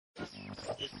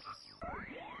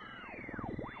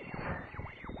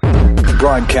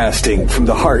Broadcasting from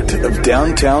the heart of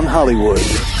downtown Hollywood.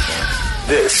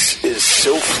 This is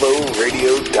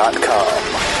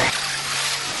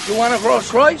SoFloRadio.com. You want a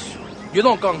Rolls Royce? You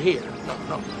don't come here.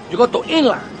 No. You go to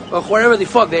England or wherever the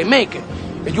fuck they make it.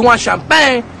 If you want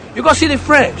champagne, you go see the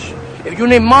French. If you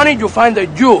need money, you find the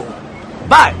Jew.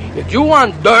 But if you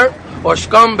want dirt or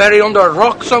scum buried under a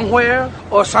rock somewhere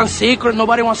or some secret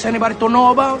nobody wants anybody to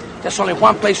know about, there's only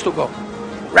one place to go.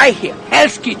 Right here,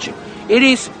 Hell's Kitchen. It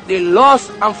is the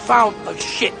lost and found of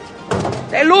shit.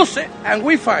 They lose it and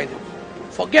we find it.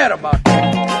 Forget about it.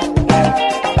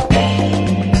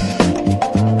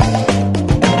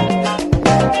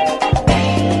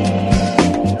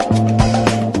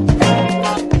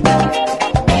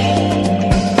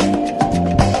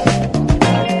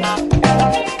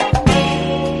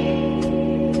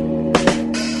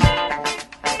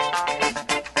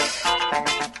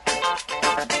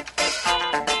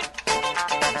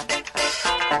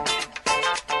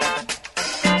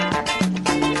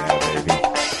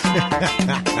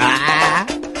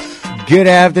 Good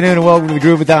afternoon and welcome to the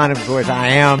Groove of Dawn. Of course, I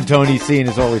am TonyC, and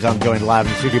as always, I'm joined live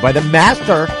in the studio by the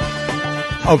master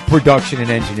of production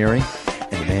and engineering,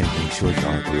 and the man who makes sure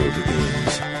our groove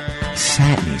is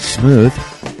satiny smooth.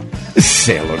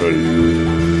 Sailor to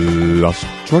Los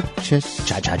Torches.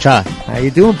 Cha-cha-cha. How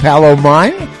you doing, pal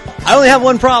mine? I only have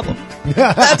one problem.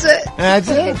 That's it. That's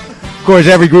it. Of course,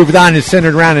 every Groove of Dawn is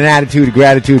centered around an attitude of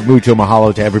gratitude. Mucho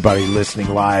mahalo to everybody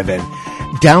listening live and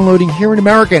downloading here in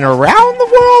America and around the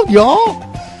world, y'all.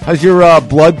 How's your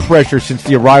blood pressure since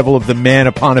the arrival of the man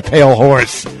upon a pale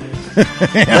horse?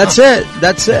 That's it.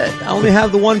 I only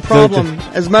have the one problem.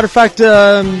 As a matter of fact,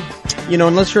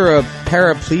 unless you're a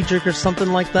paraplegic or something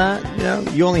like that,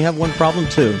 you only have one problem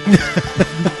too.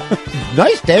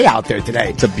 Nice day out there today.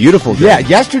 It's a beautiful day. Yeah,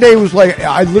 yesterday was like,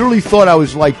 I literally thought I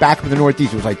was like back in the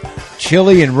Northeast. It was like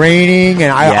chilly and raining,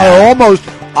 and I was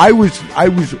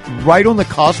right on the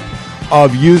cusp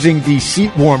of using the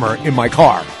seat warmer in my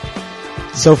car.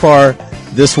 So far,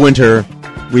 this winter,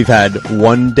 we've had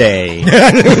one day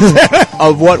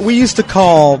of what we used to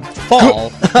call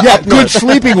fall. Good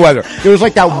sleeping weather. There was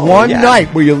like that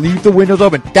night where you leave the windows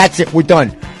open. That's it. We're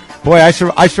done. Boy, I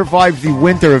survived the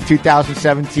winter of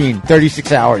 2017,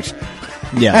 36 hours.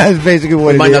 Yeah. That's basically what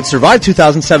it is. We might not survive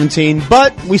 2017,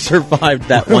 but we survived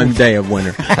that one day of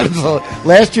winter.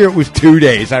 Last year it was 2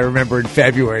 days, I remember, in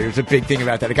February. There was a big thing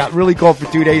about that. It got really cold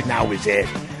for 2 days, and that was it.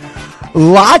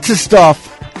 Lots of stuff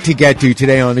to get to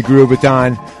today on the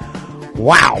Groovathon.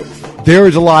 Wow. There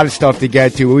is a lot of stuff to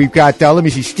get to. We've got,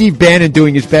 Steve Bannon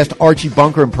doing his best Archie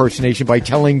Bunker impersonation by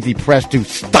telling the press to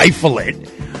stifle it.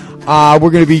 We're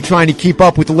going to be trying to keep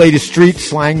up with the latest street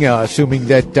slang, assuming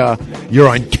that you're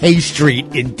on K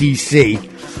Street in D.C.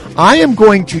 I am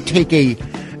going to take a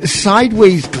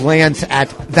sideways glance at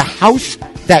the house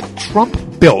that Trump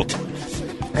built.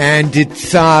 And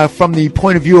it's from the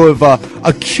point of view of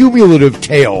a cumulative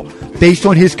tale based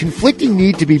on his conflicting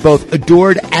need to be both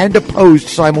adored and opposed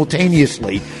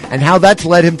simultaneously, and how that's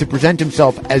led him to present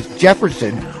himself as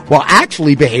Jefferson while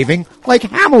actually behaving like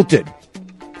Hamilton.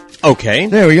 Okay.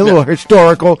 There we go, a little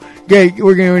historical. Okay,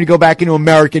 we're going to go back into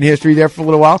American history there for a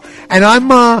little while. And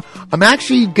I'm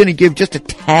actually going to give just a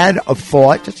tad of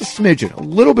thought, just a smidgen, a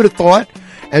little bit of thought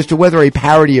as to whether a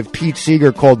parody of Pete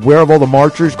Seeger called Where Have All the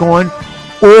Marchers Gone,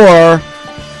 or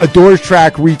a Doors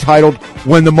track retitled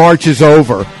When the March Is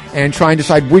Over, and try and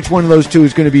decide which one of those two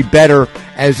is going to be better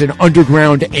as an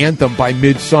underground anthem by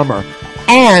midsummer.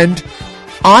 And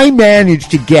I managed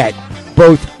to get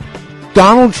both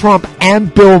Donald Trump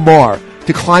and Bill Maher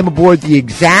to climb aboard the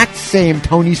exact same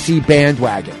TonyC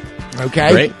bandwagon.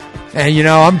 Okay? Great. And,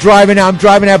 I'm driving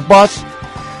that bus,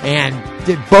 and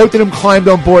both of them climbed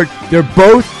on board. They're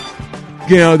both,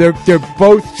 they're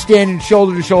both standing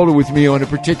shoulder to shoulder with me on a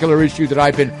particular issue that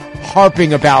I've been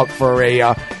harping about for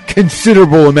a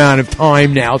considerable amount of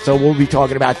time now. So we'll be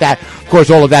talking about that. Of course,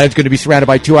 all of that is going to be surrounded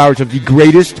by 2 hours of the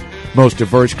greatest, most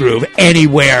diverse groove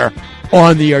anywhere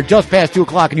on the air, just past 2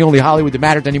 o'clock, and the only Hollywood that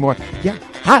matters anymore. Yeah,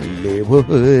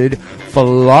 Hollywood,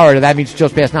 Florida. That means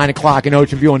just past 9 o'clock in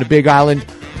Ocean View on the Big Island.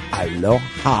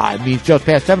 Aloha. It means just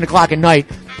past 7 o'clock at night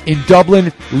in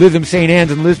Dublin, Lytham, St.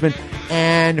 Anne's, and Lisbon.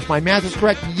 And if my math is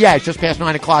correct, it's just past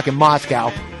 9 o'clock in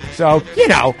Moscow. So,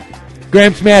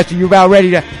 Gramps Master, you about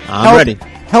ready to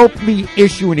help me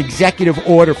issue an executive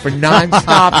order for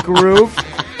nonstop groove?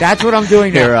 That's what I'm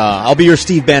doing now. Here, I'll be your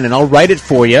Steve Bannon. I'll write it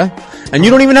for you. And you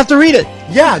don't even have to read it.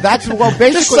 Yeah, that's,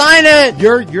 basically. Just sign it.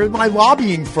 You're my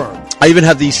lobbying firm. I even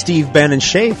have the Steve Bannon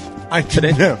shave. I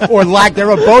didn't. Or lack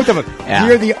thereof, both of them. Yeah.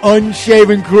 We're the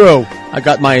unshaven crew. I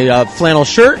got my flannel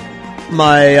shirt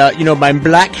my my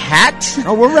black hat.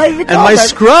 Oh, we're ready to go. And my baby.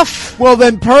 scruff. Well,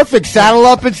 then perfect. Saddle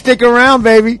up and stick around,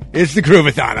 baby. It's the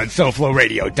Groovathon on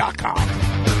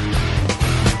SoFloRadio.com.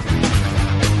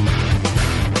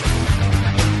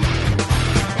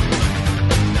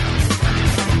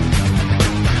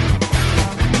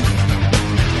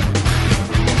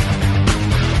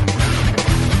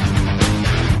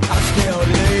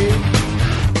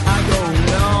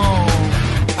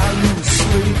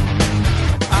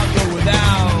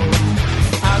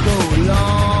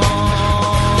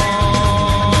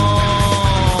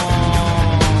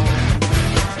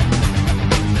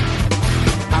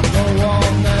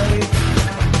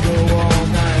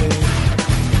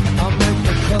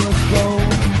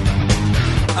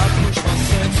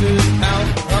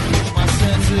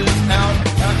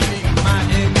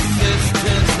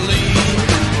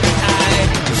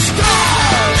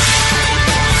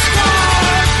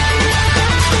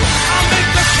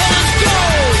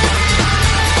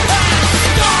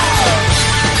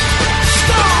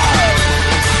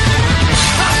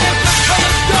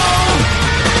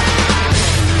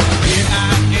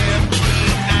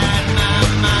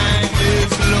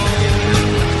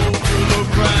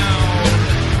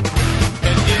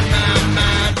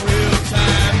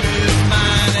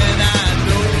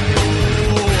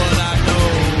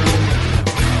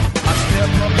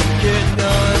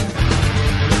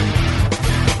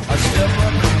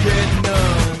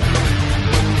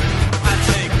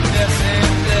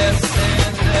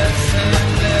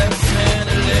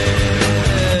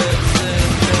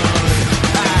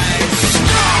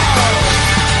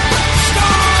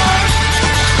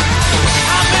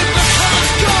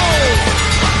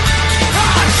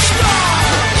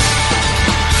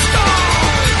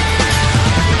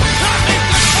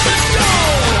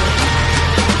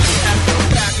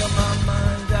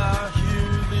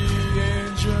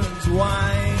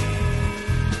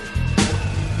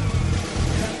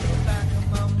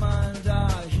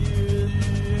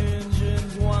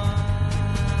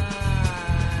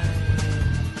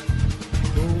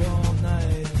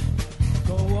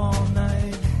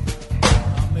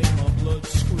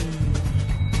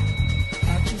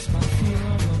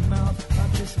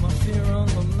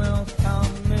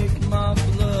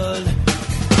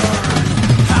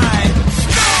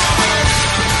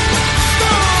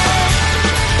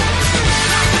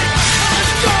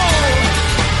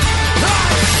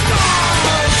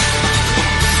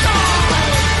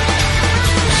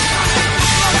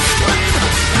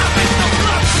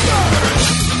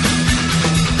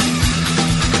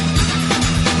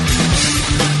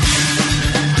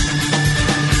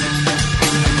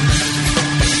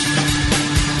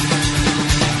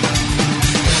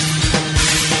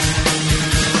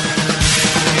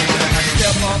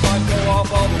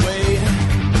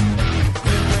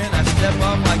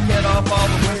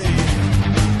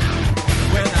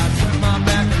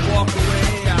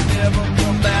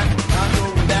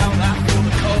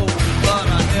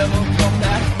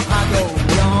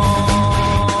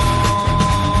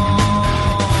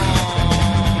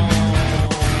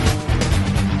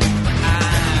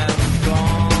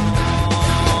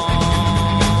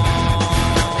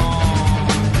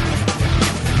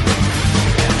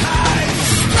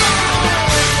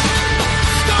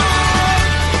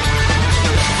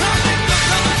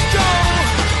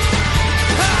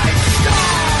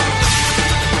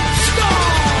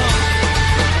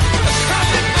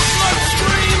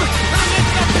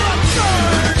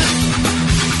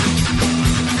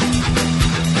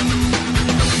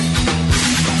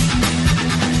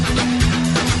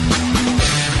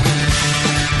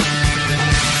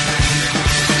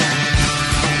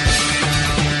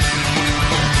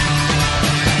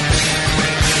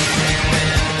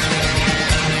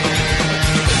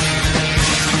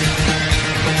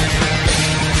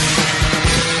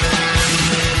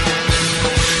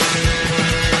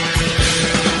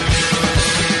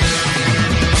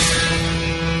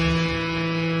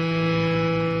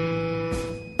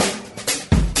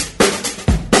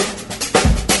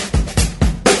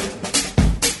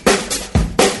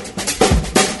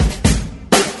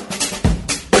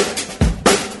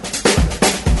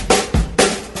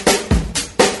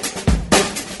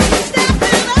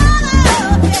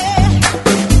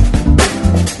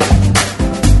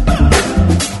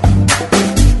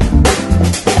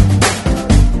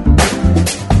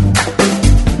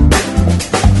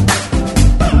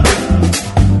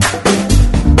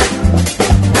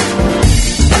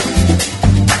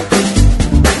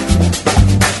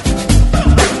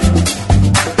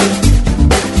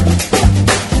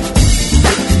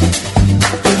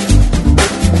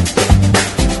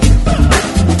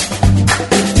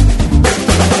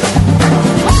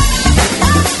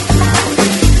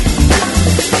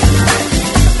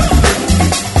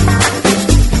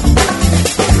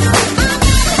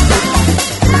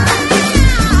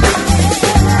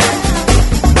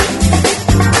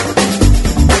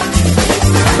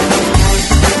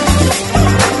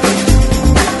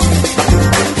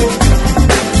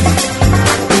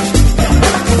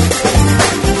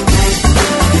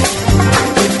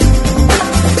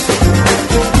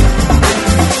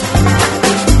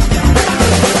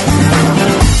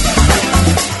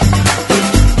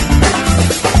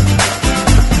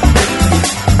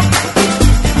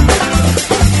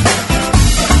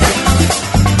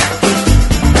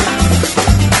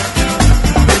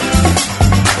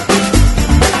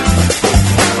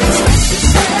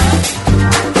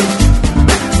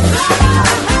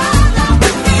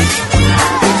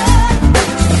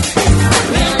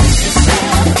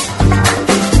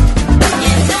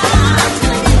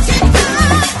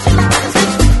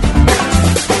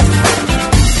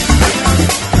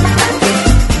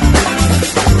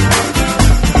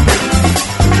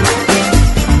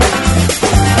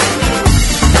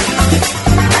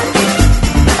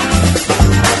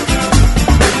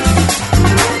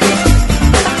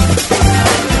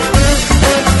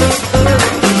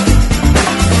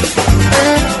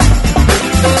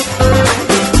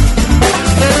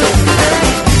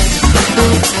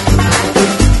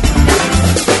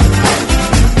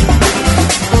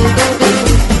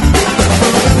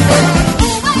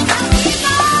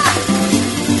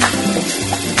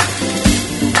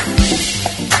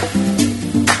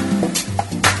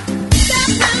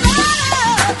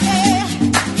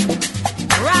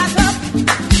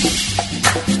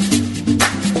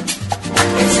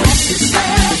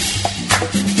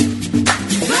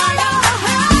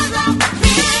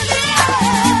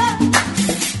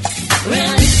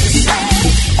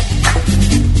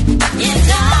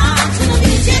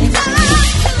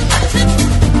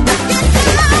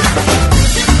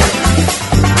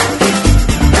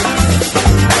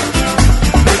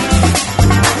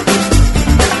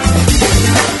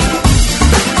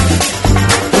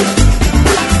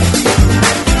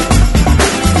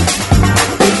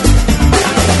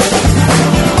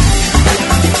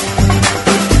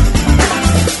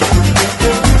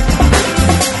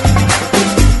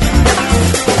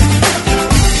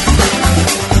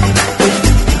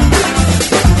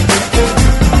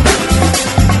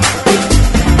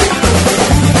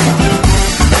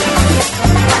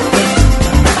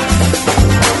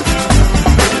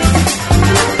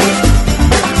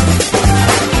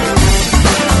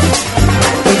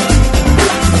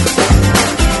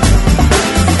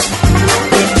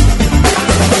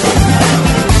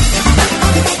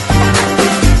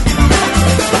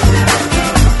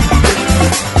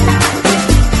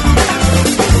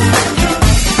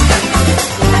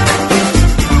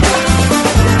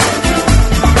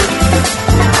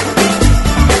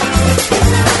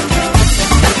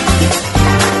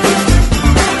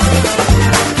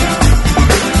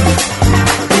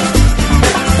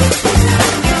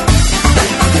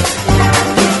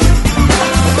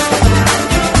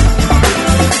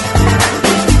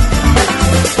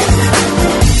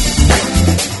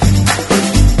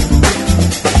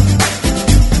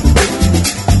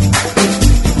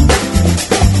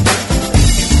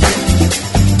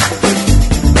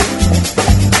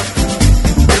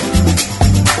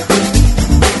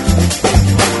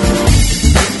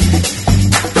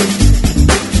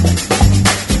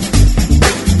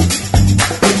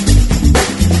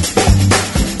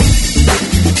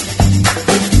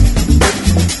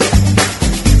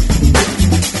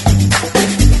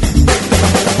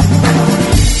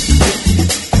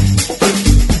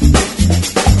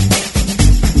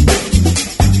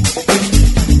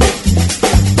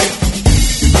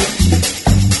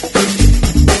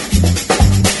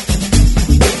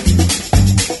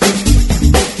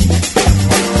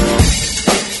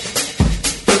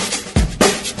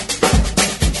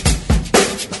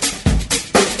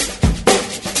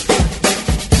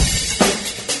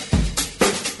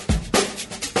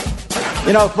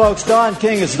 You know, folks, Don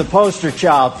King is the poster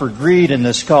child for greed in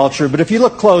this culture, but if you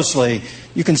look closely,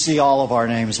 you can see all of our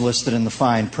names listed in the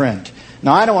fine print.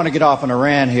 Now, I don't want to get off on a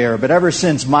rant here, but ever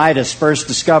since Midas first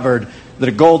discovered that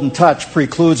a golden touch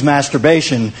precludes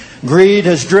masturbation, greed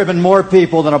has driven more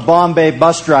people than a Bombay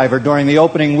bus driver during the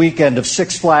opening weekend of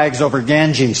Six Flags over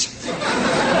Ganges.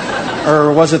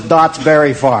 Or was it Dott's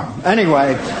Berry Farm?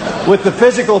 Anyway, with the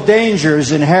physical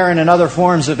dangers inherent in other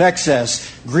forms of excess,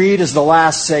 greed is the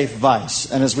last safe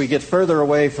vice. And as we get further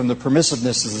away from the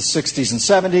permissiveness of the 60s and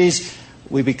 70s,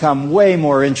 we become way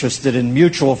more interested in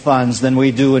mutual funds than we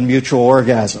do in mutual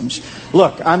orgasms.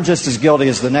 Look, I'm just as guilty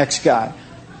as the next guy.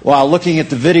 While looking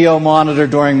at the video monitor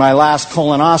during my last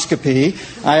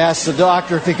colonoscopy, I asked the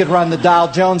doctor if he could run the Dow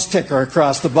Jones ticker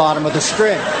across the bottom of the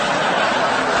screen.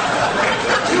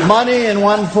 Money in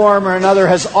one form or another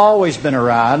has always been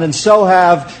around, and so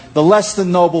have the less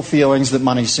than noble feelings that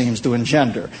money seems to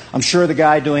engender. I'm sure the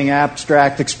guy doing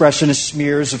abstract expressionist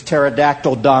smears of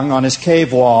pterodactyl dung on his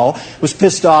cave wall was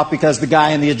pissed off because the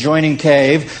guy in the adjoining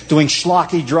cave doing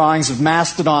schlocky drawings of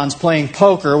mastodons playing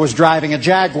poker was driving a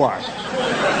Jaguar.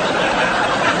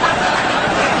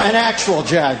 An actual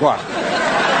Jaguar.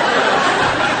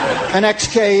 An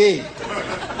XKE.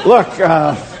 Look,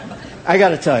 I got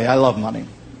to tell you, I love money.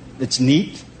 It's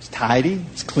neat, it's tidy,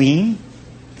 it's clean,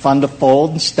 fun to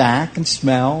fold and stack and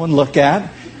smell and look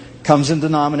at. Comes in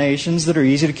denominations that are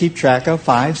easy to keep track of,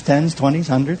 5s, 10s, 20s,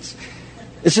 100s.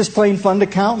 It's just plain fun to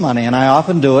count money, and I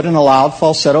often do it in a loud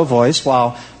falsetto voice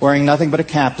while wearing nothing but a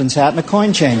captain's hat and a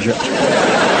coin changer.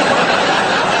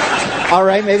 All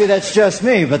right, maybe that's just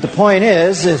me, but the point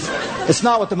is it's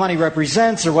not what the money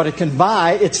represents or what it can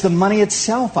buy, it's the money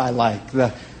itself I like.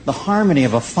 The harmony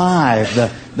of a 5,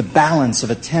 the balance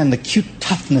of a 10, the cute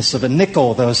toughness of a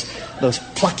nickel, those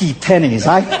plucky pennies.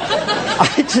 I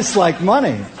just like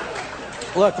money.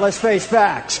 Look, let's face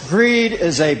facts. Greed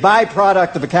is a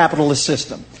byproduct of a capitalist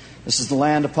system. This is the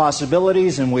land of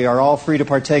possibilities, and we are all free to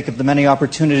partake of the many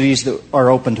opportunities that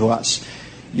are open to us.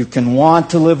 You can want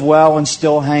to live well and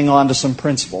still hang on to some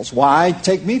principles. Why?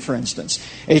 Take me, for instance.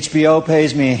 HBO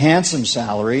pays me a handsome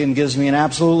salary and gives me an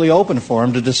absolutely open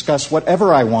forum to discuss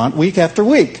whatever I want week after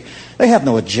week. They have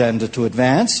no agenda to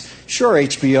advance. Sure,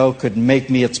 HBO could make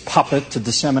me its puppet to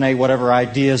disseminate whatever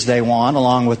ideas they want,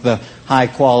 along with the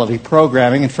high-quality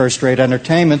programming and first-rate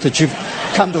entertainment that you've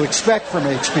come to expect from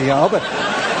HBO,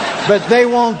 but they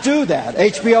won't do that.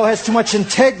 HBO has too much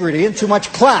integrity and too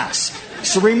much class.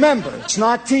 So remember, it's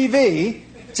not TV,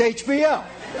 it's HBO.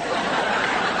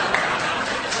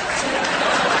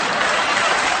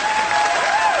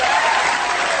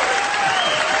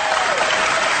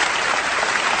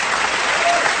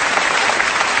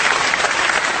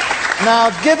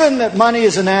 Now, given that money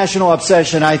is a national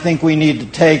obsession, I think we need to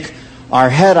take our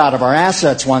head out of our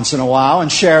assets once in a while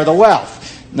and share the wealth.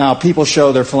 Now, people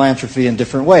show their philanthropy in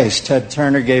different ways. Ted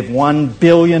Turner gave $1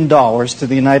 billion to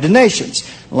the United Nations.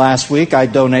 Last week, I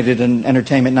donated an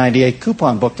Entertainment 98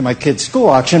 coupon book to my kid's school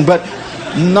auction, but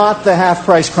not the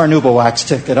half-price Carnauba wax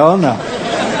ticket. Oh, no.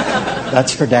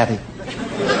 That's for Daddy.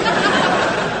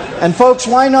 And folks,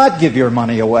 why not give your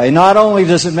money away? Not only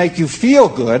does it make you feel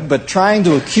good, but trying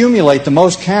to accumulate the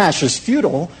most cash is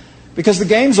futile because the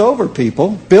game's over,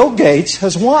 people. Bill Gates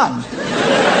has won.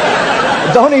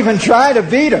 Don't even try to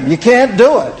beat him. You can't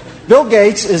do it. Bill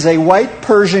Gates is a white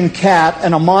Persian cat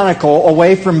and a monocle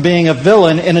away from being a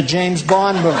villain in a James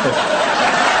Bond movie.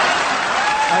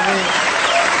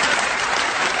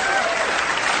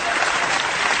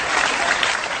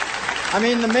 I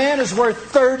mean, the man is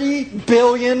worth $30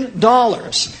 billion.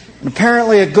 And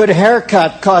apparently a good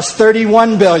haircut costs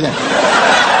 $31 billion.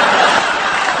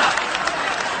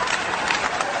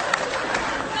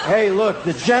 Hey, look,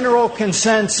 the general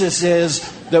consensus is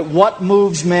that what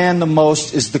moves man the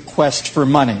most is the quest for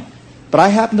money. But I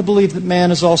happen to believe that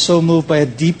man is also moved by a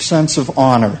deep sense of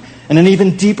honor and an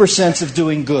even deeper sense of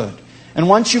doing good. And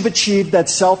once you've achieved that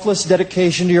selfless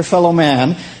dedication to your fellow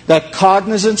man, that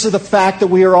cognizance of the fact that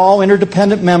we are all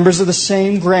interdependent members of the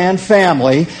same grand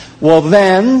family, well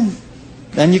then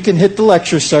you can hit the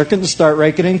lecture circuit and start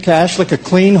raking in cash like a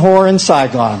clean whore in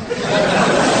Saigon.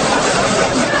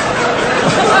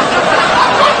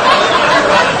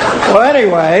 Well,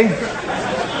 anyway,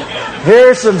 here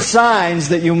are some signs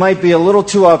that you might be a little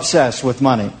too obsessed with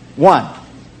money. 1,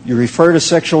 you refer to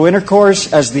sexual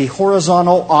intercourse as the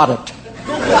horizontal audit.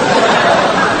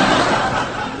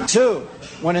 2,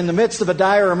 when in the midst of a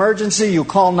dire emergency, you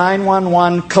call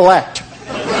 911 collect.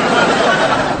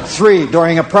 3,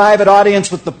 during a private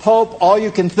audience with the Pope, all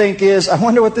you can think is, I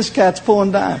wonder what this cat's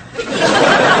pulling down.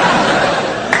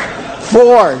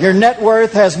 4, your net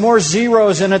worth has more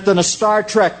zeros in it than a Star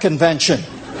Trek convention.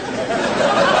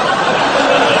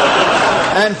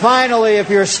 And finally, if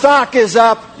your stock is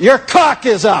up, your cock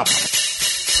is up.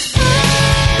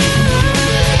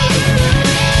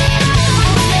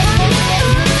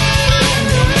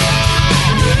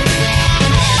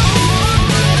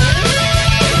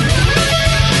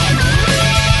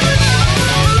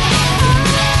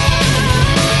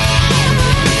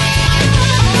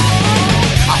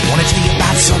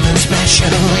 Something special.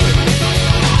 I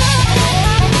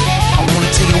want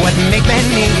to tell you what make me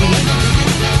need.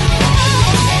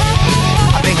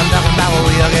 I think I'm talking about what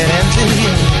we are getting into.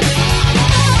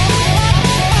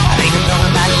 I think I'm talking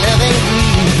about loving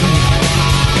me.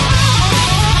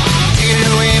 Take it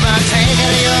away, but take it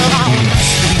your own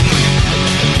speed.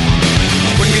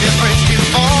 Would be the first you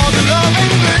for the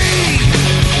loving me.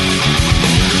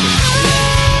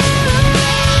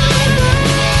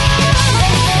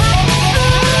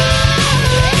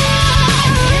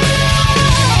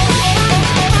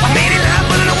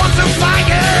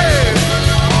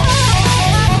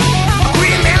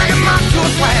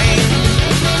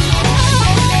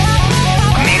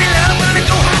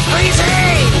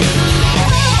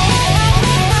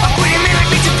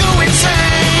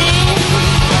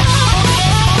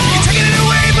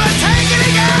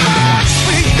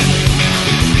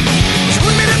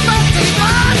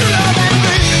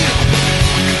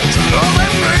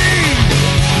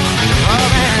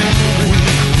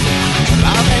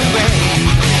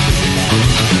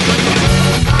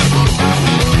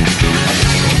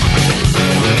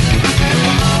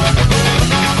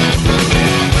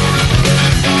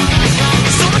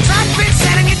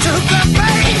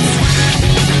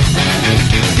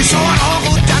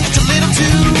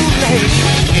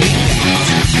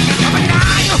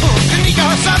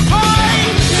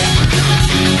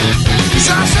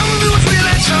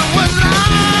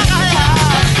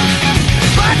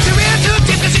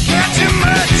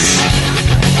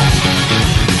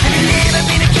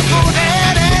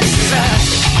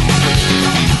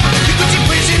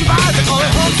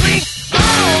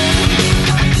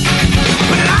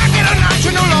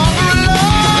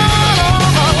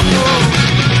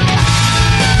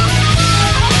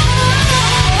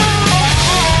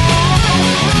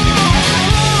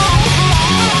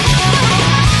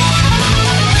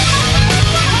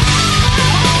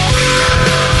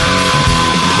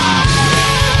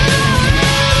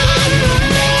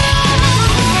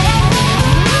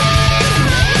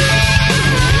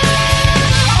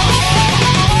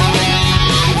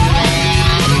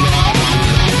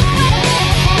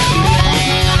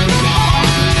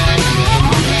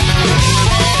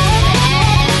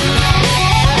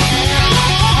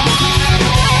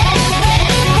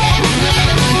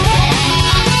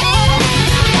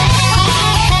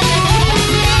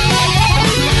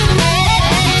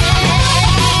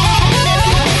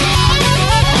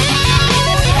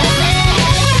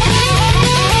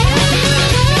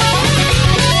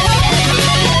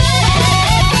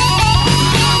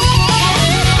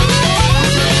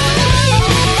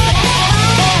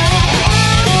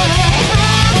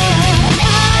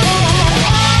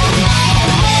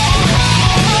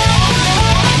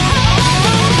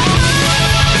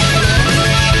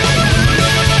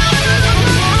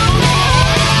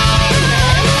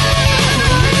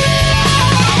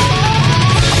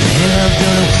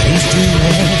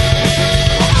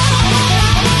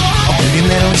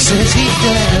 Says he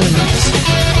does.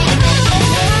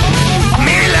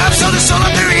 Many loves so the soul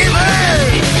of the river.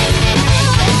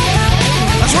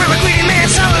 That's where my greedy man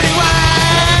somebody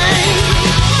wine.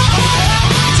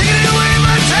 Take it away,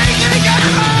 but take it again.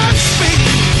 Heart speed.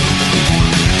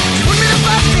 Put me the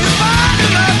bus to the bar to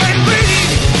love and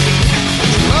breathe.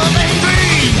 Love and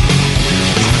breathe.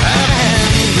 Love and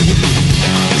breathe.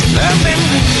 Love and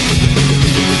breathe.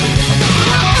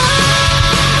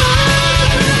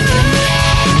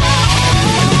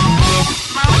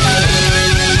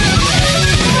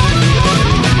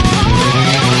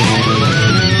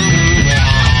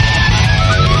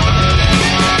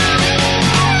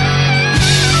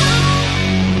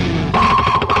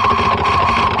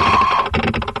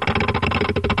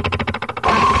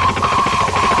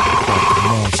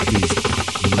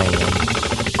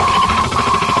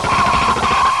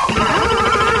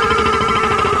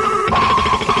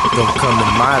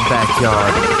 My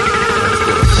backyard.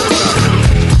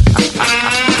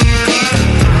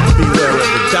 Beware of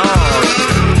the dog.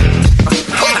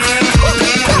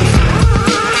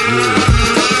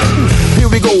 Here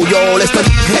we go, y'all. Let's start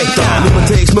Hector.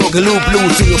 Lunatic smoking loop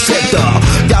loose in your sector.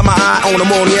 Got my eye on the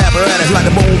morning apparatus like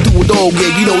a bone to a dog.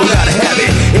 Yeah, you know I gotta have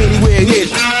it. Anywhere it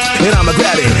is. and I'ma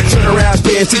grab it. Turn around,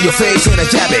 spin to your face and I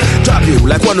jab it. Drop you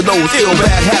like one of those ill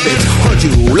bad habits. Hunt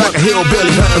you like a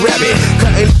hillbilly hunting rabbit.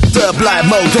 Cutting up like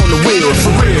modes on the wheels.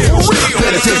 For real,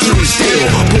 penitentiary still.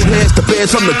 Pull heads to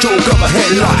beds from the joke of a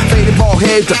headlock. Faded ball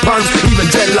heads to perms, even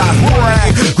dreadlocks. Boy,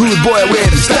 good boy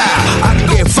with the style. I can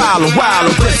get foul and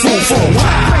wild or get fool for a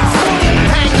while.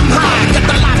 Hang 'em high, get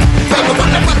the lock. Baby,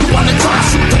 whenever you wanna try,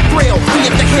 shoot the thrill. Be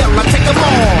at the hill, I take 'em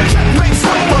on.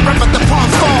 Wherever the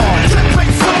palms fall.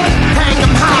 Hang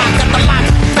 'em high, get the lock.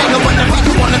 Baby, whenever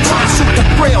you wanna try, shoot the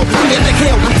thrill. Be at the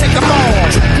hill, I take 'em on.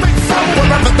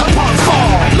 Wherever the palms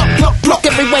fall. Look,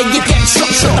 everywhere you get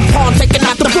shook. Shook the pawn, taking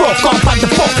out the book, all by the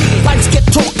book. Lights get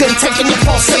talking, taking your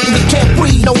pulse, saying we can't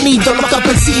breathe. No need to look up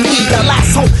and see me, the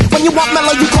last hope. When you want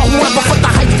mellow, you call whoever for the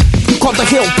hype. You call the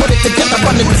hill, put it together,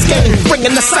 running this game,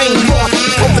 bringing the same raw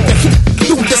over the hip.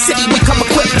 Through the city, we come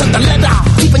equipped to the letter,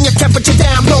 keeping your temperature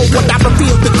down low. When I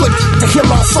reveal the good to heal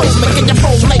all souls, making your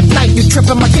roll late night. You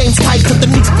tripping my game's tight to the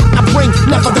needs I bring,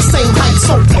 never the same height.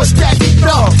 So push that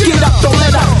up, get up, don't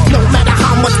let up. No matter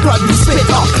how much blood you spit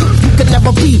up, you can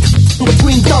never be with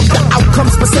green thumb. The outcome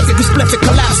specific, you split the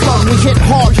collapse lung. We hit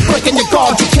hard, breaking your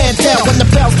guard, you can't tell. When the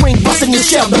bells ring, busting your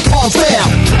shell, the palms fell.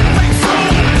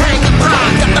 Hang 'em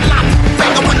high, got the lock.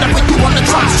 Banger whenever you wanna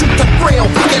try, shoot the thrill.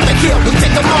 We in the hill, we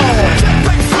take 'em on.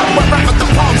 Wherever the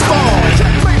palms fall.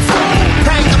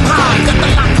 Hang 'em high, got the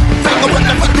lock. Banger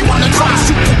whenever you wanna try,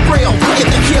 shoot the thrill. We in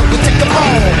the hill, we take 'em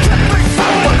on.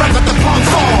 Wherever the palms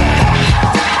fall.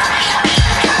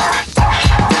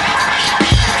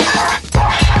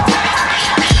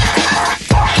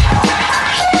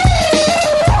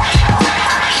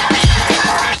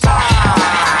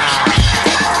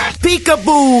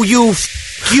 Peekaboo, you.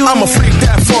 I'ma freak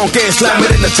that funk and slam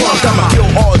it in the trunk. I'ma kill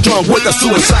all drunk with a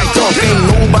suicide dunk. Ain't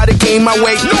nobody came my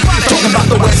way. Talking about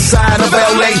the west side of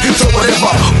LA. So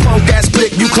whatever punk ass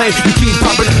click you claim, you keep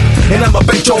popping. And I'ma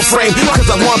bet your frame, cause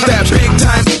I want that big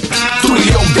time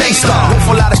studio gangsta.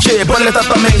 Whole lot of shit, but that's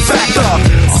the main factor.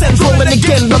 Sends rolling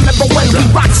again, remember when we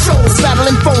rock shows.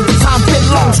 Battling phone, the time been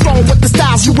long. Strong with the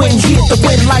styles you in here. The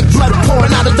wind like blood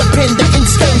pouring out of the pen. The ink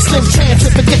stain, slim chance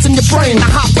if it gets in your brain. A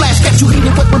hot blast gets you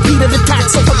heated with repeated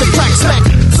attacks. Over the track smack,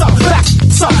 some back,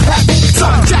 some hack,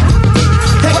 some jack.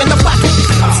 Hanging the back,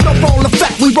 snowball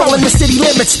effect. We rolling the city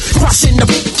limits, crushing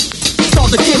all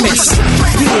the gimmicks.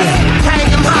 Yeah, hang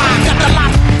 'em high, got the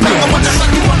lock. Banger whenever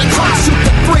you wanna try, shoot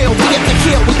the thrill. We at the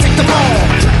hill, we take 'em on.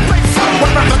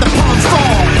 Wherever the palms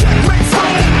fall.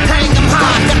 Hang 'em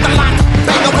high, got the lock.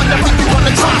 Banger whenever you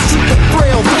wanna try, shoot the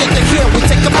thrill. We at the hill, we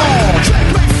take 'em on.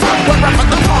 Wherever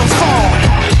the palms fall.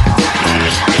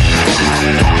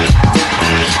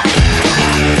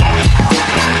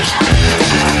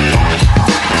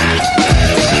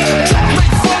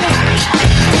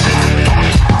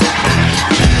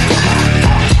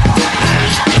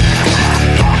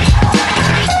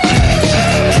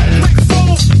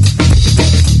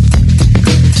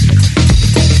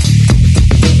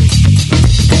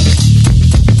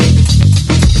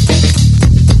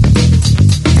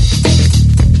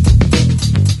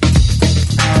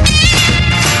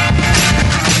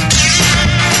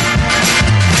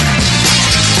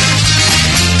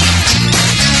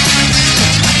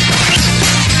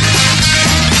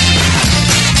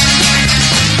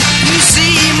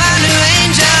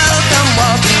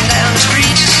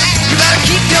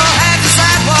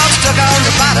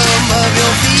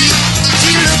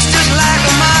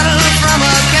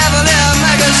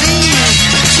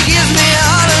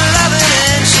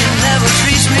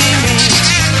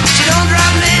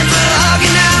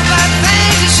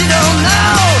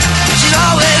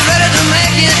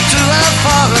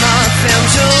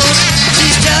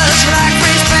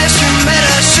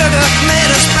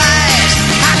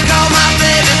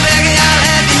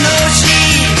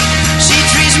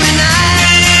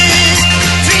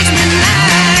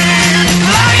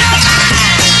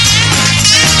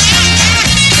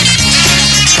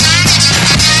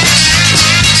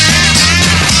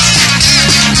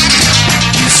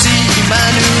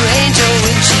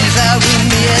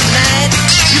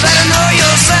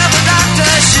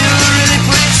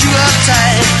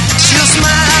 She'll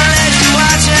smile as you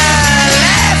watch her,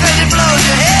 laugh as you blow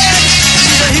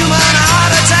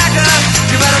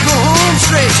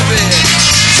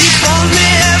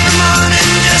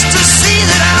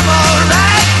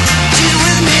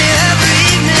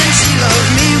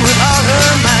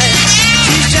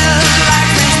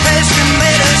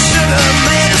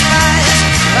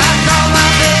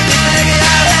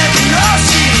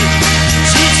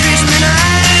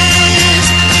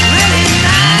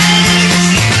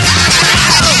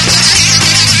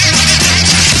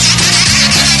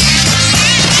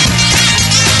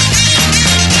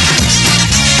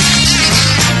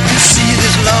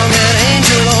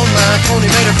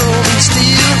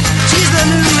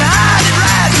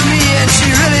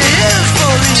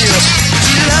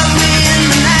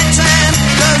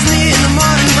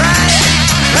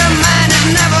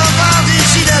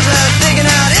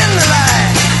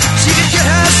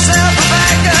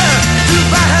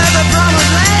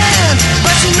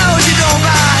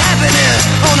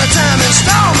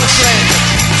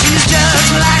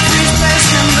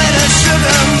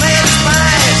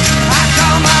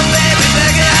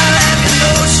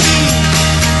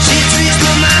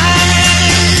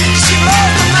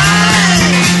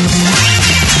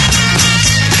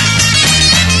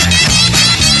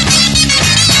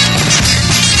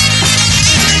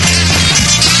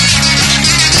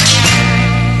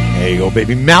you go,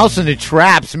 baby. Mouse in the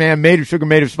Traps, man. Made of sugar,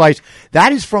 made of spice.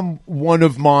 That is from one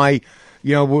of my,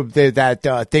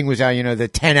 that thing was out, the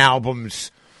 10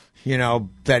 albums,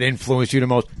 that influenced you the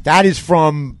most. That is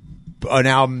from an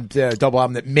album, double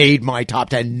album that made my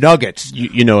top 10, Nuggets.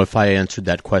 If I answered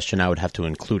that question, I would have to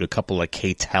include a couple of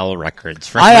K-Tel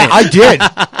records. I did.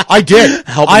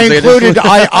 I included,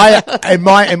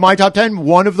 in my top 10,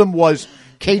 one of them was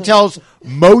K-Tel's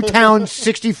Motown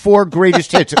 64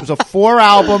 Greatest Hits. It was a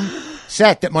 4-album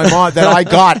set that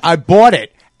I bought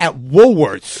it at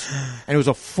Woolworths. And it was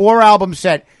a 4-album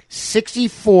set,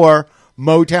 64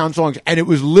 Motown songs. And it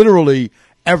was literally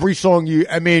every song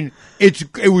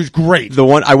it was great. The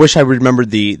one, I wish I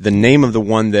remembered the name of the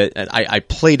one that I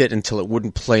played it until it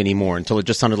wouldn't play anymore, until it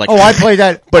just sounded like... Oh, I played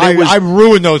that, but I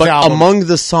ruined those albums. Among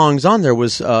the songs on there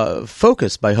was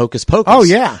Focus by Hocus Pocus. Oh,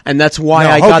 yeah. And that's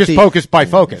why Hocus Pocus by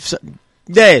Focus.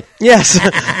 Yes.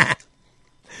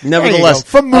 Nevertheless,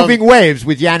 from Moving Waves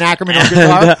with Jan Ackerman on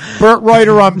guitar, Burt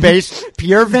Reuter on bass,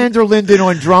 Pierre van der Linden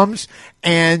on drums,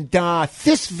 and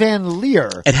This Van Leer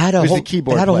it had a was whole, the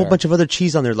keyboard It had a player. whole bunch of other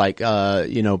cheese on there, like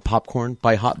Popcorn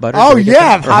by Hot Butter. Oh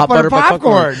yeah, Hot Butter by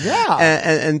Popcorn. Yeah,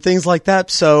 and things like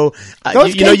that. So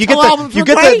Those you get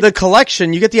great. the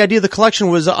collection. You get the idea. The collection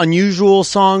was unusual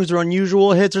songs or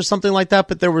unusual hits or something like that.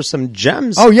 But there were some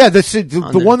gems. Oh yeah,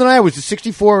 the one that I had was the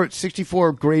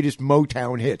 64 greatest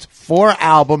Motown hits. 4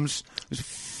 albums. It was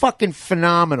fucking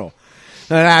phenomenal.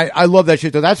 And I love that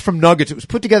shit, though. That's from Nuggets. It was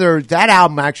put together, that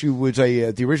album actually was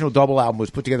the original double album was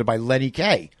put together by Lenny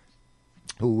Kaye,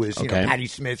 who was, Patti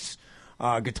Smith's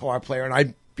guitar player. And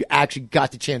I actually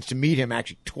got the chance to meet him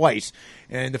actually twice.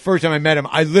 And the first time I met him,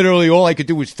 all I could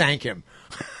do was thank him.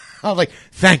 I was like,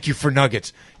 thank you for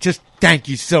Nuggets. Just thank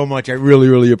you so much. I really,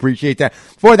 really appreciate that.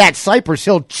 For that Cypress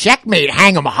Hill Checkmate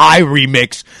Hang 'em High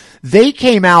remix, they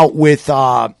came out with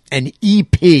an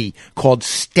EP called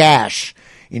Stash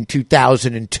in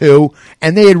 2002,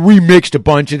 and they had remixed a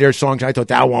bunch of their songs. I thought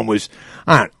that one was,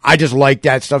 I just like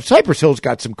that stuff. Cypress Hill's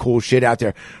got some cool shit out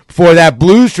there. Before that,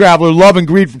 Blues Traveler, Love and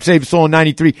Greed from Save a Soul in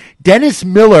 93. Dennis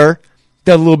Miller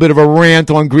did a little bit of a rant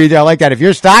on greed. I like that. If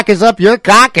your stock is up, your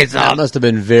cock is up. That must have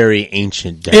been very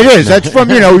ancient. It is. That's from,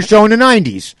 show in the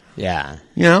 90s. Yeah.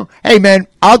 Hey, man,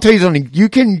 I'll tell you something. You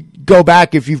can go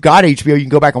back, if you've got HBO, you can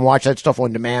go back and watch that stuff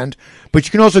on demand, but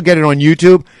you can also get it on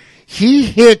YouTube.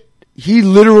 He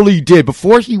literally did,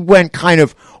 before he went kind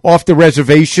of off the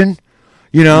reservation,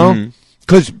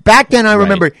 because back then I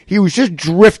remember he was just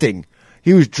drifting.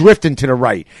 He was drifting to the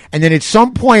right. And then at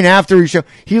some point after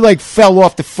he like fell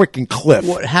off the freaking cliff.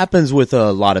 What happens with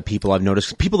a lot of people I've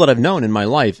noticed, people that I've known in my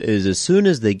life, is as soon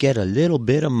as they get a little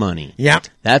bit of money. Yep.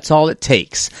 That's all it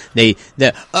takes. There's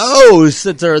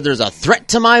a threat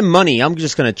to my money, I'm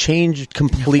just going to change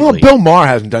completely. Well, Bill Maher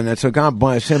hasn't done that, so God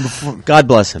bless him. God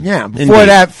bless him. Yeah, before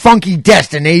that, Funky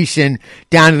Destination,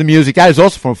 Down to the Music, that is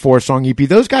also from a 4-song EP.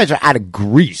 Those guys are out of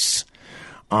Greece.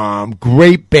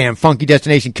 Great band, Funky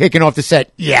Destination, kicking off the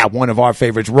set. Yeah, one of our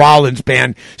favorites, Rollins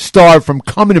Band, Starved from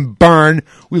Come and Burn.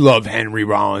 We love Henry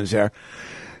Rollins there.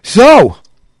 So,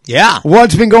 yeah,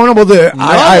 what's been going on? Well,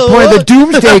 I pointed the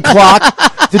Doomsday Clock.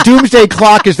 The Doomsday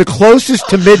Clock is the closest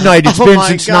to midnight it's been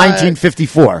since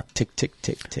 1954. Tick, tick,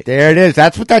 tick, tick. There it is.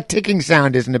 That's what that ticking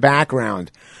sound is in the background.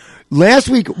 Last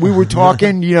week, we were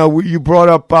talking, you brought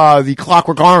up the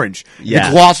Clockwork Orange, the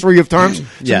glossary of terms.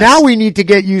 So now we need to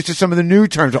get used to some of the new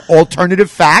terms,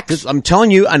 alternative facts. I'm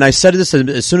telling you, and I said this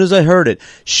as soon as I heard it,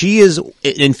 she is,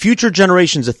 in future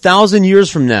generations, 1,000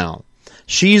 years from now,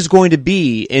 she's going to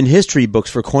be in history books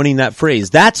for coining that phrase.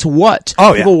 That's what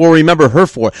people will remember her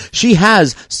for. She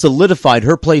has solidified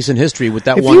her place in history with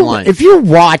that one line. If you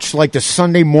watch, like, the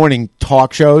Sunday morning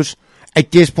talk shows, at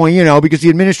this point, because the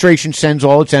administration sends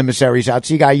all its emissaries out.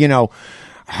 So you got,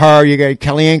 her, you got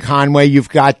Kellyanne Conway, you've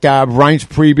got Reince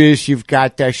Priebus, you've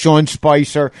got Sean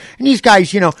Spicer. And these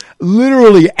guys,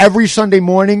 literally every Sunday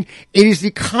morning, it is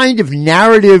the kind of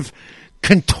narrative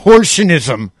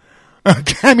contortionism.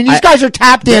 Okay? I mean, these guys are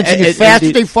tap dancing as fast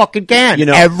as they fucking can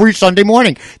every Sunday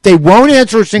morning. They won't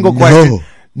answer a single question.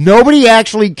 Nobody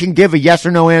actually can give a yes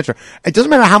or no answer. It doesn't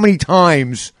matter how many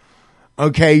times,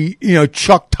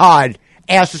 Chuck Todd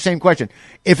asked the same question.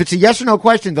 If it's a yes or no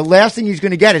question, the last thing he's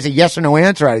going to get is a yes or no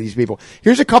answer out of these people.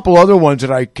 Here's a couple other ones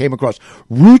that I came across.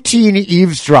 Routine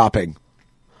eavesdropping.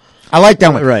 I like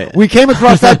that one. Right. We came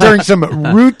across that during some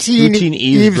routine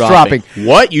eavesdropping.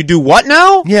 What? You do what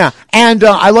now? Yeah. And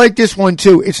I like this one,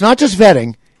 too. It's not just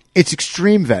vetting. It's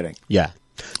extreme vetting. Yeah.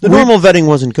 The normal vetting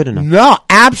wasn't good enough. No,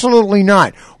 absolutely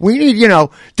not. We need,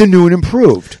 the new and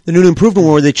improved. The new and improved one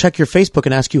where they check your Facebook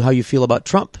and ask you how you feel about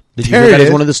Trump. Did you hear that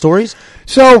as one of the stories?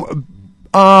 So,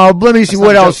 Let me see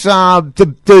what else.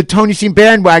 The TonyC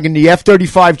bandwagon, the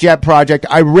F-35 jet project.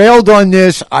 I railed on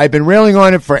this. I've been railing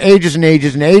on it for ages and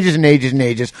ages and ages and ages and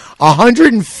ages.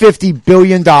 $150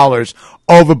 billion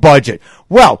over budget.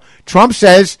 Well, Trump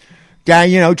says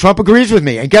that, Trump agrees with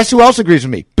me. And guess who else agrees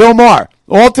with me? Bill Maher.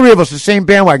 All three of us, the same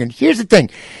bandwagon. Here's the thing.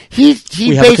 We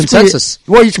have a consensus.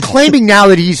 Well, he's claiming now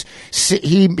that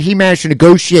he managed to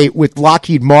negotiate with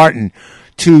Lockheed Martin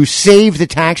to save the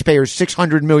taxpayers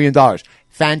 $600 million.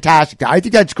 Fantastic. I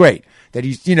think that's great. That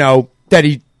he's,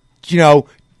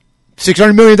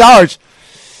 $600 million.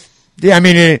 Yeah, I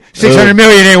mean, $600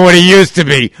 million ain't what it used to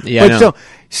be. Yeah, but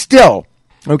still,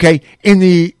 okay, in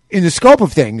the scope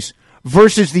of things,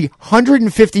 versus the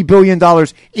 $150 billion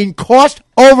in cost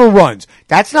overruns.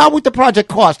 That's not what the project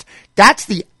cost. That's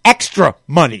the extra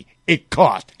money it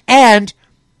cost. And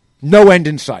no end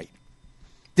in sight.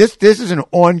 This is an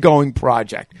ongoing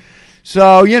project.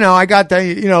 So, I got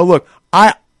the, look,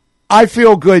 I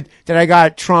feel good that I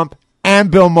got Trump and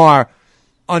Bill Maher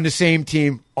on the same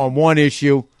team on one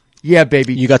issue. Yeah,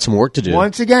 baby. You got some work to do.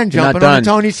 Once again, jumping on the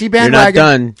TonyC bandwagon. You're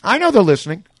not done. I know they're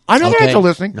listening. I know they're actually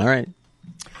listening. All right.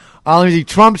 The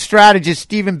Trump strategist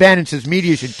Stephen Bannon says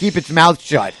media should keep its mouth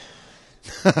shut.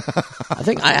 I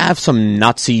think I have some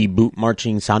Nazi boot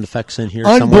marching sound effects in here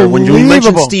somewhere. When you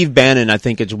mentioned Steve Bannon, I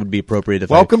think it would be appropriate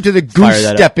if Welcome to the goose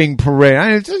stepping parade. I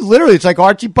mean, it's like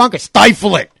Archie Bunker.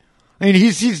 Stifle it. I mean,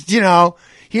 he's he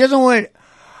doesn't want.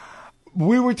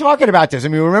 We were talking about this. I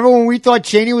mean, remember when we thought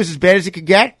Cheney was as bad as it could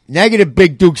get? Negative,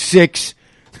 Big Duke 6.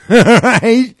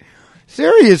 Right?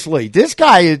 Seriously, this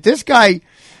guy.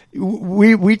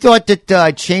 We thought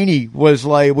that Cheney was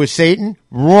Satan.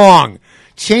 Wrong.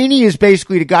 Cheney is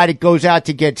basically the guy that goes out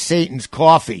to get Satan's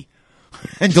coffee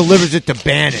and delivers it to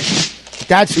Bannon.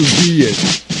 That's who he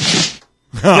is.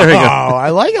 There we go. I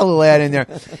like a little ad in there.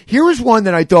 Here was one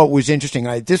that I thought was interesting.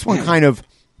 This one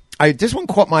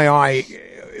caught my eye.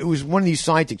 It was one of these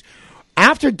side things.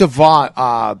 After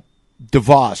DeVos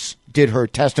did her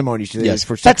testimony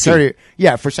for Secretary,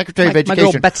 for Secretary of Education.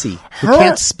 My girl Betsy, who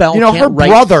can't spell, her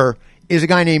brother is a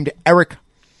guy named Eric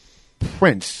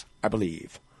Prince, I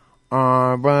believe.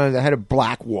 The head of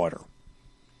Blackwater.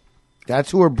 That's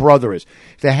who her brother is.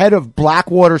 The head of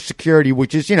Blackwater Security,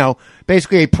 which is,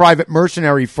 basically a private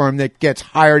mercenary firm that gets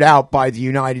hired out by the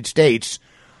United States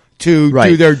to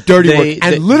do their dirty work.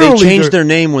 And literally, they changed their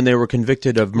name when they were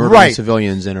convicted of murdering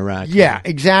civilians in Iraq. Yeah,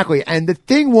 exactly. And the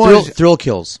thing was... Thrill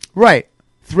kills. Right.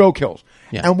 Thrill kills.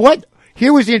 Yeah. And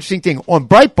here was the interesting thing. On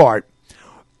Breitbart,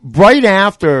 right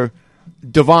after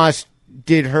DeVos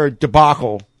did her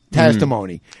debacle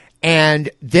testimony, and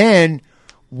then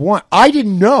I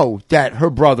didn't know that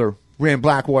her brother ran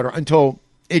Blackwater until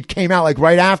it came out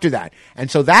right after that.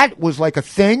 And so that was like a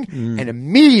thing, and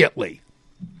immediately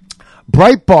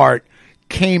Breitbart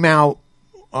came out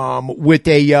with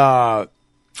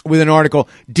an article.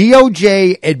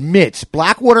 DOJ admits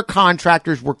Blackwater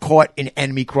contractors were caught in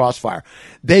enemy crossfire.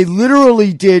 They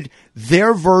literally did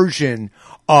their version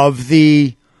of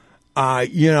the,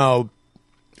 pushback.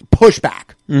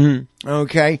 Mm-hmm.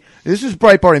 Okay, this is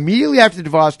Breitbart immediately after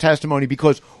DeVos' testimony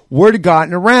because word had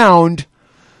gotten around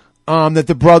that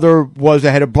the brother was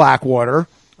the head of Blackwater.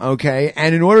 Okay,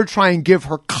 and in order to try and give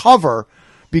her cover,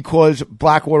 because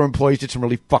Blackwater employees did some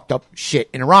really fucked up shit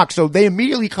in Iraq. So they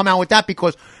immediately come out with that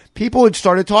because people had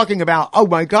started talking about, oh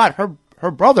my God,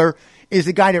 her brother is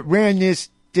the guy that ran this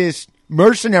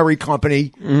mercenary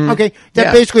company, that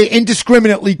basically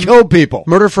indiscriminitely killed people.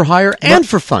 Murder for hire and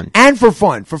for fun. And for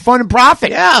fun and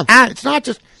profit. Yeah. And it's not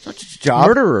just a job.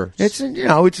 Murderer. It's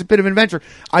a bit of an adventure.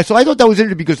 So I thought that was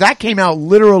interesting because that came out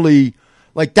literally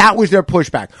like that was their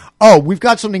pushback. Oh, we've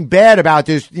got something bad about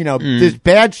this, this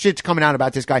bad shit's coming out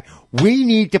about this guy. We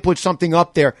need to put something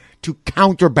up there to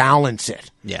counterbalance it.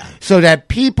 Yeah. So that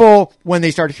people, when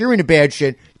they start hearing the bad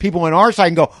shit, people on our side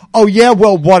can go, oh yeah,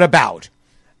 well, what about?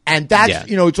 And that's,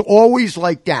 it's always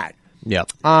like that.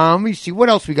 Yep. Let me see. What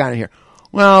else we got in here?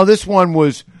 Well, this one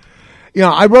was,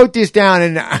 I wrote this down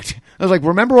and I was like,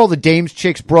 remember all the dames,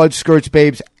 chicks, broads, skirts,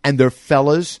 babes, and their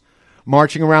fellas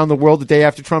marching around the world the day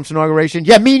after Trump's inauguration?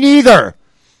 Yeah, me neither.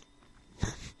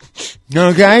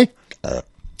 Okay?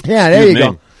 Yeah, there you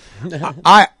go.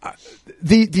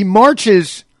 The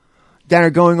marches that are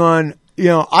going on,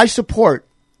 I support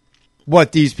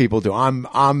what these people do.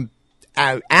 I'm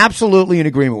absolutely in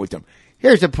agreement with them.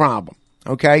 Here's the problem,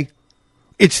 okay?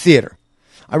 It's theater.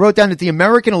 I wrote down that the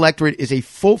American electorate is a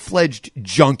full-fledged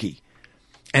junkie,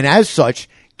 and as such,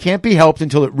 can't be helped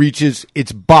until it reaches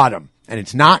its bottom, and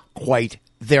it's not quite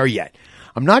there yet.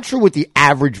 I'm not sure what the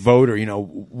average voter,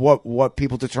 what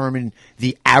people determine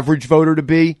the average voter to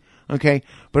be, Okay?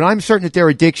 But I'm certain that their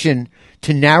addiction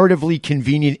to narratively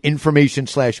convenient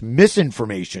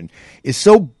information/misinformation is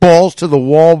so balls to the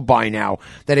wall by now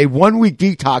that a 1-week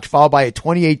detox followed by a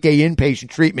 28-day inpatient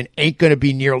treatment ain't going to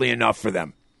be nearly enough for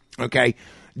them. Okay?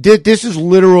 This is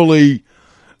literally,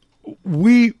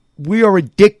 we are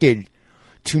addicted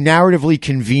to narratively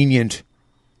convenient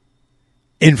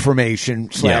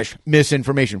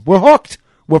information/misinformation. We're hooked.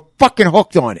 We're fucking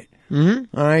hooked on it.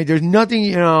 Mm-hmm. All right? There's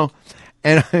nothing,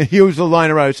 and here was the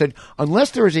line around. It said,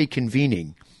 unless there is a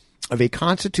convening of a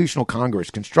constitutional Congress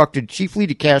constructed chiefly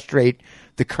to castrate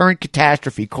the current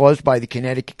catastrophe caused by the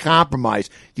Connecticut Compromise,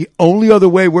 the only other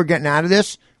way we're getting out of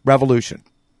this, revolution.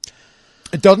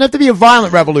 It doesn't have to be a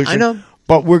violent revolution. I know.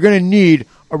 But we're going to need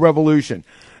a revolution.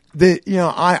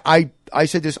 I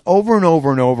said this over and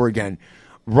over and over again,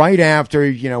 right after,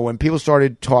 when people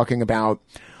started talking about,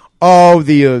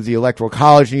 the electoral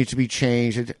college needs to be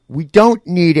changed. We don't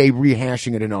need a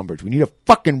rehashing of the numbers. We need a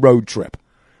fucking road trip.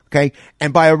 Okay?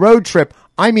 And by a road trip,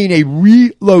 I mean a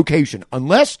relocation.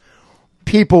 Unless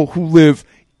people who live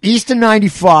east of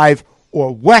 95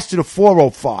 or west of the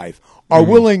 405 are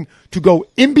willing to go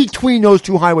in between those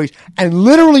two highways and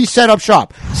literally set up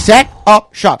shop. Set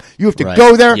up shop. You have to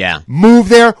go there, move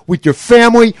there with your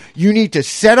family. You need to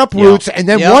set up roots. And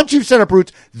then once you've set up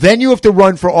roots, then you have to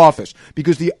run for office.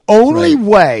 Because the only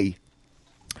way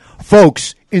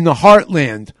folks in the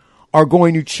heartland are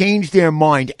going to change their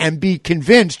mind and be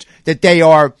convinced that they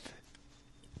are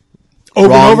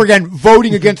over and over again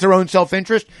voting against their own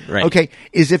self-interest,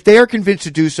 is if they are convinced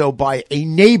to do so by a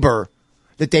neighbor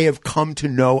that they have come to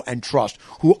know and trust,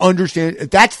 who understand.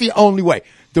 That's the only way.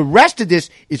 The rest of this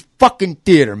is fucking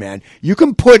theater, man. You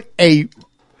can put you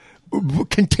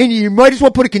might as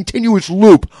well put a continuous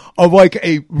loop of like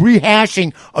a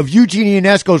rehashing of Eugene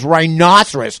Ionesco's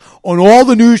Rhinoceros on all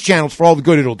the news channels for all the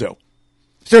good it'll do.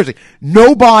 Seriously.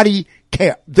 Nobody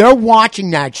cares. They're watching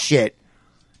that shit,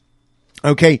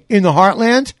 in the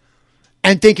heartland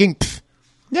and thinking,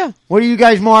 what are you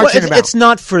guys marching about? It's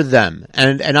not for them,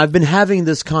 and I've been having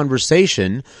this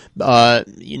conversation, on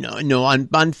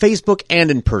Facebook and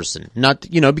in person. Not,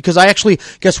 because I actually,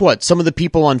 guess what? Some of the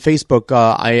people on Facebook,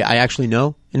 I actually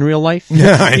know in real life.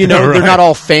 Yeah, they're not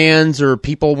all fans or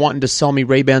people wanting to sell me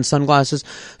Ray-Ban sunglasses.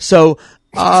 So,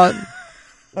 I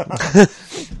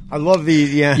love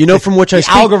the from which I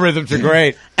speak. Algorithms are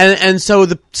great, and so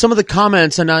some of the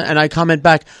comments, and I comment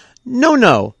back,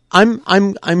 no.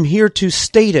 I'm here to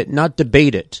state it, not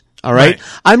debate it. All right?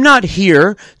 I'm not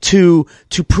here to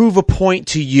prove a point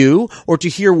to you or to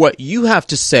hear what you have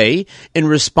to say in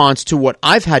response to what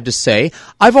I've had to say.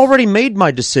 I've already made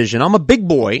my decision. I'm a big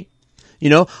boy.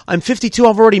 I'm 52.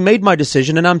 I've already made my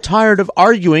decision, and I'm tired of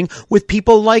arguing with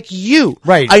people like you.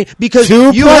 Right. Because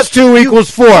 2 plus 2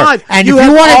 equals 4. And if you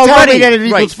want to tell me that it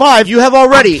equals 5. You have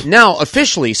already, now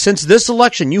officially, since this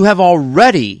election, you have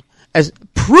already as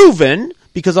proven,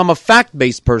 because I'm a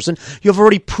fact-based person, you have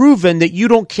already proven that you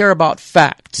don't care about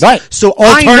facts. Right. So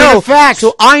Alternative facts.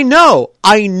 So I know,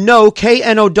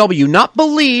 K-N-O-W, not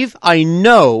believe, I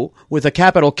know, with a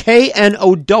capital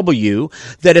K-N-O-W,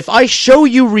 that if I show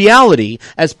you reality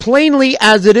as plainly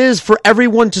as it is for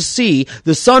everyone to see,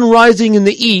 the sun rising in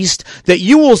the east, that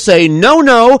you will say,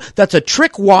 no, that's a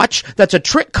trick watch, that's a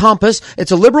trick compass,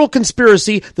 it's a liberal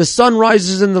conspiracy, the sun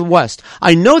rises in the west.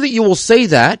 I know that you will say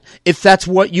that, if that's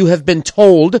what you have been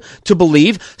told to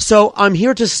believe, so I'm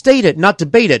here to state it, not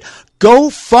debate it. Go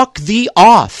fuck thee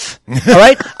off. All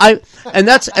right? And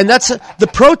that's the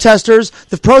protesters.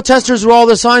 The protesters with all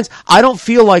the signs. I don't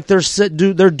feel like they're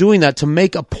doing that to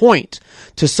make a point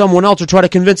to someone else or try to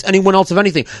convince anyone else of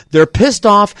anything. They're pissed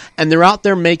off and they're out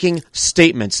there making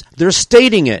statements. They're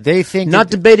stating it. They think not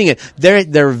debating it.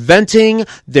 They're venting.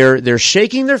 They're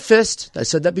shaking their fist. I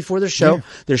said that before the show. Yeah.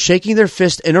 They're shaking their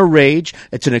fist in a rage.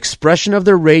 It's an expression of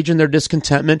their rage and their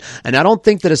discontentment. And I don't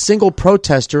think that a single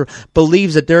protester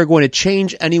believes that they're going to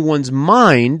change anyone's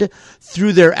mind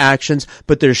through their actions,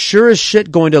 but they're sure as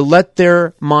shit going to let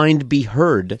their mind be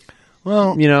heard.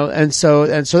 Well, and so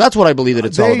that's what I believe that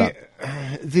it's all about.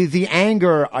 The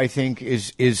anger, I think,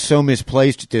 is so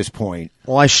misplaced at this point.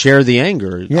 Well, I share the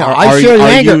anger. Yeah, I share the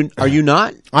anger. Are you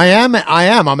not? I am.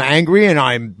 I'm angry and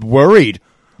I'm worried.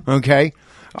 Okay.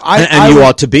 You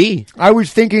ought to be. I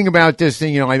was thinking about this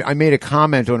thing. I made a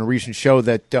comment on a recent show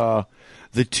that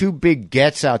the two big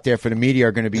gets out there for the media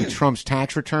are going to be Trump's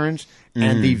tax returns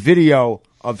and the video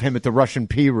of him at the Russian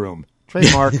pee room.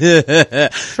 Trademark.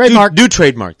 Trademark. Do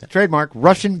trademark that. Trademark.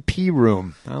 Russian pee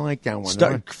room. I like that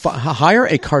one. Hire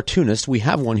a cartoonist. We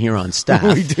have one here on staff.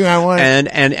 We do. I want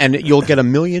and you'll get 1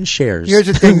 million shares. Here's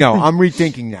the thing, though. I'm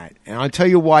rethinking that, and I'll tell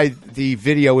you why the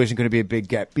video isn't going to be a big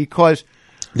get. Because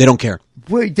They don't care.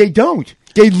 Wait, they don't.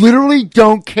 They literally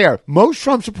don't care. Most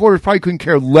Trump supporters probably couldn't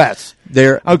care less.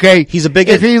 Okay. He's a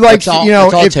bigot. If he likes, That's all- you know,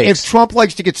 that's all it takes. if Trump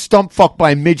likes to get stump fucked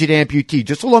by a midget amputee,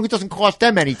 just so long as it doesn't cost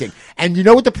them anything. And you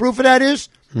know what the proof of that is?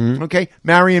 Okay,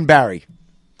 Marion Barry.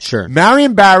 Sure.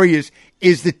 Marion Barry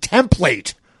is the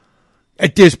template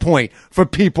at this point for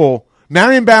people.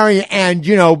 Marion Barry and,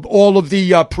 you know, all of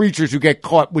the preachers who get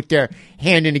caught with their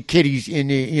hand in the kitties in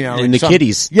the, you know. In the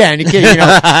kitties. Yeah, in the kitties, you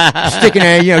know, sticking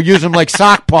a, you know, use them like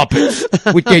sock puppets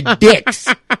with their dicks.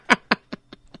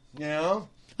 You know?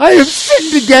 I have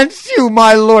sinned against you,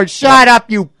 my lord. Shut up,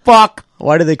 you fuck.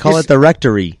 Why do they call it the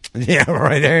rectory? Yeah,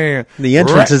 right there. The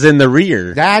entrance is in the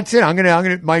rear. That's it. I'm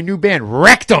gonna my new band,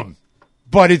 Rectum.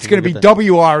 But it's gonna be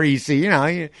WREC, you know,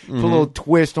 you put a little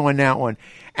twist on that one.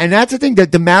 And that's the thing,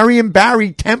 that the Marion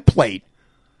Barry template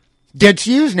gets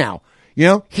used now. You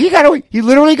know, he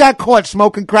literally got caught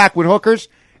smoking crack with hookers,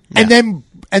 and then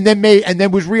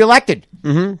was reelected.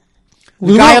 Mm-hmm.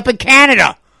 The guy up in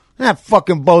Canada, that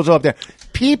fucking bozo up there.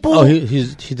 People, Oh, he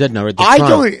did know. I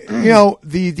don't. You know,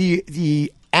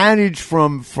 the adage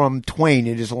from Twain: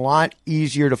 it is a lot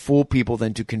easier to fool people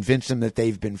than to convince them that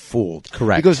they've been fooled.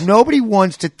 Correct. Because nobody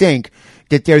wants to think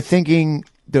that they're thinking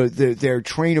their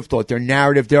train of thought, their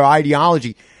narrative, their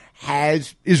ideology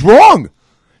is wrong.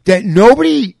 That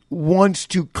nobody wants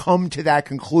to come to that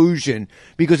conclusion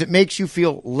because it makes you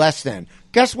feel less than.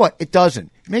 Guess what? It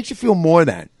doesn't. It makes you feel more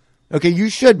than. Okay, you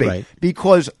should be. Right.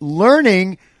 Because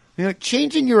learning, you know,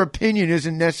 changing your opinion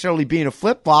isn't necessarily being a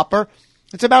flip-flopper.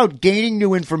 It's about gaining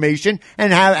new information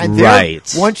Right.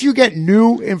 Once you get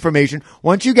new information,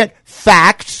 once you get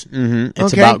facts,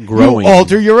 It's about growing. You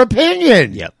alter your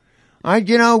opinion. Yep.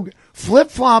 You know,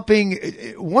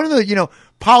 flip-flopping, one of the, you know,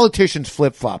 politicians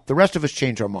flip-flop. The rest of us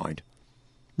change our mind.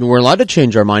 We're allowed to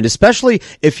change our mind, especially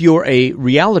if you're a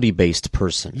reality-based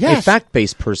person, Yes. a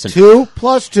fact-based person. 2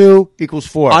 + 2 =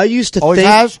 4. I used to always think,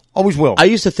 has, always will. I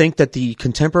used to think that the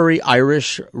contemporary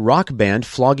Irish rock band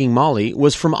Flogging Molly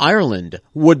was from Ireland.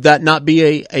 Would that not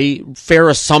be a fair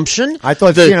assumption? I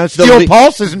thought, Steel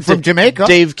Pulse isn't from Jamaica.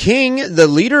 Dave King, the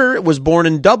leader, was born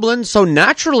in Dublin, so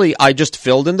naturally I just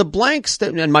filled in the blanks.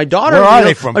 And my daughter, Where are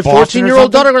they from, my Boston or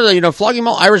 14-year-old something? daughter, you know, Flogging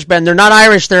Molly, Irish band. They're not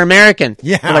Irish, they're American.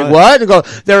 Yeah. I'm like, what? They go,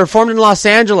 they were formed in Los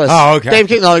Angeles. Oh, okay. Dave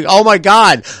King, like, oh my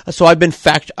God. So I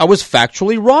was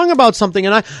factually wrong about something,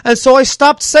 and so I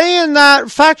stopped saying that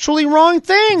factually wrong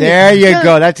thing. There you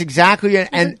go. That's exactly it.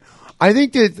 And I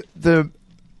think that the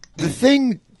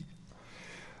thing,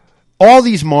 all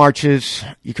these marches,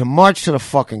 you can march till the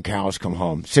fucking cows come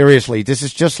home. Seriously, this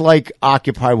is just like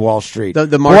Occupy Wall Street. The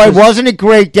Boy, marches, wasn't it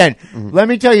great then? Let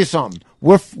me tell you something.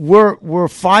 We're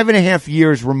 5.5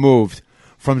 years removed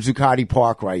from Zuccotti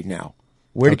Park right now.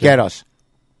 Where'd it get us?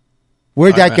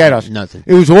 Where'd that get us? Nothing.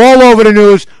 It was all over the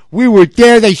news. We were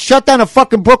there. They shut down the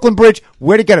fucking Brooklyn Bridge.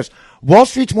 Where'd it get us? Wall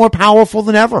Street's more powerful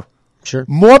than ever. Sure.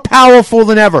 More powerful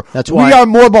than ever. That's why we are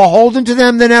more beholden to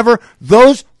them than ever.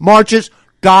 Those marches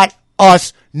got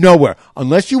us nowhere.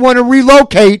 Unless you want to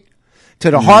relocate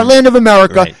to the heartland of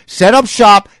America, Right. set up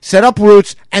shop, set up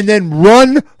roots, and then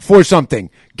run for something.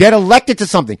 Get elected to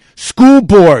something. School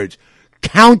boards,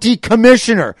 county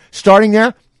commissioner. Starting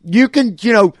there, you can,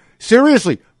 you know,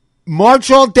 seriously,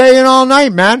 march all day and all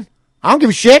night, man. I don't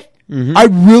give a shit. I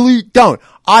really don't.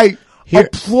 I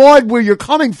applaud where you're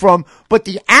coming from, but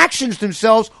the actions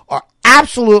themselves are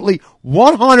absolutely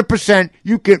 100%.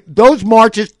 Those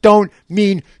marches don't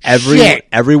mean shit.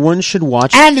 Everyone should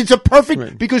watch. And it's a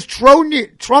perfect, because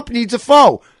Trump needs a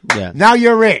foe. Yeah. Now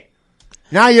you're it.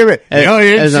 Now you're it. You know,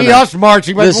 you didn't Isn't see it? us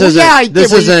marching. But, This well, isn't. yeah, I did.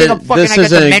 This What, you think isn't. I'm fucking, This I got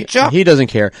isn't. dementia? He doesn't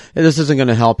care. This isn't going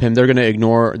to help him. They're going to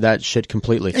ignore that shit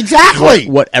completely. Exactly.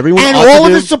 What everyone and ought all to of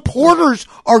do, his supporters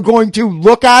are going to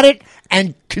look at it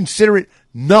and consider it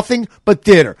nothing but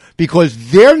theater,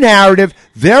 because their narrative,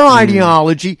 their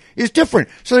ideology is different.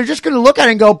 So they're just going to look at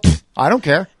it and go, I don't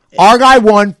care. Our guy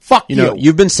won. Fuck you. You know,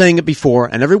 you've been saying it before,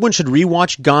 and everyone should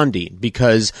rewatch Gandhi,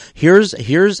 because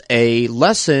here's a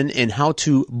lesson in how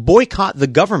to boycott the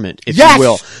government, if Yes! you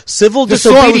will. Civil The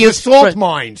disobedience. salt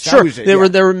mines. That Sure, was it, they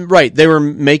yeah. were right. They were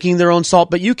making their own salt,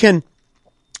 but you can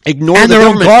ignore And the their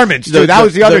own government. garments, too. That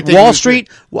was the other thing. Wall Street,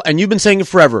 and you've been saying it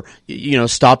forever. You know,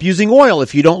 stop using oil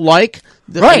if you don't like.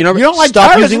 Right. You don't like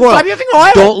stop terrorism, using oil. stop using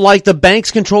oil. Don't like the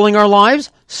banks controlling our lives.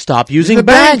 Stop using The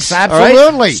banks, all right?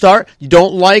 absolutely. You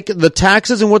don't like the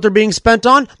taxes and what they're being spent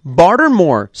on? Barter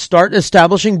more. Start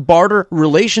establishing barter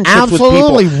relationships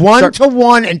Absolutely. with people.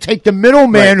 One-to-one, and take the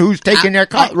middleman Right. who's taking their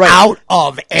cut Right. out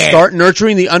of it. Start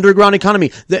nurturing the underground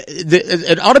economy.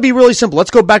 It ought to be really simple.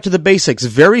 Let's go back to the basics.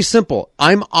 Very simple.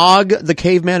 I'm Og the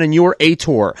caveman and you're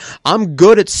Ator. I'm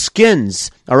good at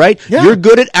skins. All right? Yeah. You're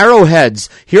good at arrowheads.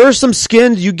 Here are some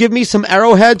skins. You give me some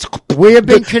arrowheads. We have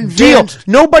been Deal. convinced.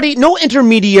 No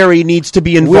intermediary needs to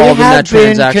be involved in that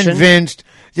transaction. Convinced.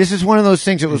 This is one of those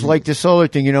things that was like the solar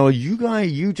thing. You know,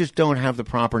 you just don't have the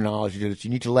proper knowledge to do this.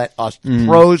 You need to let us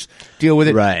pros deal with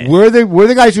it. Right. We're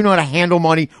the guys who know how to handle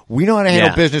money. We know how to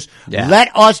handle business. Yeah. Let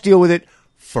us deal with it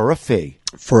for a fee.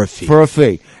 For a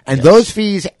fee. And those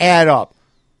fees add up.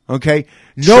 Okay?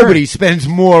 Nobody spends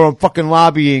more on fucking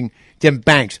lobbying than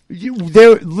banks.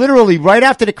 They're literally right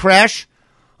after the crash,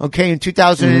 okay, in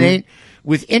 2008,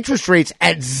 with interest rates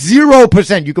at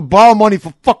 0%. You could borrow money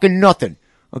for fucking nothing.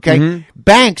 Okay?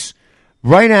 Banks,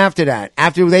 right after that,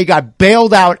 after they got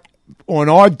bailed out on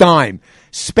our dime,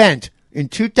 spent in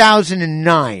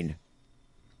 2010,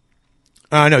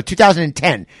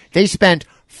 they spent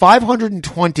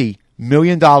 $520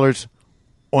 million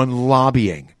on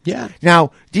lobbying. Yeah.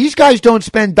 Now, these guys don't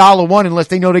spend $1 unless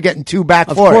they know they're getting $2 back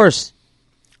Of for it. course.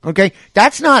 Okay?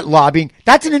 That's not lobbying.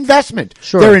 That's an investment.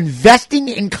 Sure. They're investing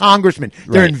in congressmen.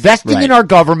 They're Right. investing Right. in our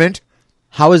government.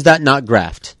 How is that not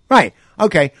graft? Right.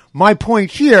 Okay. My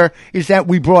point here is that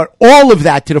we brought all of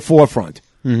that to the forefront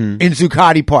in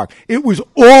Zuccotti Park. It was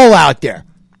all out there.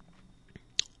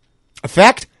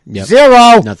 Effect? Yep.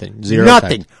 Zero. Nothing. Zero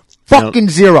Nothing. effect. Fucking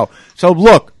zero. So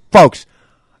look, folks,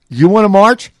 you want to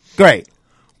march? Great.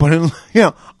 But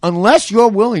unless you're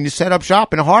willing to set up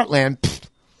shop in the heartland,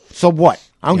 so what?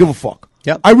 I don't give a fuck.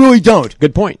 Yep. I really don't.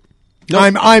 Good point. No.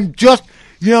 I'm just,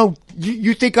 you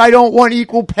think I don't want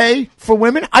equal pay for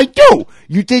women? I do.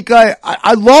 You think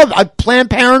I love Planned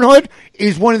Parenthood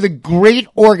is one of the great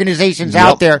organizations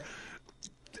out there,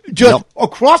 just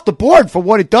across the board for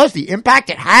what it does, the impact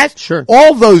it has. Sure.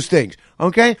 All those things.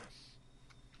 Okay.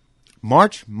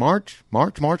 March.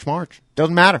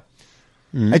 Doesn't matter.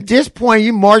 At this point,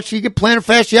 you march, you get plantar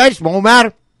fasciitis.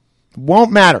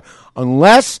 Won't matter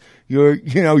unless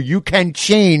you can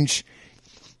change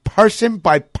person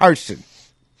by person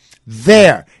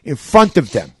there in front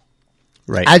of them,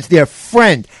 Right. as their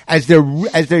friend, as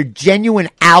their genuine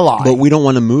ally. But we don't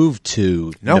want to move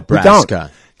to Nebraska. We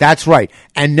don't. That's right.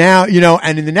 And now,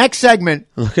 and in the next segment,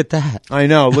 Look at that. I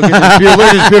know. Look at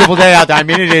this beautiful day out there. I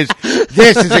mean,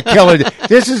 this is a killer.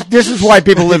 This is why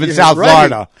people live in South Right.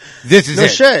 Florida. This is No it.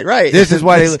 shit, right. This is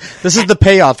why This is the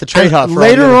payoff, the trade-off.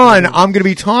 Later on, I'm going to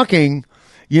be talking,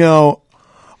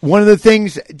 one of the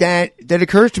things that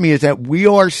occurs to me is that we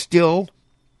are still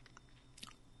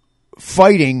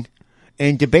fighting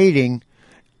and debating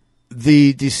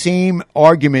the same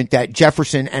argument that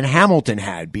Jefferson and Hamilton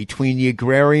had between the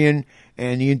agrarian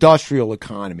and the industrial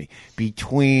economy,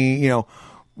 between,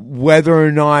 whether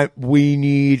or not we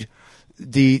need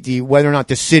whether or not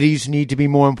the cities need to be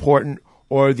more important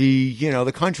or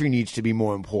the country needs to be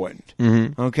more important.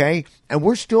 Okay? And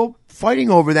we're still fighting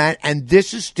over that, and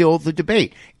this is still the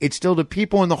debate. It's still the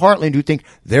people in the heartland who think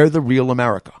they're the real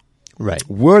America. Right.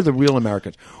 We're the real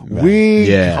Americans. Right. We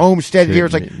Yeah. homesteaded here.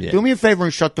 It's like, Yeah. do me a favor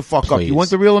and shut the fuck up. Please. You want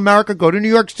the real America? Go to New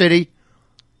York City.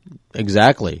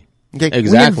 Exactly. Okay?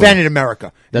 Exactly. We invented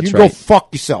America. That's you can right. go fuck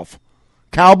yourself.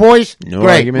 Cowboys? No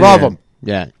Great. argument Love there. them.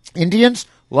 Yeah. Indians?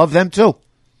 Love them too.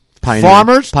 Pioneer.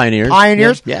 Farmers?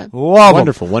 Pioneers. Yeah. Love 'em.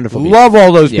 Wonderful, wonderful people. Love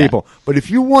all those Yeah. people. But if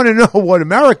you want to know what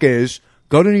America is,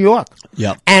 go to New York.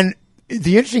 Yep. And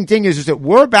the interesting thing is that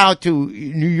we're about to,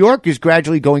 New York is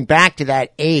gradually going back to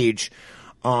that age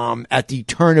at the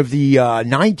turn of the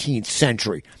 19th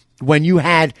century, when you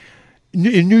had,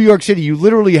 in New York City, you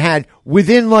literally had,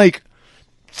 within like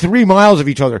 3 miles of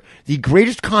each other, the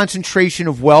greatest concentration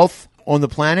of wealth on the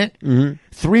planet,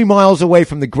 3 miles away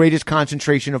from the greatest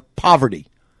concentration of poverty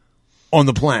on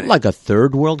the planet. Like a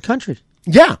third world country.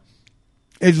 Yeah.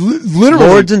 It's literally.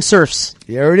 Lords and serfs.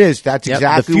 There it is. That's Yep,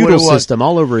 exactly the feudal what it was. system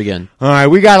all over again. All right,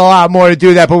 we got a lot more to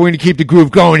do that, but we're going to keep the groove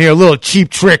going here. A little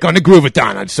cheap trick on the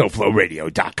Groovathon on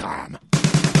SoFloRadio.com.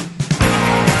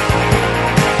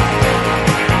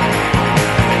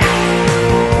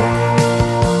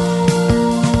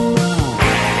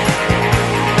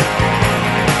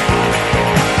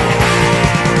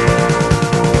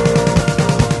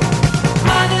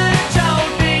 Mother told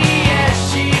me, yes,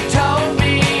 she told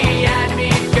me I'd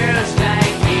meet girls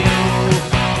like you.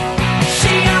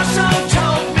 She also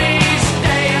told me,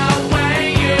 stay away,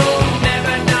 you'll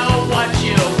never know what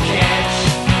you'll catch.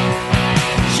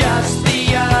 Just the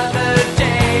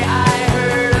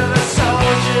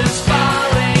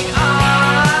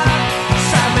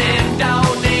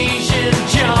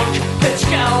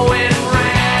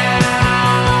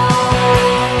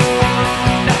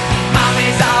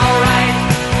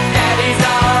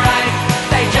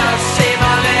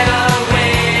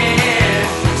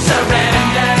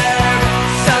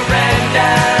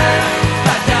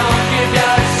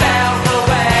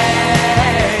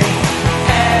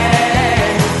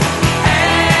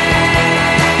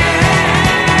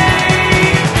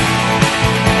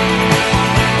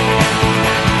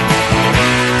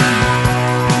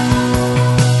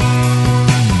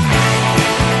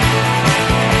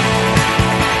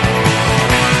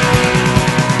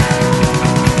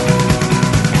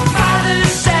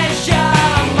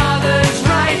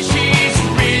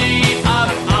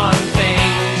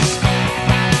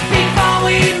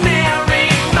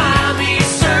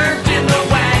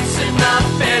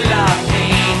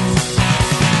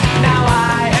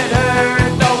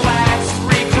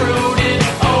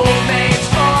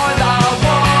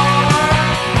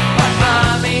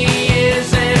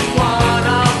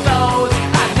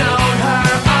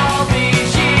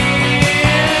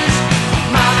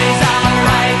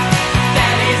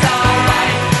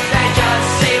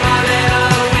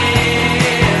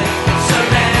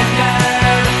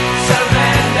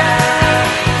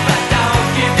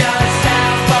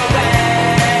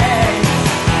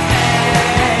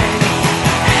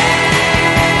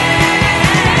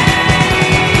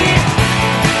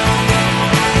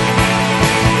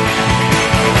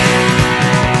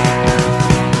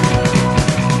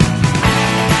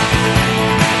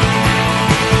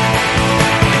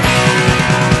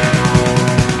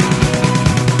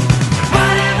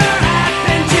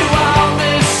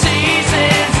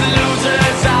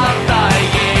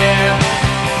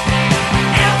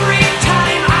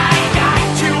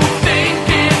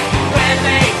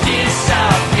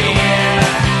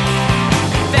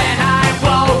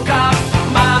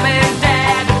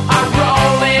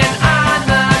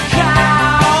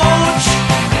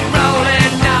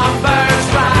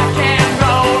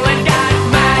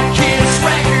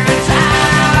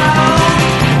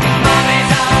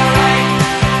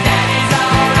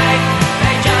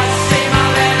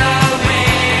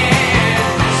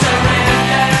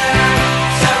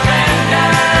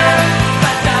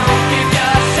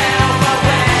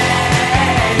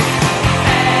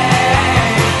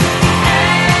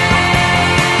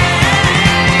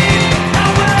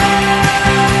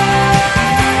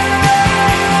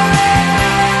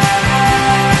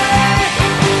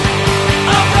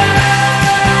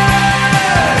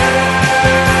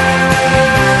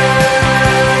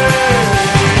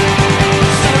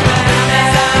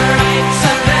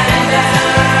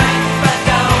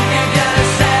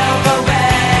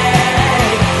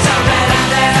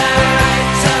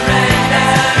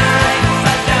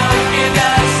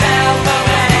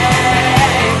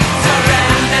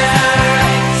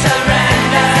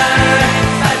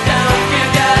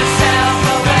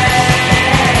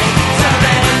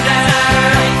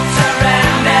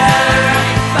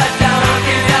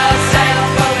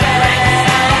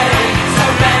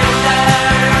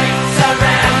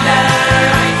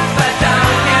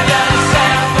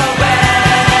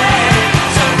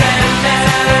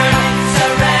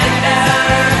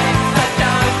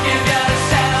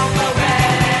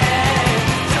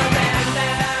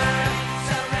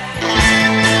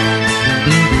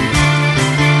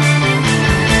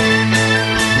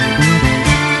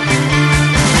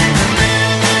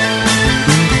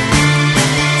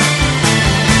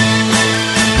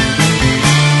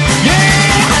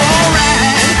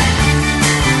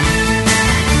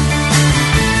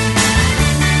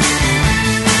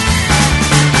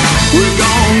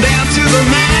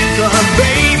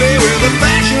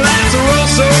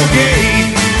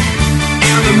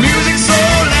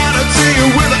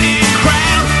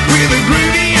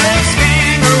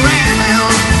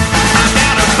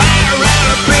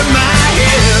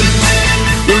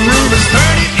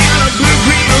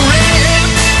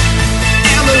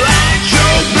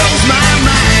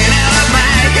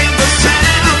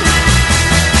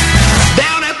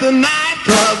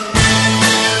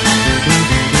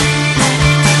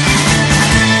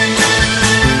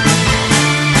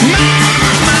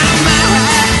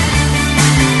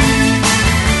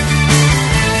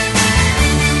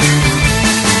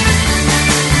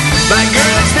Like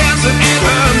girls dancing in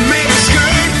her mini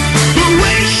skirt. The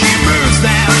way she moves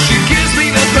now, she gives me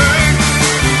the hurt.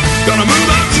 Gonna move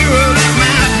up to her, let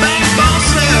my backbone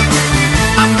slip.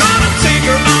 I'm gonna take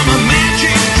her on a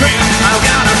magic trip. I've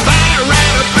got a fire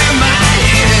right up in my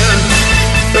head.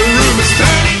 The room is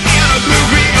turning in a blue,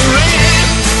 green, and red.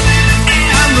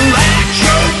 And the light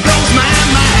show blows my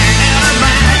mind out of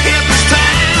my hippest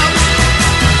town.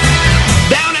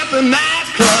 Down at the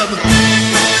nightclub.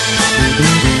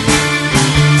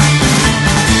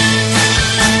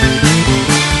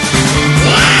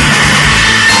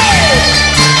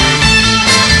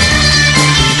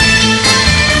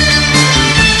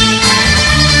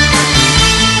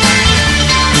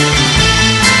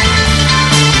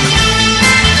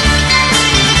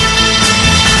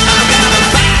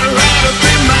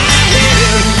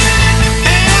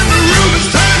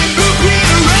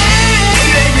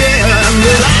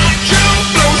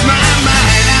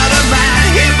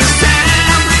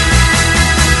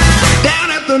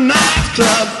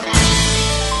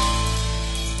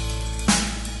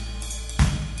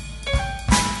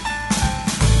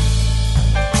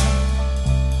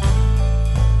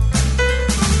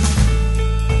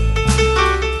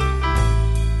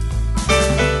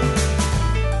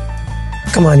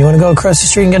 Come on, you want to go across the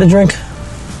street and get a drink?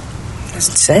 Is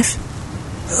it safe?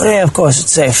 Oh, yeah, of course,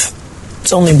 it's safe.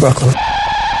 It's only Brooklyn.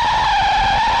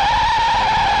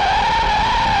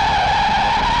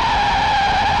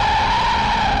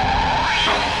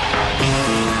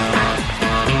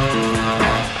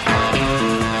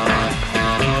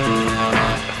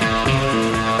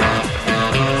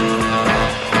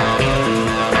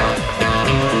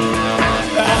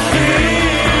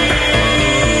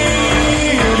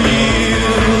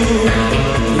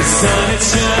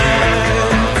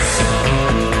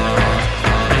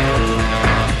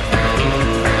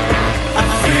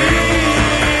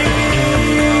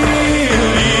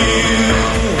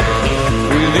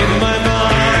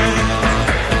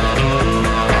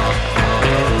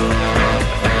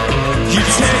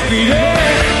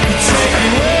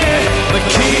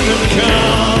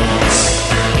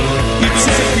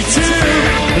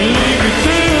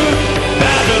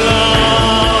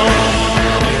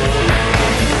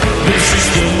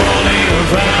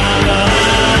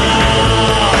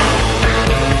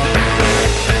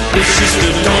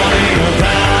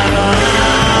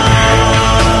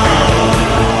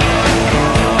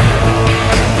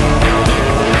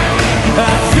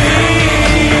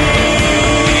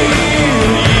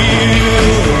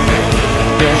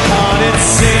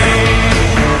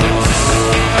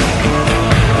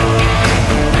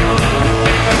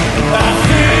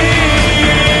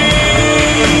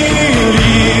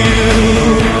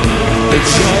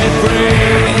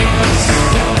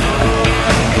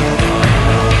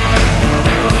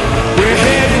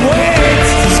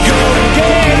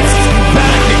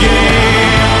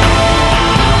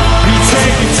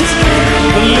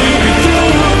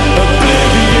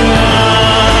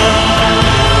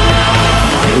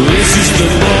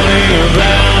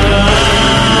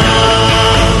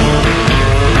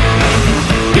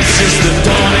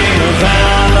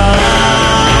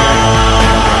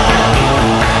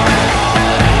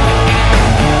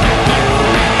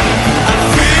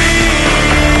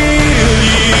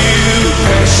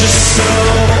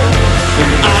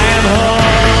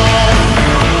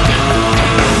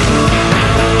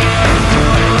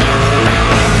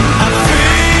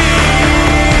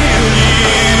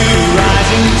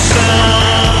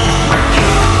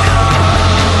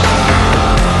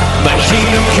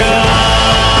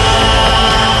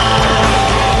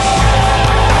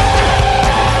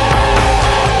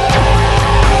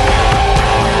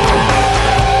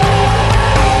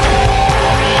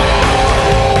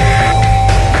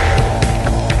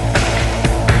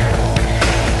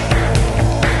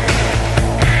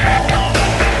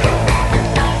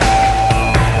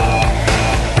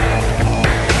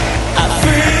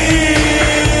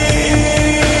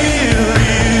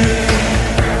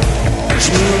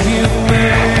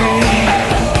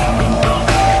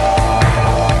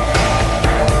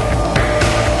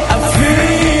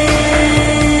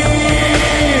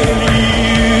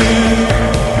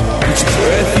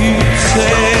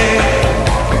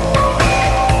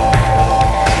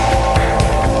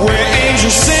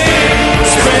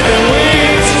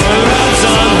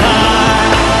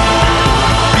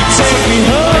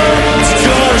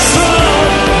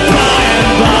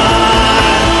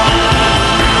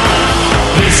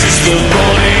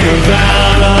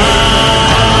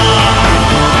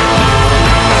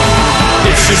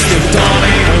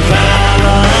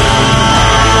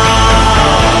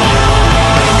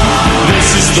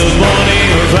 the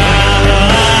morning of valor.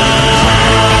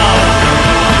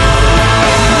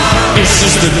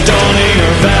 Mr. Tony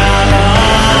Urbana.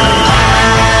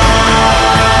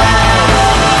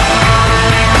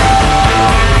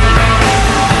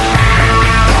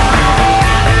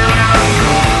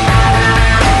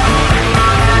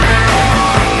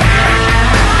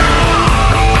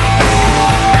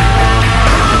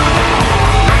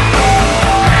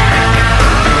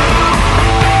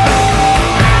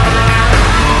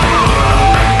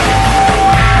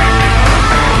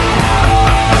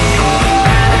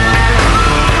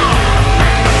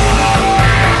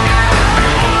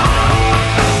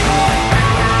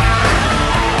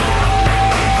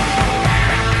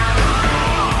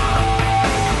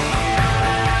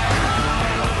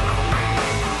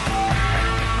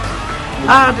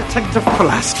 Detective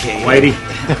Pulaski.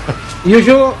 Whitey.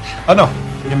 Usual? Oh, no.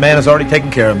 Your man has already taken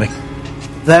care of me.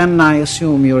 Then I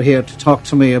assume you're here to talk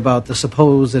to me about the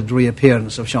supposed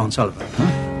reappearance of Sean Sullivan,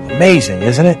 huh? Amazing,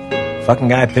 isn't it? Fucking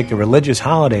guy picked a religious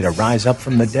holiday to rise up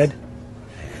from the dead.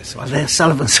 Yes, well, they're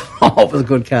Sullivans always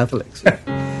good Catholics.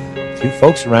 Few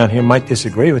folks around here might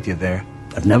disagree with you there.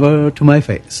 But never to my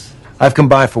face. I've come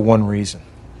by for one reason.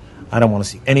 I don't want to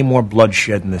see any more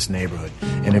bloodshed in this neighborhood.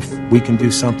 And if we can do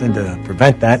something to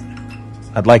prevent that,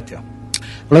 I'd like to.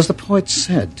 Well, as the poet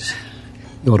said,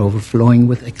 you're overflowing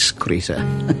with excreta.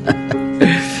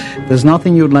 There's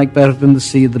nothing you'd like better than to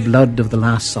see the blood of the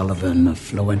last Sullivan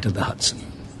flow into the Hudson.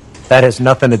 That has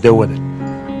nothing to do with it.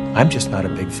 I'm just not a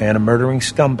big fan of murdering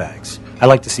scumbags. I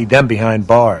like to see them behind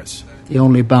bars. The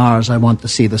only bars I want to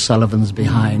see the Sullivans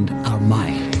behind are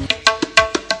mine.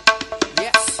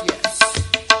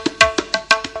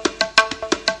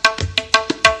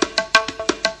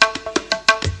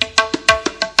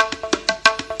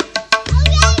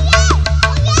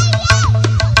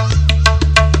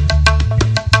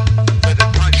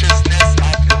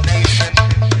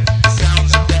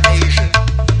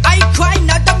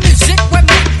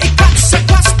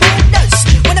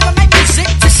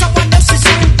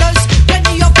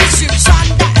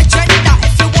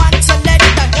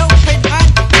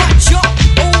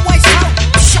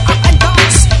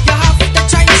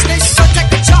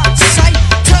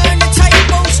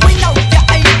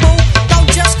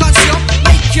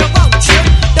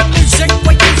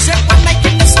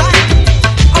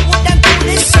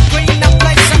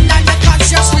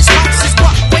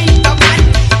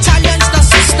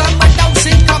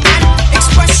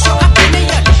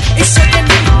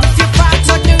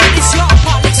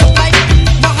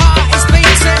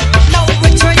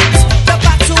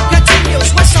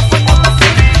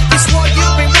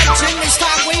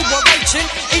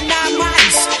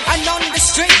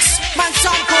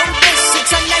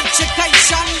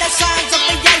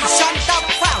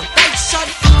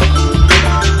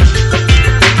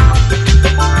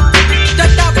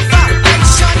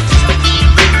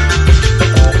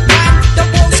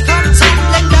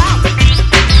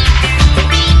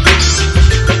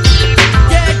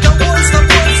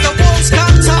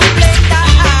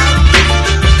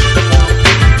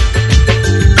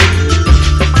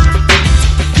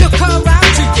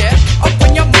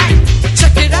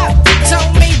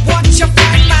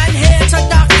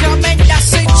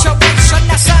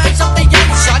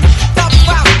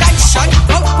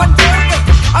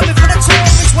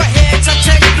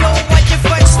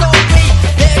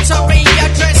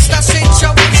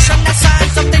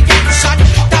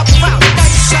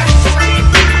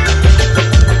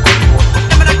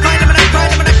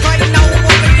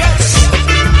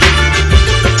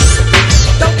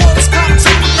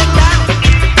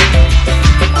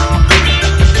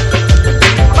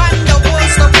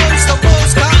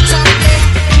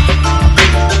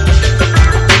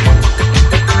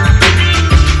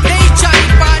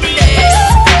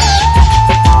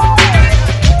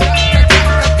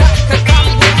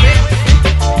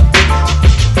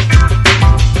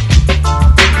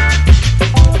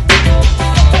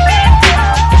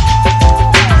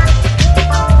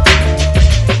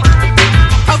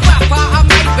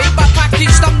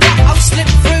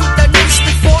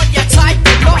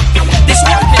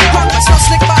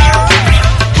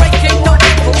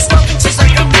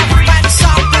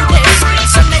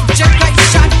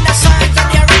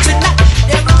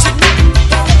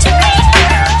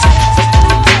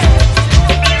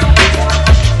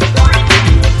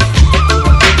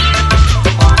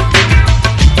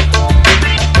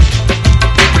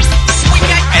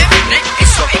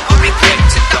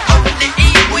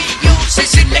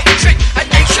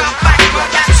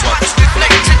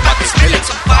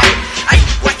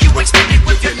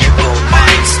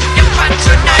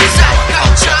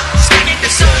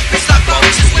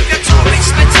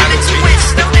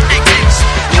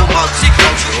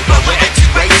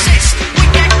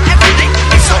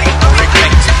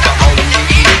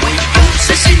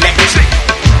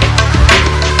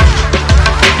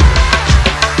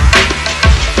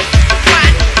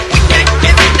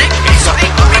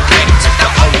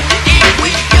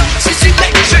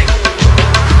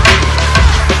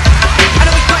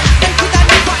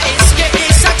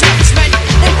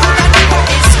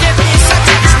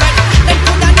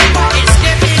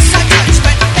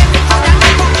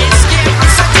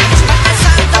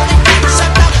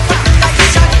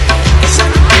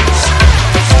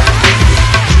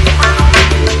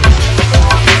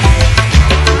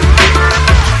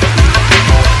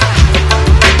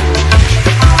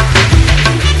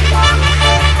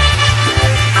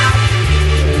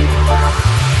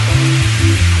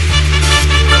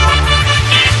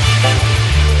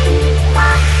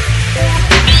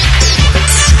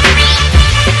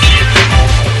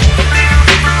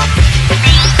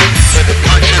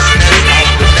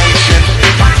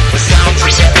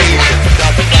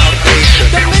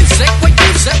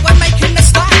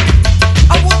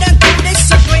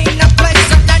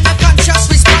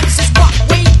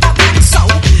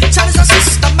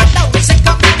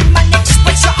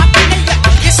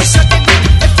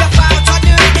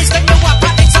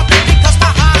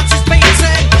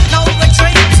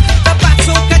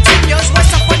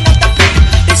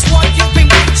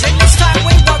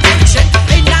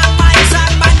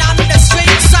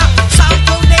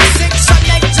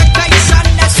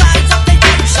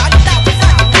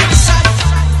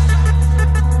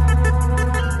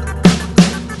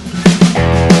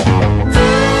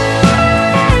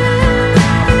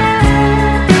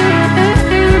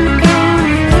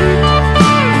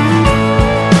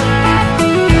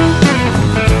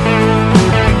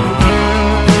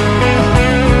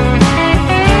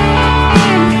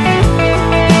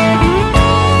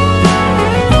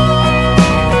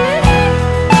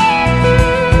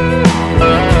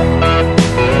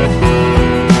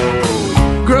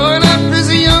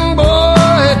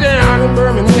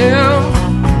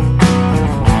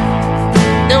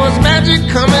 magic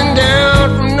coming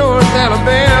down from North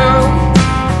Alabama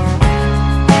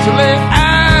to lay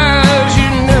eyes you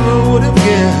never would have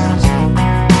guessed.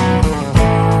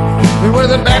 We were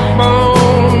the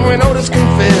backbone when Otis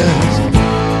confessed.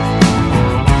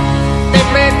 They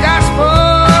played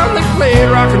gospel, they played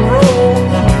rock and roll,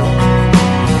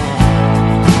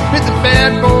 with the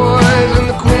bad boys and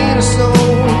the queen of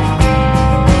soul.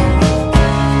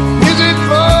 Music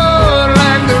flowed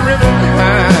like the river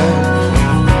behind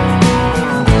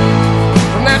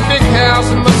from that big house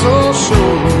in Muscle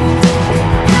Shoals.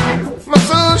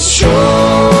 Muscle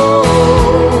Shoals,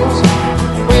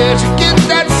 where'd you get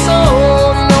that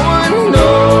soul? No one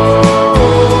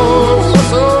knows.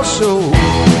 Muscle Shoals,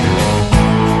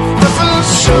 Muscle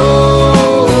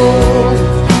Shoals.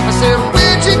 I said,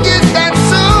 where'd you get that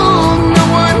soul? No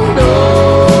one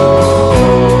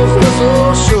knows.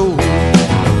 Muscle Shoals.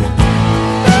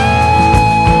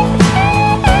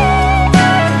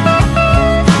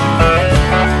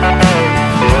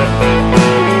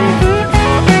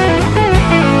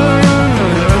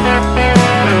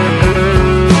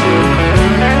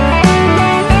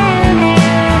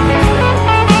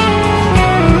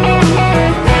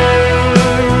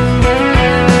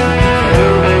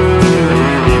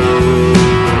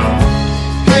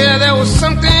 Yeah, there was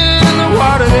something in the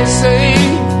water, they say.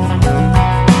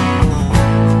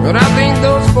 But I think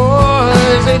those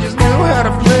boys, they just knew how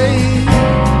to play.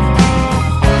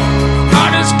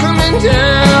 Artists coming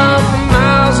down from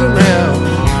miles around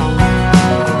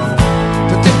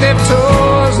to dip their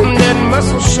toes in that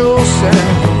Muscle Shoals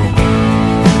sound.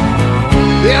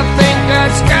 Yeah, I think that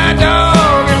Sky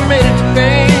Dog had made it to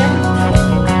fame.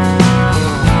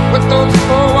 What those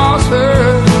four walls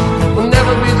heard will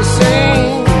never be the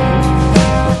same.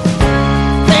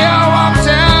 They all walked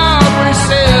out when he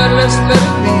said, let's let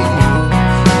it be.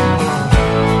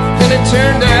 Then it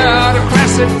turned out a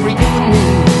classic freak for me.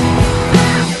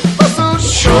 Muscle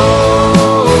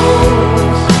Shoals,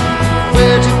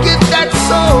 where'd you get that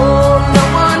soul? No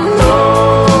one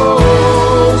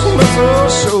knows. Muscle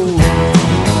Shoals,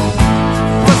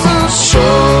 Muscle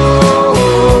Shoals.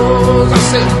 I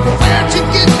said, where'd you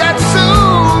get that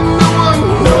soul? No one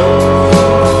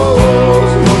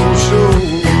knows. Muscle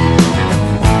Shoals,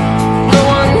 no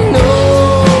one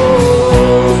knows.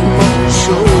 Muscle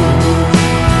Shoals.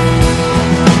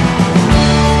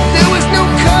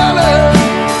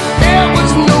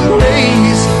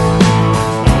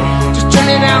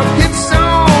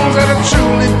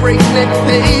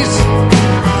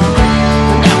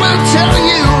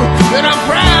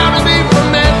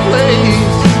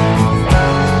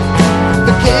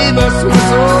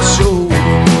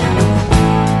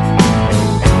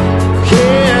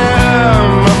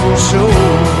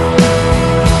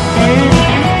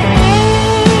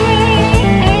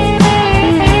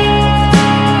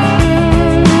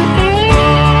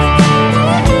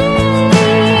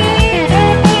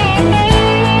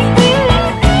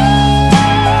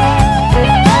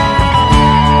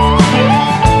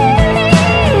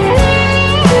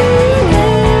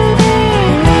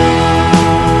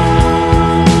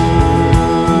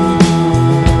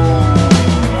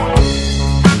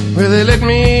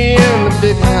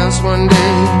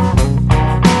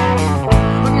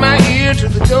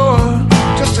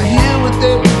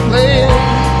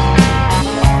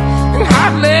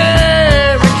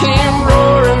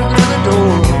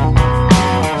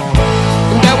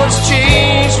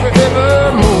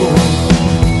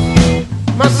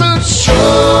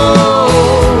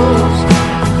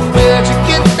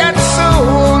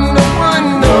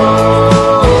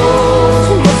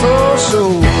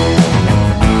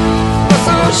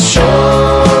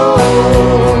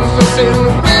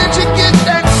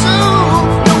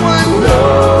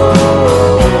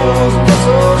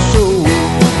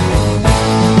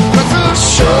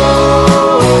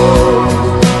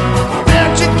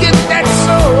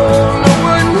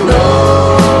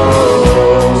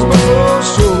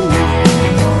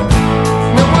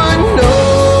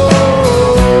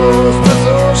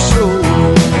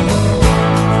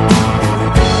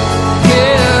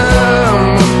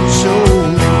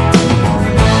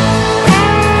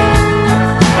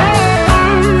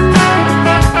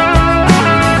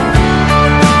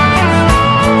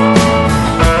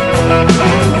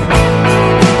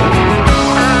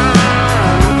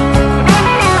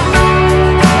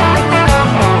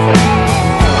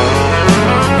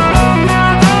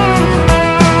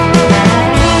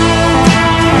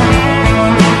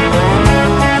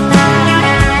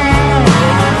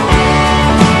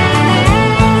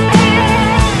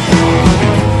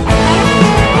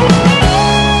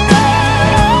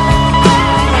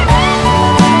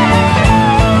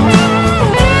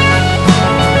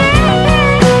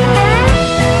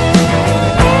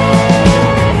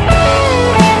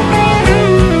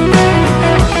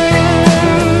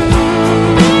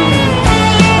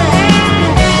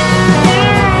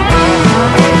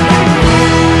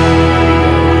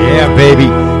 Yeah, baby.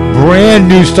 Brand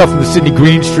new stuff from the Sidney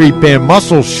Greenstreet Band,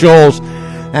 Muscle Shoals.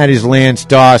 That is Lance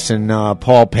Dawson,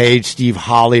 Paul Page, Steve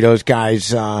Holly, those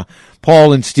guys.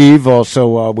 Paul and Steve,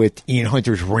 also with Ian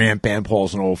Hunter's Ramp Band.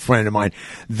 Paul's an old friend of mine.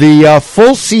 The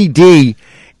full CD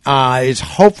is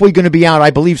hopefully going to be out,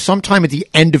 I believe, sometime at the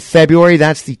end of February.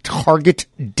 That's the target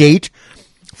date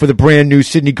for the brand new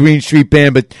Sidney Greenstreet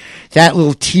Band. But that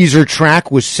little teaser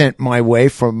track was sent my way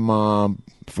from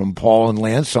Paul and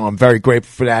Lance, so I'm very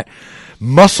grateful for that.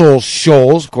 Muscle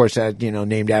Shoals, of course, that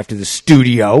named after the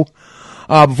studio.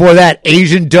 Before that,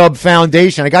 Asian Dub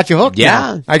Foundation. I got you hooked.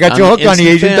 Yeah, I got you hooked on the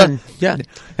Asian Dub. Yeah,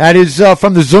 that is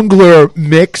from the Zungler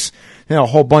mix. A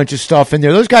whole bunch of stuff in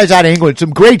there. Those guys out of England,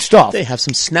 some great stuff. They have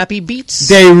some snappy beats.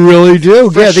 They really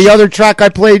do. Fresh, the other track I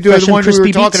played, the one we were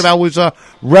beats. talking about, was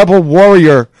Rebel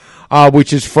Warrior,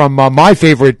 which is from my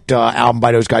favorite album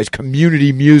by those guys,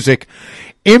 Community Music.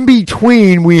 In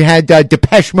between, we had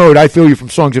Depeche Mode, I Feel You, from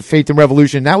Songs of Faith and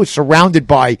Revolution. That was surrounded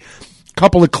by a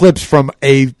couple of clips from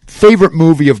a favorite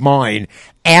movie of mine,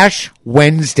 Ash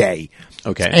Wednesday.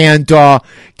 Okay. And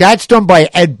that's done by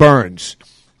Ed Burns.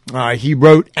 He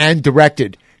wrote and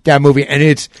directed that movie. And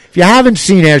if you haven't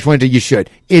seen Ash Wednesday, you should.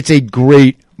 It's a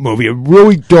great movie. It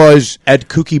really does. Ed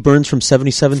Kooky Burns from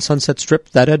 77 Sunset Strip?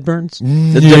 That Ed Burns?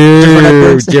 Different Ed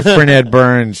Burns. Different Ed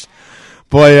Burns.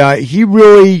 But he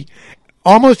really,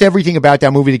 almost everything about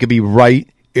that movie that could be right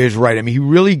is right. I mean, he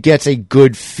really gets a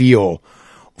good feel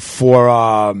for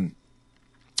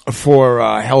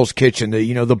Hell's Kitchen,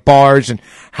 the bars and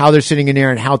how they're sitting in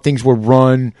there and how things were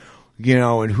run,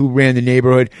 and who ran the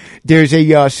neighborhood. There's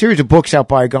a series of books out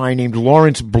by a guy named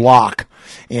Lawrence Block,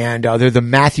 and they're the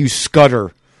Matthew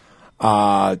Scudder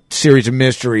series of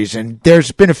mysteries. And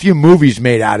there's been a few movies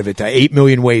made out of it. 8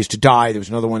 Million Ways to Die. There was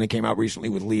another one that came out recently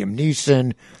with Liam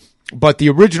Neeson. But the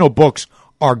original books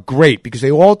are great because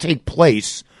they all take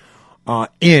place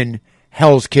in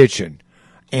Hell's Kitchen.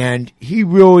 And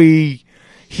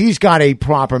he's got a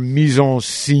proper mise en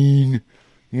scene.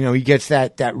 He gets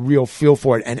that real feel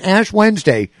for it. And Ash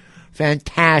Wednesday,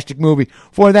 fantastic movie.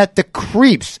 For that, The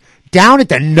Creeps, down at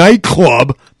the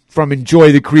nightclub from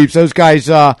Enjoy the Creeps. Those guys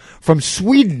from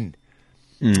Sweden,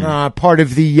 part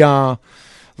of the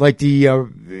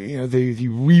the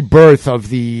rebirth of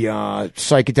the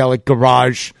psychedelic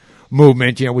garage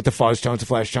movement, with the fuzz tones, the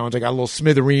flash tones. I got a little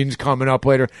Smithereens coming up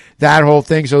later, that whole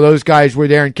thing. So those guys were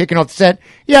there and kicking off the set.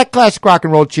 Yeah, classic rock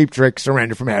and roll, Cheap Trick,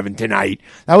 Surrender from Heaven Tonight.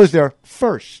 That was their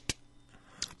first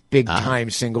big time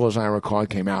single, as I recall. It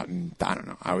came out, and I don't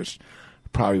know, I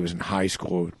probably was in high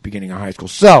school, beginning of high school.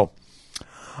 So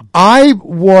I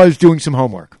was doing some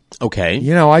homework. Okay.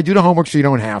 I do the homework so you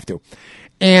don't have to.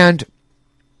 And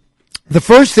the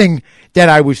first thing that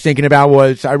I was thinking about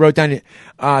was, I wrote down,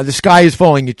 The Sky is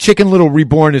Falling, Chicken Little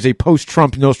Reborn as a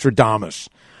post-Trump Nostradamus.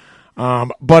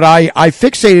 But I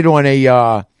fixated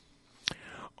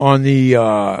on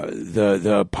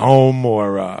the poem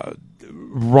or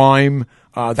rhyme,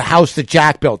 The House That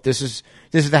Jack Built. This is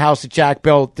the house that Jack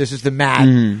built. This is the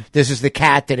mat. This is the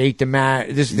cat that ate the mat.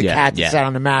 This is the cat that sat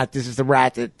on the mat. This is the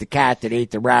cat that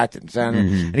ate the rat.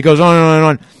 And it goes on and on and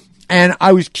on. And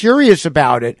I was curious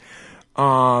about it.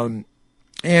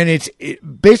 And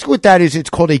basically what that is,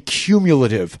 it's called a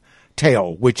cumulative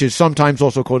tale, which is sometimes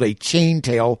also called a chain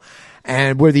tale,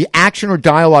 and where the action or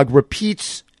dialogue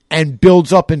repeats and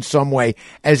builds up in some way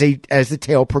as the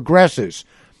tale progresses,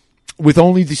 with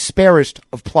only the sparest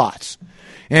of plots.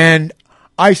 And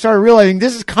I started realizing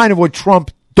this is kind of what Trump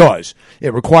does.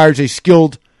 It requires a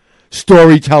skilled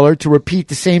storyteller to repeat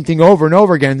the same thing over and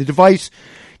over again. The device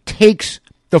takes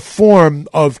the form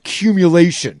of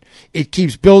cumulation. It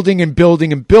keeps building and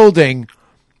building and building,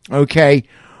 okay?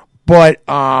 But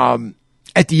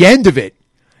at the end of it,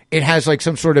 it has like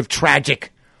some sort of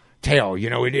tragic tale.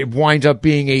 It winds up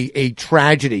being a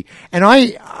tragedy. And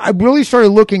I really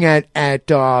started looking at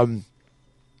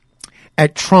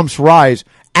Trump's rise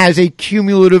as a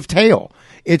cumulative tale.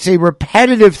 It's a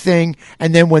repetitive thing,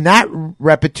 and then when that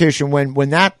repetition,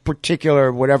 when that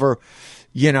particular whatever,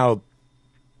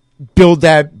 build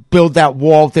that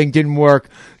wall thing didn't work,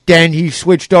 then he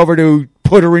switched over to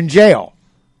put her in jail.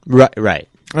 Right.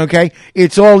 Okay?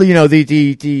 It's all, the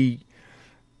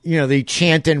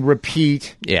chant and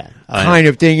repeat kind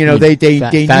of thing. They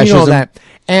need all that.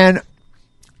 And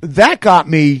that got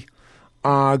me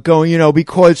going,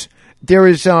 because there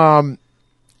is,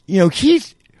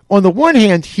 he's, on the one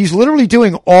hand, he's literally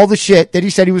doing all the shit that he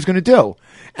said he was going to do.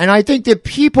 And I think that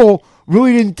people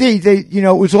really didn't think it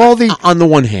was all the... On the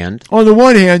one hand.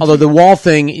 Although the wall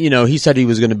thing, he said he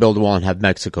was going to build a wall and have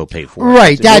Mexico pay for it.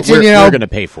 Right. So we're going to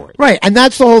pay for it. Right. And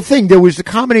that's the whole thing. There was the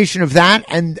combination of that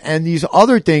and these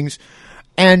other things.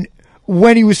 And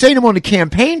when he was saying him on the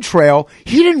campaign trail,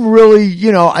 he didn't really,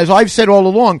 as I've said all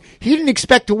along, he didn't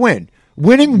expect to win.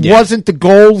 Winning wasn't the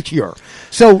goal here.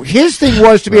 So his thing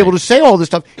was to be able to say all this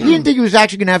stuff. He didn't think he was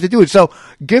actually going to have to do it. So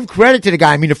give credit to the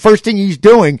guy. I mean, the first thing he's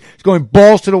doing is going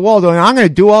balls to the wall, going, I'm going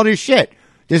to do all this shit.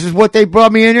 This is what they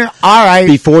brought me in here. All right.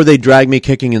 Before they drag me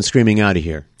kicking and screaming out of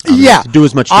here. Do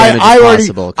as much damage as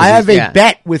possible. I have a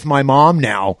bet with my mom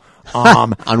now.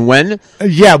 On when?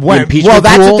 Yeah, when. Well,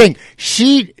 that's the thing.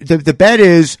 The bet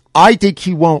is, I think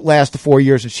he won't last the 4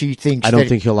 years, and she thinks I don't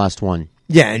think he'll last one.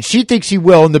 Yeah, and she thinks he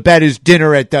will, and the bet is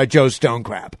dinner at Joe's Stone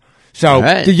Crab. So,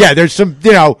 there's some,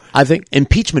 I think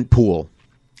impeachment pool.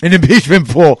 An impeachment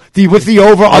pool. What's the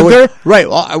over-under? Right.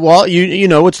 Well,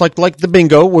 it's like the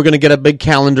bingo. We're going to get a big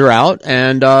calendar out,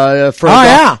 and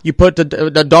you put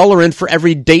a dollar in for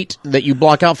every date that you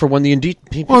block out for when the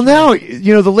impeachment. Well, now,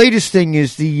 the latest thing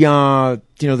is the what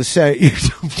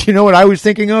I was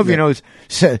thinking of?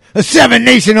 It's a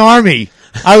 7-nation army.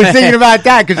 I was thinking about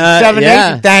that because it's 7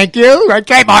 nations. Thank you. Right,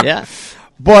 trademark. Yeah.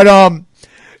 But,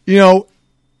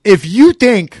 if you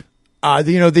think,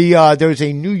 there's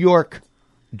a New York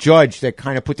judge that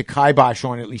kind of put the kibosh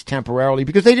on it, at least temporarily,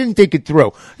 because they didn't think it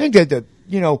through. I think that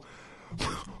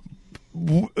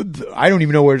I don't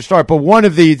even know where to start, but one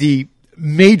of the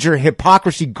major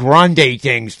hypocrisy grande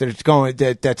things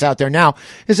that's out there now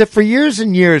is that for years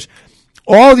and years,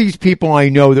 all these people I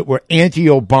know that were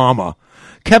anti-Obama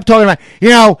kept talking about,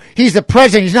 he's the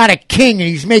president, he's not a king, and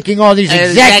he's making all these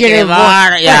executive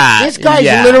orders. Yeah. This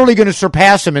guy's literally going to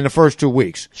surpass him in the first 2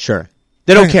 weeks. Sure.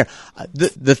 They don't care.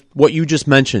 What you just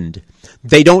mentioned,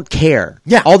 they don't care.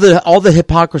 Yeah. All the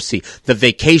hypocrisy, the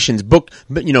vacations,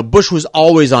 Bush was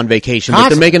always on vacation. But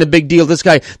they're making a big deal. This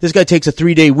guy takes a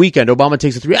 3-day weekend. Obama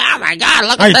takes a 3. Oh my God!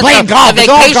 Look at playing golf. The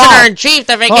vacationer in chief.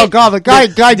 The vacation. Oh God! The guy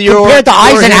compared to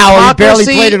Eisenhower, he barely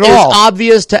played at all. It's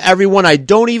obvious to everyone. I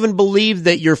don't even believe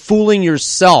that you're fooling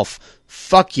yourself.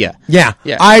 Fuck you. Yeah.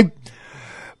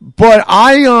 But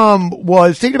I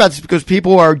was thinking about this because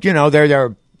people are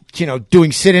they're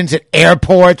doing sit-ins at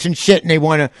airports and shit, and they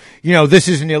want to, this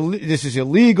is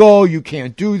illegal. You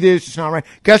can't do this. It's not right.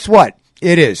 Guess what?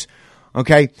 It is.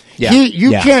 Okay.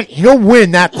 Yeah. He'll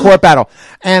win that court battle.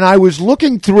 And I was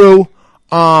looking through,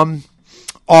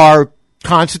 our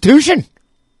Constitution.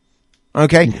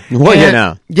 Okay.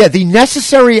 Well, Yeah. The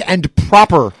necessary and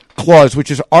proper clause,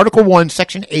 which is Article 1,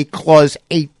 Section 8, Clause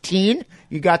 18.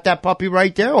 You got that puppy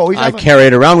right there? I carry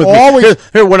it around with me.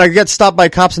 Here, when I get stopped by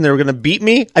cops and they were going to beat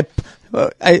me, I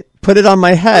put it on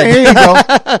my head. There you go.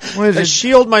 What is I it?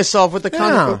 shield myself with the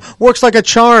condom. Works like a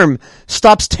charm.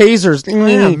 Stops tasers.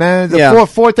 Yeah, man. The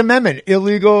Fourth Amendment.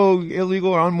 Illegal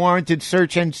or unwarranted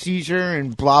search and seizure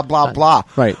and blah, blah, blah.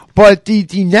 Right. But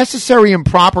the necessary and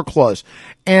proper clause.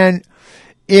 And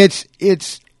it's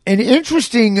an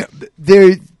interesting...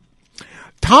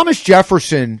 Thomas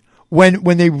Jefferson...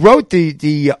 When they wrote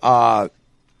the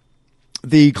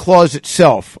clause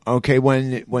itself, okay,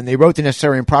 when they wrote the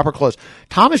necessary and proper clause,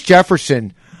 Thomas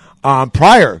Jefferson,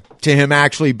 prior to him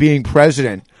actually being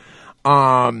president,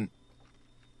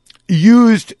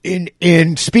 used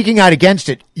in speaking out against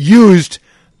it, used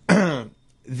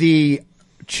the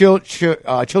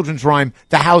children's rhyme,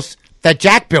 "The House That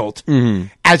Jack Built,"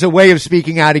 as a way of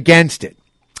speaking out against it.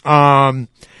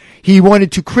 He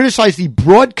wanted to criticize the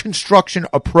broad construction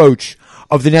approach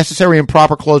of the necessary and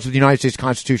proper clause of the United States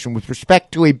Constitution with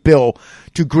respect to a bill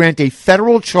to grant a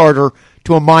federal charter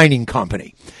to a mining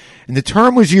company. And the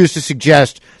term was used to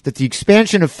suggest that the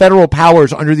expansion of federal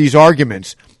powers under these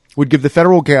arguments would give the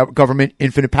federal government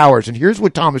infinite powers. And here's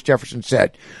what Thomas Jefferson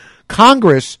said.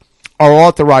 Congress are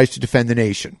authorized to defend the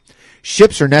nation.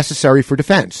 Ships are necessary for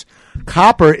defense.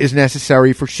 Copper is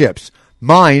necessary for ships.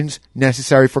 Mines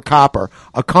necessary for copper,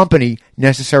 a company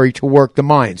necessary to work the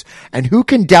mines. And who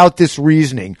can doubt this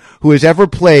reasoning who has ever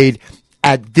played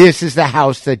at "This is the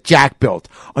house that Jack built"?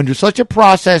 Under such a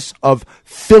process of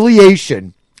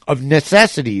filiation of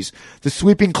necessities, the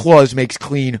sweeping clause makes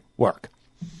clean work.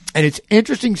 And it's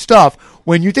interesting stuff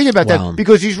when you think about that,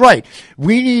 because he's right.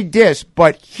 We need this,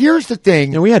 but here's the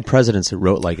thing. We had presidents that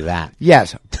wrote like that.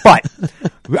 Yes, but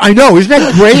I know, isn't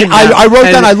that great? I wrote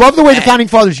down. I love the way the founding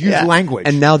fathers used language.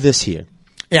 And now this here.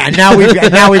 Yeah, and now we've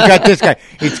got this guy.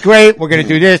 It's great. We're going to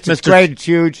do this. It's great. It's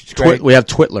huge. It's great. We have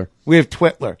Twitler.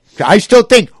 I still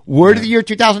think word of the year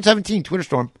 2017, Twitter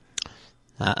storm.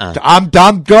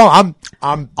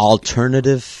 I'm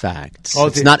alternative facts. Oh,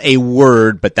 It's not a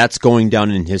word, but that's going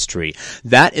down in history.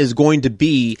 That is going to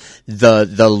be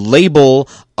the label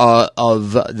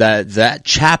of that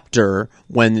chapter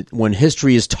when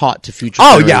history is taught to future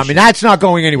generations. Yeah, I mean that's not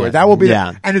going anywhere. Yeah. That will be.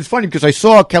 Yeah. And it's funny because I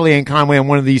saw Kellyanne Conway on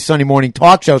one of these Sunday morning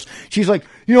talk shows. She's like,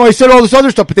 I said all this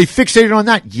other stuff, but they fixated on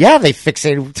that. Yeah, they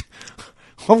fixated.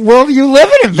 What world are you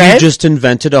living in, man? You just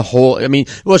invented a whole. I mean,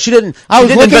 well, she didn't. I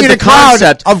was she didn't looking invent at the a crowd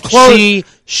concept of clothes.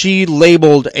 She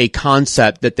labeled a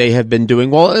concept that they have been doing.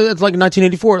 Well, it's like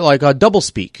 1984, like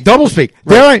doublespeak. Doublespeak.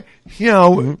 Right.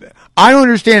 I don't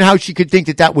understand how she could think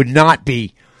that would not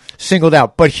be singled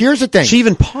out. But here's the thing. She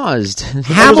even paused.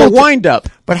 Hamilton, was a wind up.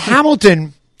 But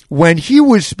Hamilton, when he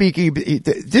was speaking,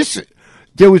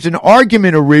 there was an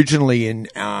argument originally in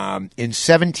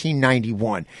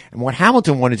 1791, and what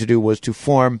Hamilton wanted to do was to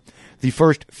form the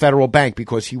first federal bank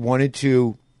because he wanted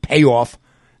to pay off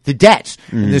the debts.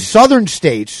 And the southern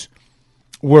states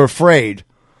were afraid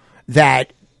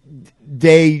that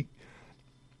they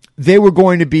were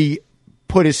going to be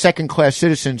put as second-class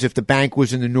citizens if the bank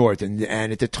was in the north. And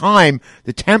at the time,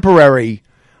 the temporary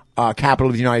capital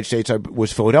of the United States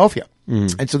was Philadelphia.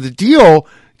 And so the deal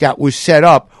that was set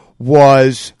up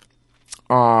was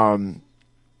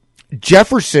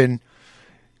Jefferson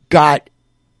got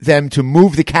them to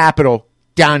move the capital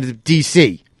down to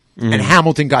D.C., and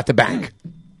Hamilton got the bank.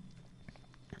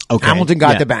 Okay. Hamilton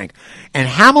got the bank. And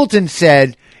Hamilton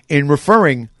said, in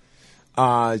referring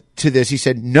to this, he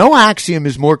said, no axiom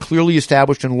is more clearly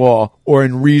established in law or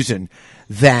in reason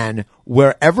than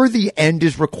wherever the end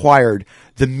is required,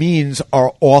 the means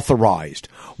are authorized.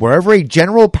 Wherever a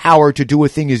general power to do a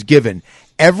thing is given,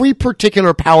 every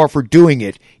particular power for doing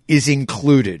it is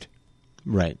included.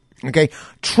 Right. Okay.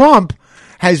 Trump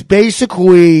has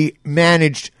basically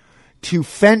managed to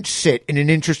fence it in an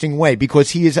interesting way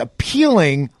because he is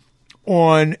appealing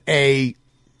on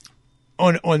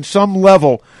some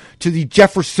level to the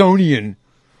Jeffersonian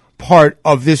part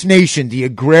of this nation, the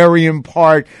agrarian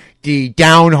part, the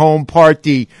down home part,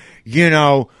 the,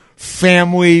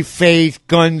 family, faith,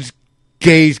 guns,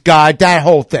 gays, God, that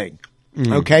whole thing.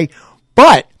 Okay.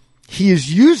 But he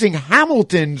is using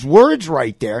Hamilton's words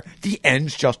right there. The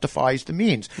ends justifies the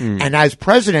means. And as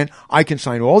president, I can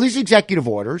sign all these executive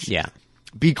orders. Yeah.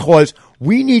 Because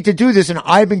we need to do this, and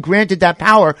I've been granted that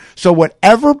power. So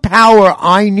whatever power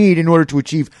I need in order to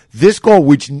achieve this goal,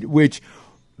 which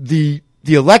the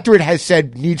electorate has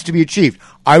said needs to be achieved,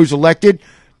 I was elected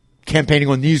campaigning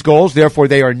on these goals, therefore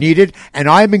they are needed, and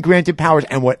I have been granted powers,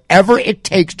 and whatever it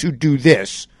takes to do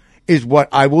this is what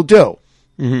I will do.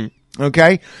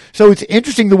 Okay? So it's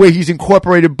interesting the way he's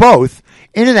incorporated both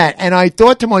into that, and I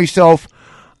thought to myself,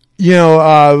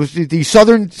 the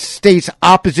southern states'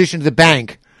 opposition to the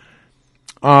bank,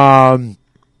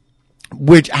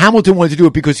 which Hamilton wanted to do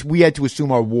it because we had to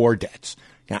assume our war debts.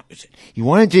 Now,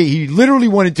 he literally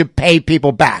wanted to pay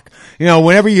people back.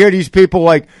 Whenever you hear these people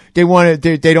like they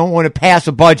don't want to pass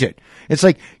a budget, it's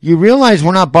like you realize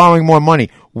we're not borrowing more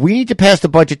money. We need to pass the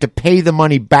budget to pay the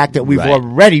money back that we've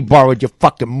already borrowed. You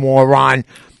fucking moron!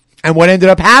 And what ended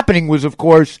up happening was, of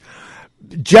course,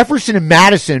 Jefferson and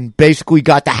Madison basically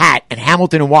got the hat, and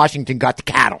Hamilton and Washington got the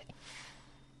cattle.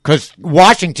 Because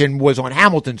Washington was on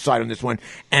Hamilton's side on this one,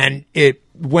 and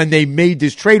when they made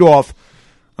this trade-off,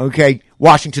 okay,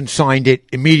 Washington signed it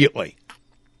immediately.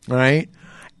 All right?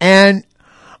 And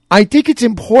I think it's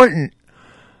important,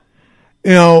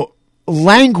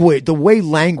 language, the way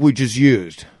language is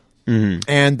used,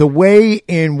 and the way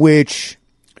in which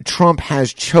Trump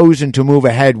has chosen to move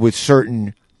ahead with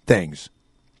certain things.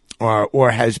 Or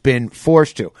has been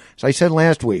forced to. So I said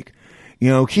last week, he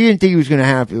didn't think he was going to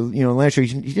have, last year,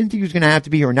 he didn't think he was going to have to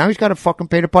be here. Now he's got to fucking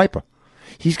pay the piper.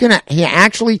 He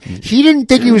didn't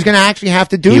think he was going to actually have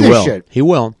to do this shit. He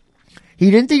will.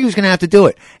 He didn't think he was going to have to do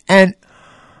it. And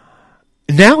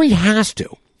now he has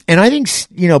to. And I think,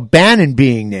 Bannon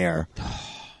being there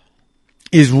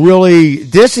is really,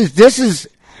 this is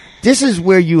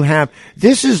where you have,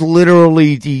 this is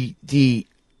literally the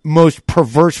most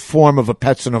perverse form of a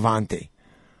pezzo avanti,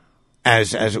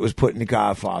 as it was put in The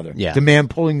Godfather. Yeah. The man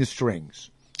pulling the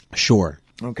strings. Sure.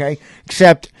 Okay?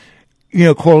 Except,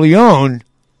 Corleone,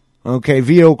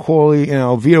 Vito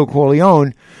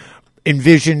Corleone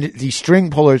envisioned the string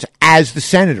pullers as the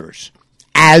senators,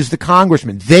 as the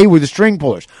congressmen. They were the string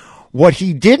pullers. What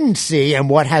he didn't see and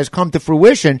what has come to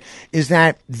fruition is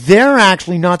that they're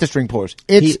actually not the string pullers.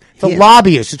 It's the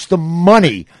lobbyists. It's the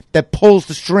money that pulls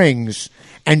the strings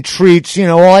and treats,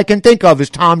 all I can think of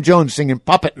is Tom Jones singing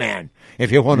Puppet Man.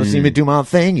 If you want to see me do my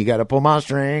thing, you got to pull my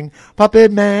string.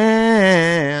 Puppet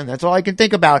Man. That's all I can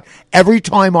think about every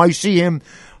time I see him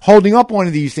holding up one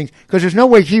of these things because there's no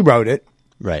way he wrote it.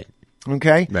 Right.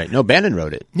 Okay? Right. No, Bannon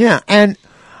wrote it. Yeah, and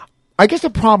I guess the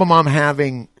problem I'm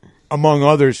having, among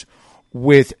others,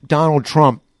 with Donald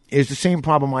Trump is the same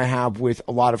problem I have with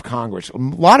a lot of Congress. A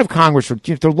lot of Congress,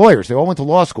 they're lawyers. They all went to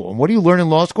law school. And what do you learn in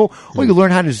law school? Well, you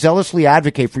learn how to zealously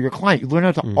advocate for your client. You learn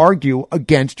how to argue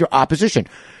against your opposition.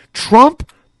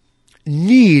 Trump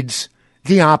needs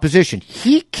the opposition.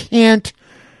 He can't.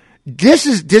 This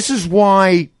is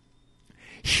why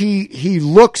he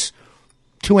looks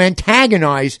to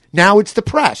antagonize. Now it's the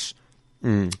press.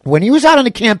 When he was out on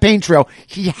the campaign trail,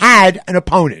 he had an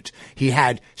opponent. He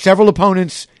had several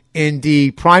opponents in the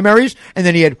primaries, and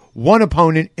then he had one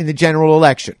opponent in the general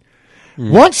election.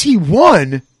 Once he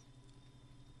won,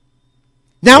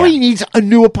 now he needs a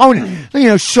new opponent.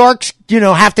 Sharks,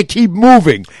 have to keep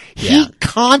moving. He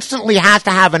constantly has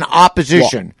to have an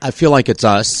opposition. Well, I feel like it's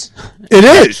us. It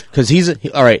is. Because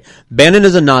all right, Bannon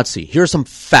is a Nazi. Here are some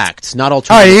facts, not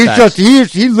alternative facts.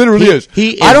 He literally is.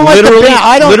 He is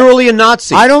literally a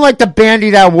Nazi. I don't like to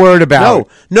bandy that word about it.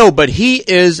 No, but he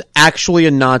is actually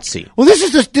a Nazi. Well, this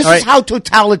is how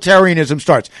totalitarianism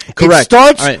starts. Correct. It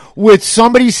starts with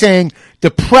somebody saying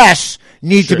the press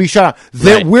needs to be shut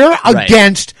down. We're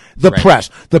against the press.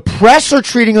 The press are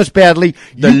treating us badly.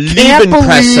 The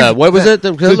Lügenpresse. What was it?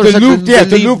 The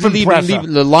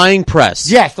lying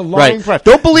press. Yes, the lying press.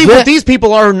 Don't believe what these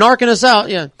people are narking us out.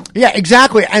 Yeah. Yeah,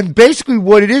 exactly. And basically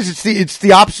what it is, it's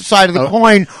the opposite side of the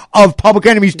coin of public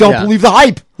enemies don't believe the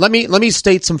hype. Let me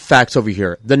state some facts over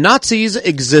here. The Nazis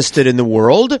existed in the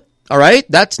world. All right?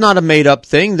 That's not a made-up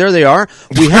thing. There they are.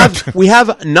 We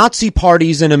have Nazi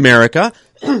parties in America.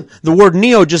 The word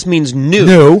neo just means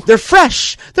new. They're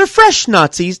fresh. They're fresh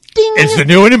Nazis. Ding. It's the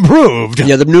new and improved.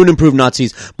 Yeah, the new and improved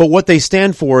Nazis. But what they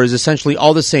stand for is essentially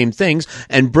all the same things.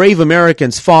 And brave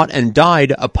Americans fought and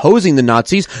died opposing the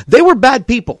Nazis. They were bad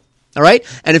people. All right?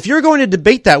 And if you're going to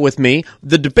debate that with me,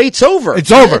 the debate's over. It's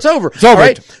over. All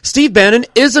right? Steve Bannon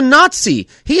is a Nazi.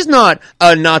 He's not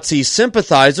a Nazi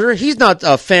sympathizer. He's not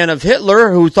a fan of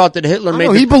Hitler who thought that Hitler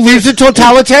made... he believes in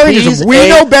totalitarianism. We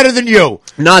know better than you.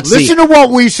 Nazi. Listen to what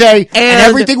we say, and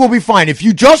everything will be fine. If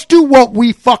you just do what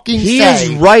we fucking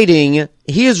say...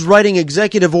 He is writing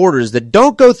executive orders that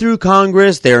don't go through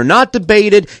Congress. They are not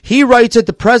debated. He writes it.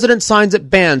 The president signs it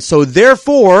banned. So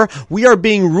therefore, we are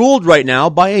being ruled right now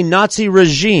by a Nazi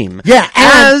regime. Yeah,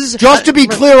 and just to be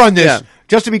clear on this,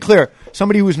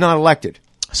 somebody who was not elected.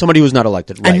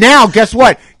 Right. And now, guess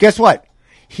what?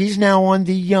 He's now on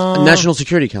the... National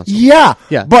Security Council. Yeah.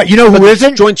 But you know who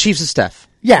isn't? Joint Chiefs of Staff.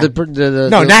 Yeah.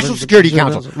 National Security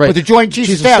Council. Right. But the Joint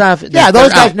Chiefs of Staff. Yeah,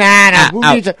 those guys, who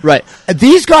needs it? Right.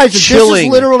 These guys, chilling. This is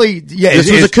literally,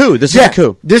 this was a coup. This is a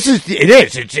coup.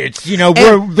 It's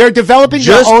they're developing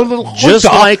their own little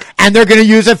junta, and they're going to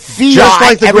use a fiat. Just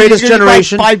like the greatest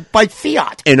generation. By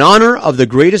fiat. In honor of the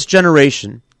greatest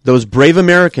generation, those brave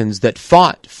Americans that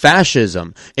fought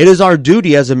fascism, it is our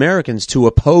duty as Americans to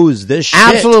oppose this shit.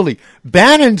 Absolutely.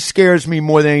 Bannon scares me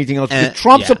more than anything else because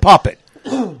Trump's a puppet.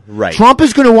 Right. Trump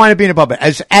is going to wind up being a puppet.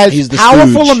 As he's the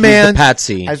powerful Stooge. a man, he's the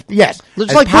Patsy. As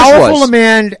like powerful a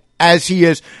man as he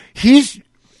is, he's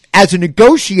as a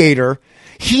negotiator.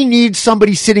 He needs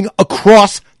somebody sitting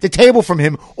across the table from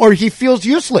him, or he feels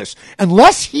useless.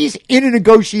 Unless he's in a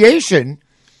negotiation,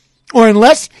 or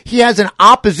unless he has an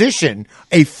opposition,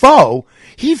 a foe,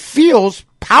 he feels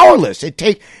powerless.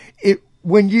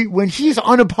 When he's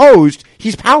unopposed,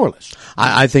 he's powerless.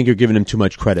 I think you're giving him too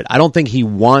much credit. I don't think he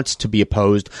wants to be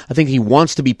opposed. I think he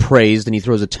wants to be praised, and he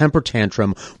throws a temper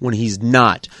tantrum when he's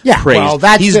not praised. Well,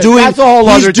 that's a whole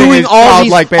other thing.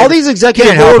 All these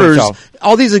executive orders.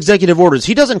 All these executive orders.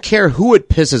 He doesn't care who it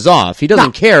pisses off. He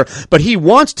doesn't care, but he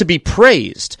wants to be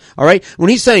praised. All right. When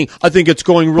he's saying, "I think it's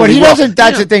going really well," but he doesn't.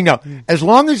 That's the thing, though. As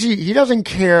long as he doesn't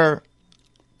care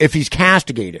if he's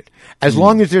castigated, as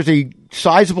long as there's a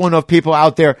sizable enough people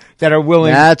out there that are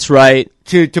willing. That's right.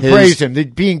 To praise him,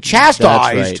 being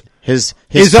chastised. That's right. His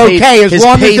is okay as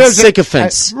long as there's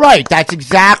sycophants. Right, that's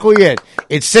exactly it.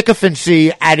 It's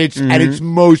sycophancy at its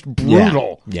most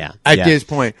brutal. At this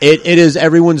point, it is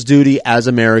everyone's duty as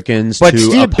Americans to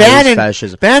oppose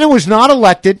fascism. Bannon was not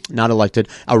elected.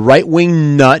 A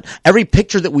right-wing nut. Every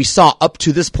picture that we saw up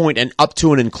to this point and up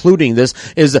to and including this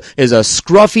is a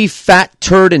scruffy, fat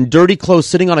turd in dirty clothes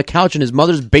sitting on a couch in his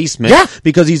mother's basement. Yeah.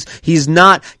 Because he's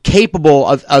not capable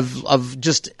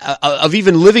of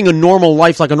even living a normal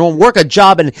life like a normal. Work a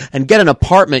job and get an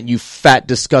apartment, you fat,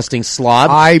 disgusting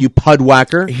slob. You pudwhacker.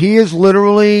 whacker. He is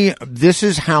literally, this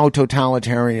is how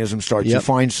totalitarianism starts. Yep. You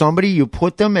find somebody, you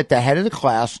put them at the head of the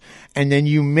class, and then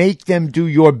you make them do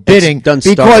your bidding. Done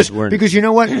because you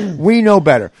know what? We know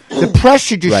better. The press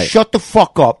should just shut the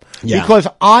fuck up because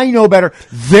I know better.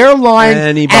 They're lying.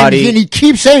 Anybody. And he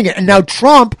keeps saying it. And now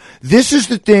Trump, this is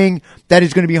the thing that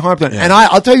is going to be harped on. And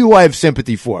I'll tell you who I have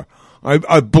sympathy for.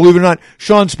 I believe it or not,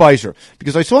 Sean Spicer.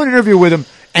 Because I saw an interview with him,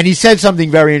 and he said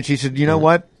something very interesting. He said, you know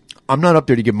what? I'm not up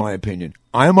there to give my opinion.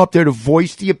 I am up there to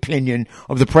voice the opinion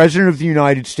of the President of the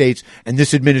United States and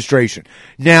this administration.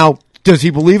 Now, does he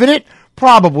believe in it?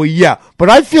 Probably, yeah. But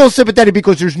I feel sympathetic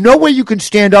because there's no way you can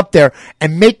stand up there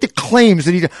and make the claims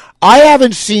that I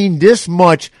haven't seen this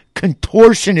much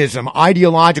contortionism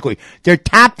ideologically. They're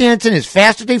tap dancing as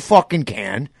fast as they fucking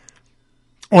can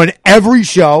on every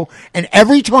show, and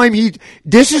every time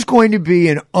this is going to be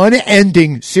an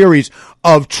unending series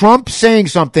of Trump saying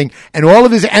something and all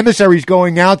of his emissaries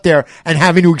going out there and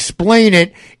having to explain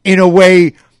it in a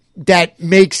way that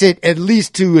makes it, at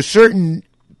least to a certain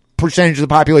percentage of the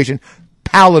population,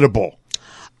 palatable.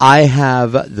 I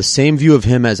have the same view of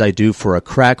him as I do for a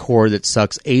crack whore that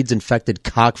sucks AIDS-infected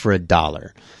cock for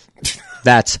 $1.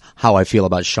 That's how I feel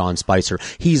about Sean Spicer.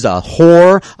 He's a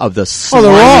whore of the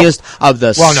slimiest of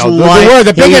the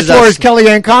the biggest whore is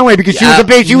Kellyanne Conway because she was a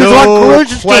bitch. She was on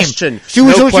Cruz's team. She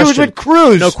was with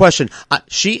Cruz. No question.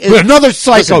 She is another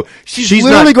psycho. Listen, she's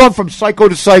literally going from psycho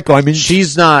to psycho. I mean,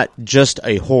 she's not just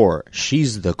a whore.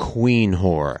 She's the queen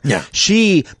whore. Yeah.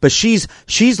 She's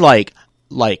like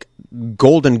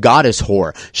golden goddess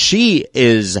whore. She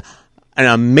is an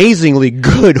amazingly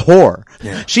good whore.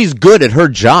 Yeah. She's good at her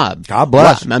job. God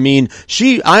bless. I mean,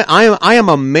 I am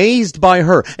amazed by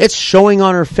her. It's showing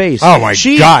on her face. Oh my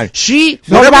God.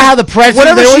 Talk about how the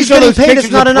president, they always show those pictures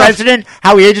of the president,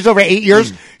 how he ages over 8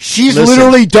 years. She's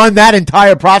literally done that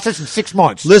entire process in 6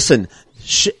 months. Listen,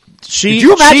 Could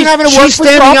you imagine having to work she's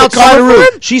standing outside a room.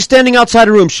 She's standing outside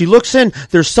a room. She looks in.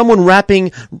 There's someone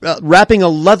wrapping a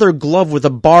leather glove with a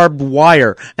barbed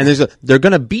wire, and they're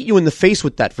going to beat you in the face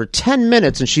with that for 10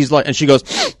 minutes. And she goes,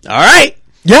 "All right,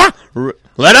 yeah,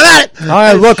 let her at it." All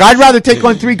right, look, I'd rather take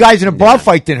on 3 guys in a bar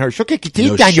fight than her. She'll kick your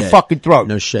teeth down your fucking throat.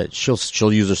 No shit.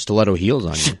 She'll use her stiletto heels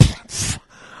on you.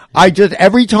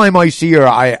 Every time I see her,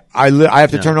 I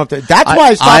have to turn off that's why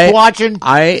I stopped watching.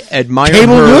 I admire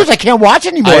cable her news. I can't watch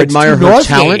anymore. I admire her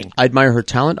talent. I admire her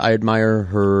talent. I admire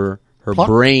her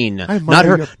brain.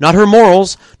 Not her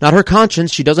morals, not her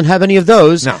conscience. She doesn't have any of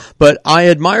those. No. But I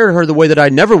admire her the way that I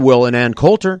never will in Ann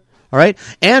Coulter. All right,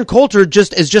 Ann Coulter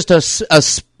is just a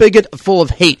spigot full of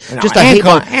hate. Just a hate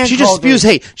bomb. She just spews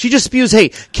hate.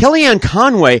 Kellyanne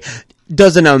Conway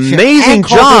does an amazing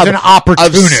job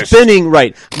of spinning.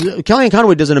 Right, Kellyanne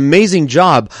Conway does an amazing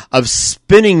job of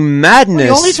spinning madness.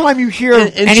 The only time you hear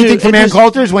anything from Ann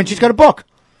Coulter is when she's got a book.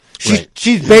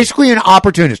 She's basically an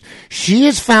opportunist. She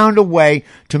has found a way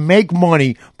to make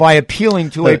money by appealing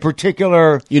to a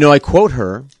particular. I quote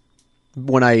her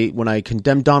when I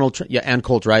condemn Donald Trump. Yeah, Ann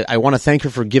Coulter. I want to thank her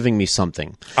for giving me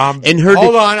something. In her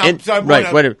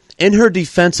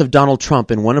defense of Donald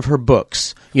Trump in one of her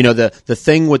books, the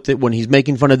thing with when he's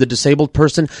making fun of the disabled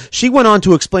person, she went on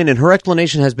to explain, and her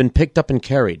explanation has been picked up and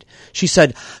carried. She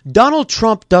said, Donald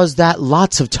Trump does that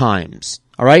lots of times.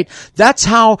 All right? That's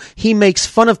how he makes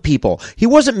fun of people. He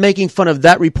wasn't making fun of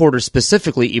that reporter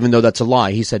specifically, even though that's a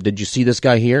lie. He said, "Did you see this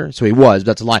guy here?" So he was.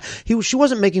 That's a lie. He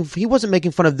wasn't making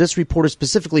fun of this reporter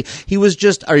specifically. He was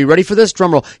just, are you ready for this?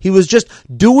 Drum roll. He was just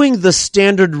doing the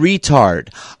standard retard.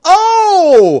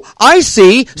 Oh, I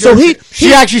see. So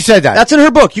she actually said that. That's in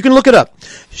her book. You can look it up.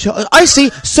 I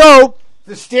see. So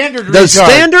The standard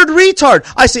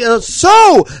retard. I see.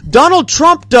 So Donald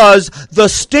Trump does the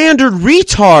standard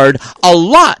retard a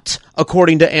lot,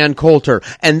 according to Ann Coulter.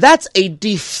 And that's a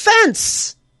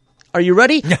defense. Are you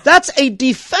ready? That's a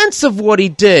defense of what he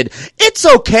did. It's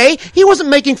okay. He wasn't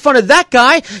making fun of that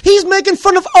guy. He's making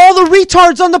fun of all the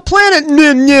retards on the planet.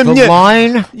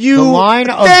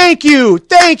 Thank you.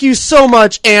 Thank you so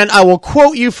much. And I will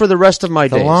quote you for the rest of my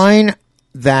days. The line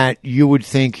that you would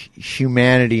think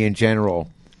humanity in general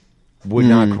would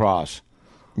not cross.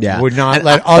 Yeah. Would not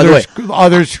let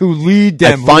others who lead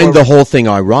them. I find the whole thing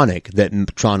ironic that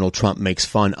Donald Trump makes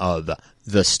fun of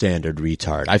the standard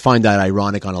retard. I find that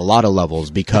ironic on a lot of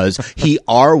levels because he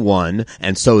are one,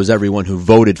 and so is everyone who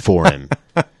voted for him.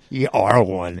 He are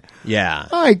one. Yeah.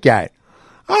 I get it.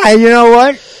 All right, you know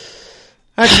what?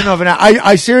 That's enough of that.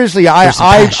 I seriously,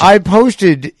 I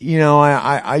posted,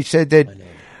 I said that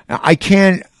I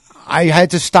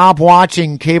had to stop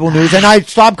watching cable news, and I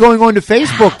stopped going on to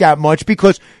Facebook that much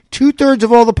because 2/3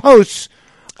 of all the posts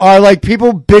are like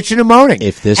people bitching and moaning.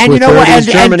 If this and were you know what? 30s And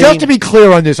Germany, just to be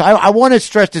clear on this, I want to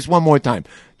stress this one more time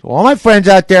to all my friends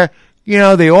out there. You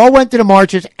know, they all went to the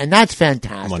marches, and that's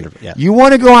fantastic. Wonderful, yeah. You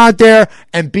want to go out there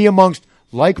and be amongst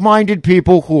like-minded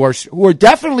people who are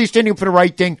definitely standing up for the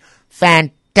right thing.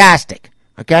 Fantastic.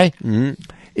 Okay. Mm-hmm.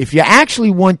 If you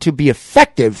actually want to be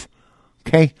effective,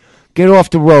 okay, get off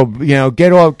the road. You know,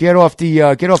 get off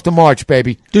the march,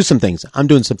 baby. Do some things. I'm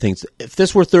doing some things. If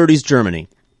this were 30s Germany,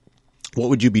 what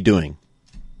would you be doing?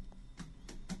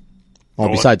 Well,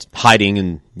 besides hiding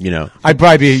and, you know. I'd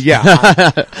probably be, yeah.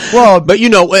 Well, but you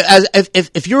know,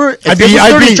 if you're, if I'd this was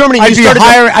 30s Germany,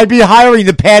 I'd be hiring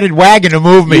the padded wagon to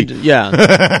move me.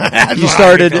 Yeah. You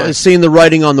started seeing the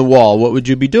writing on the wall. What would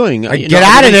you be doing? I'd get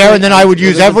out of there, and then I would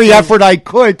use every effort I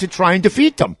could to try and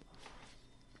defeat them.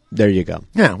 There you go.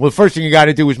 Yeah. Well, the first thing you got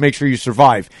to do is make sure you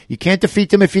survive. You can't defeat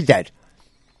them if you're dead.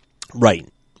 Right.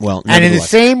 Well, and in the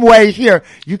same way here,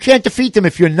 you can't defeat them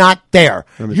if you're not there.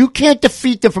 You can't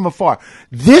defeat them from afar.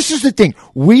 This is the thing.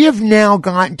 We have now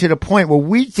gotten to the point where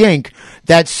we think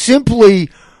that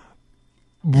simply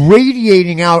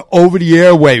radiating out over the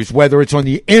airwaves, whether it's on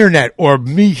the internet or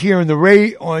me here in the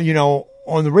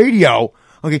on the radio,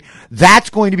 okay, that's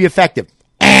going to be effective.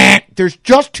 There's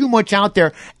just too much out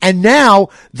there. And now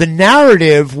the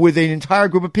narrative with an entire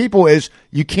group of people is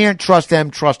you can't trust them,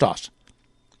 trust us.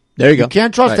 There you go. You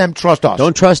can't trust them, trust us.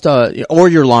 Don't trust or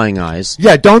your lying eyes.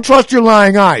 Yeah, don't trust your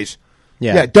lying eyes.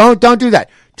 Yeah, don't do that.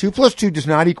 2 + 2 does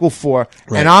not equal 4,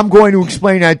 right. And I'm going to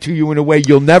explain that to you in a way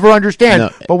you'll never understand. No.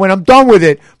 But when I'm done with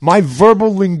it, my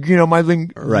verbal,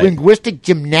 linguistic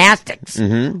gymnastics,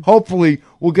 hopefully,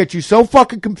 will get you so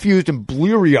fucking confused and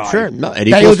bleary-eyed Sure, no,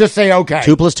 that you'll just say, okay.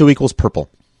 2 + 2 equals purple.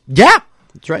 Yeah,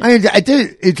 that's right. I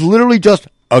did. It's literally just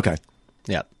okay.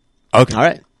 Yeah. Okay. All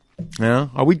right. Yeah.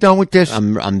 Are we done with this?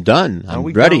 I'm done. I'm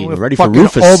ready. We're ready for fucking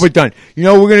Rufus. Overdone. You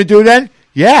know what we're gonna do then?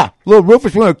 Yeah, little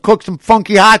Rufus. We're gonna cook some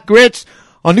funky hot grits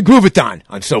on the Groovathon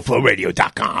on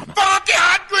SoFloRadio.com. Funky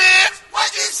hot grits.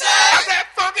 What you say? I said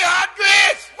funky hot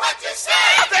grits. What you say?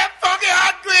 I said funky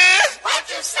hot grits. What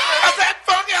you say? I said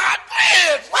funky hot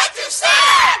grits. What you say?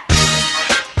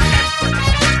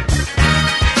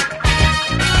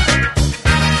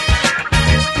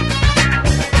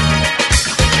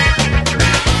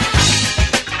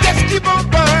 Keep on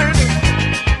burning.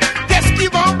 Just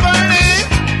keep on burning.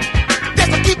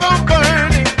 Just keep on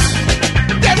burning.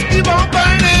 Just keep on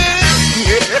burning.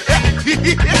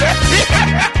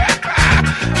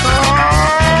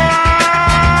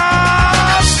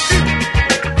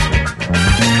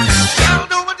 Shout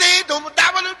down one day, don't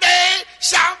die one day.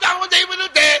 Shout down one day with a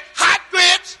day. Hot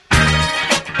grits.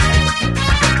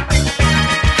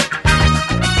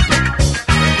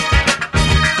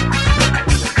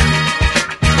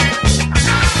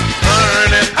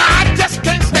 I just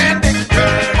can't stand it.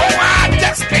 Oh, I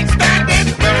just can't stand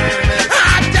it.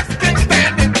 I just can't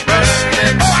stand it.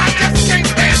 Oh, I just can't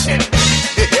stand it.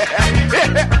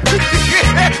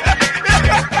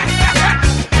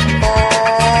 Oh,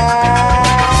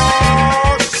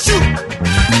 shoot.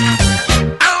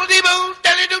 I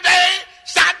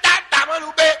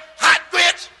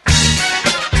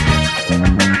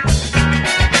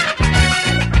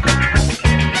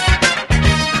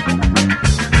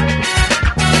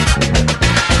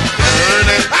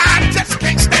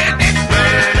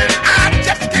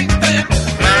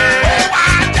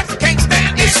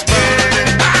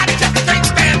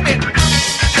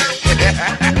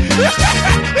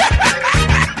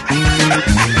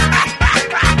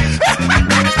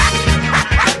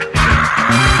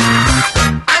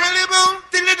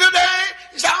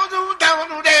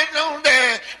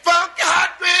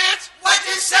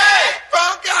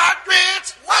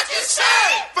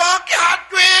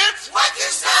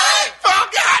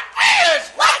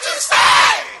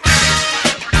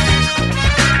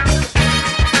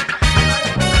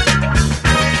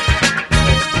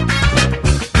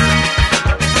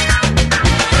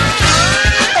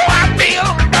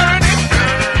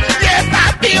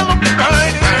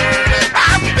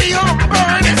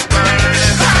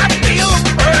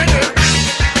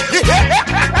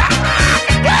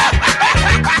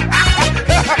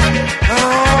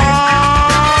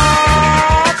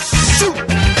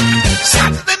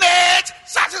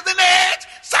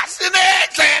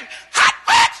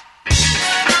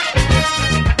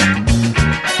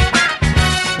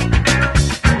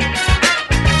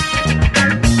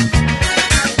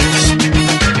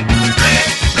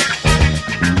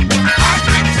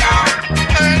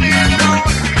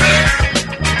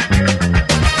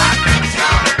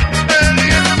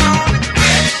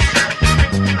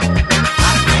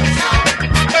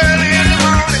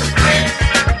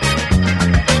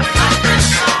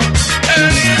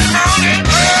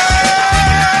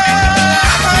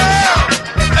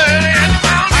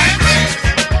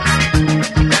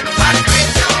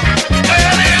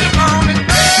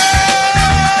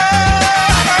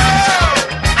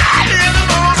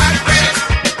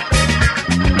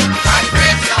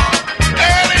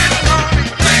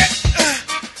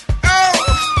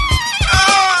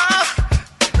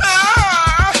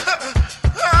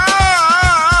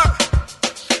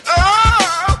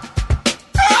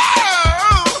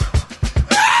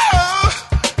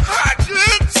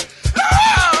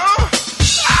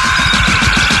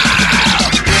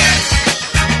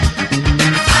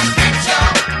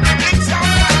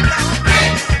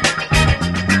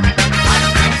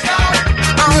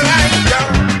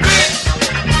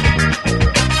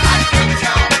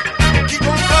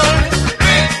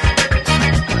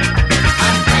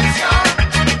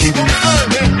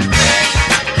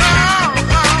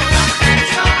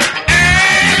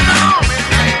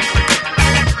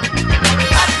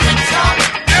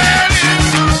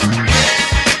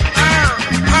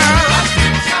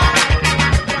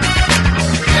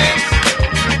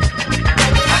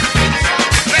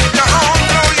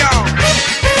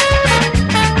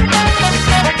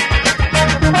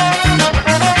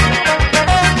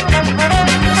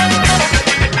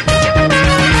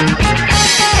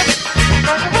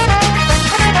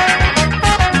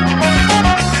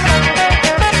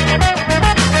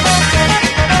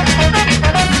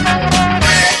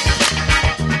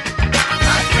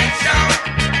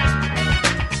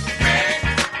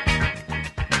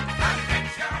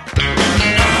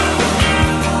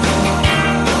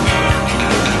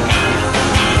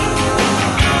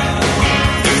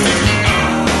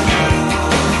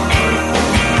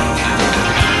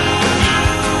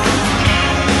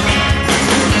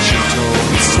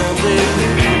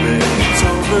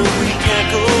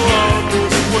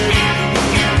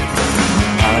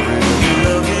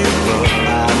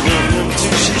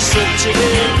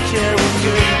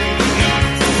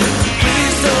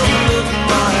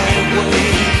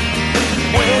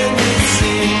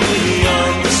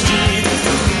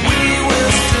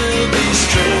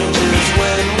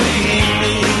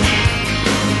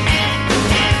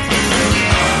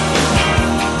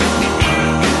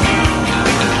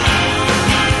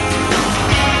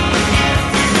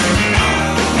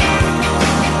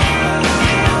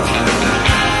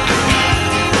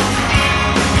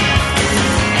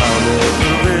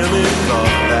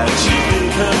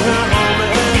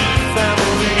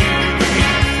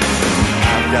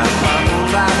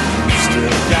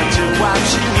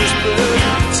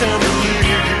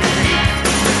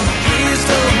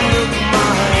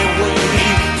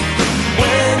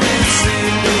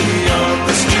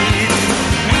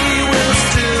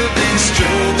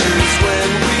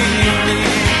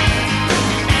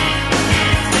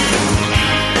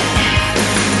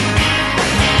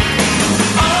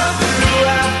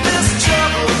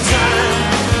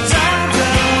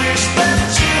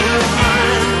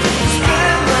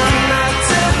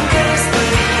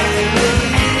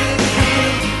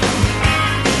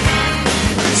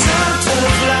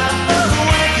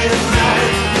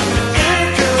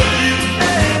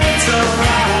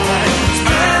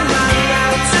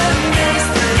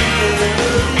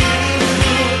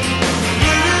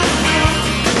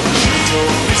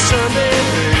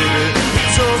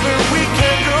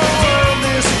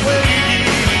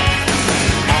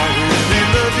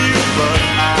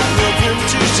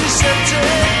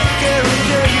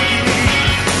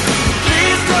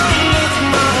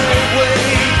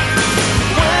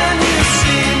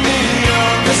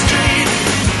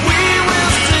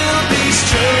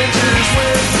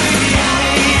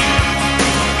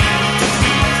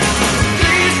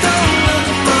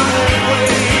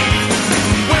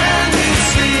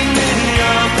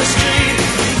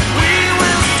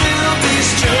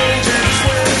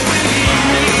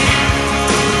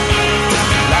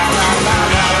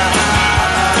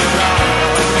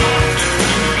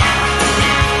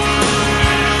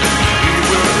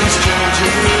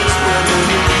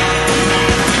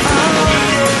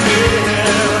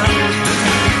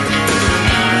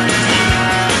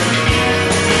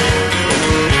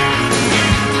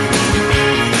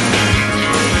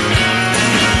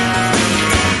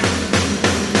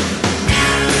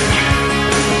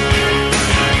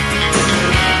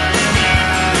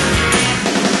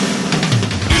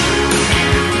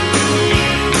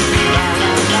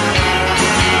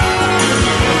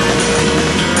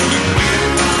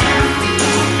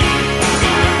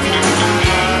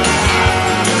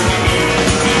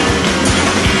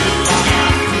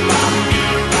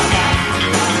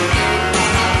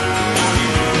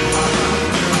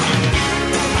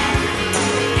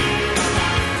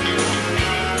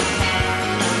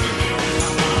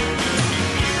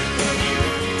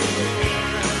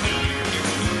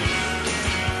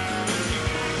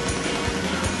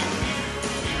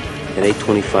At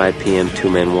 8:25 p.m., two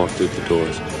men walked through the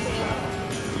doors.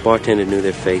 The bartender knew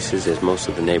their faces, as most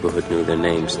of the neighborhood knew their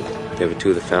names. They were two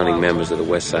of the founding members of the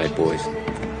West Side Boys.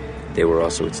 They were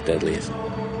also its deadliest.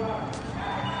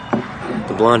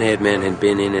 The blonde-haired man had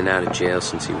been in and out of jail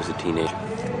since he was a teenager.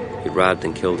 He robbed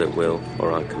and killed at will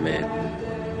or on command.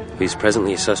 He was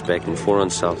presently a suspect in 4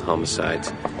 unsolved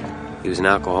homicides. He was an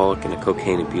alcoholic and a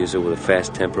cocaine abuser with a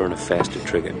fast temper and a faster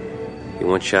trigger. He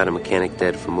once shot a mechanic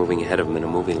dead for moving ahead of him in a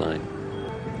movie line.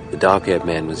 The dark-haired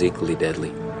man was equally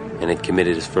deadly and had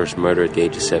committed his first murder at the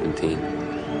age of 17.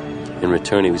 In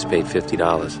return, he was paid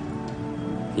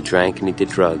 $50. He drank and he did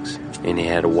drugs, and he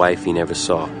had a wife he never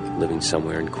saw living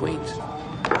somewhere in Queens.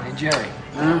 Hey, Jerry.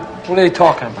 What are they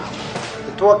talking about?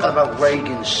 They're talking about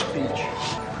Reagan's speech.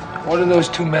 Order those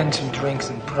two men some drinks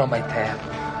and put on my tab.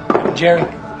 Jerry,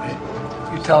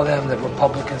 you tell them that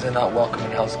Republicans are not welcome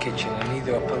in Hell's Kitchen, and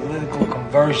either a political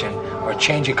conversion or a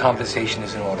change of conversation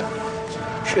is in order.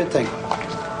 Sure thing.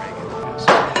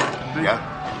 Yeah?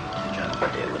 Gentlemen,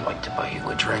 they would like to buy you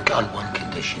a drink on one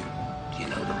condition. You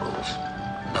know the rules.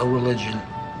 No religion,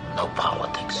 no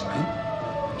politics.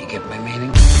 You get my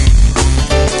meaning?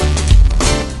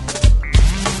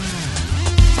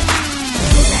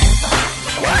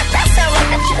 What? That sounds like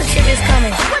the mothership is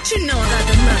coming. What you know about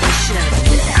the mothership?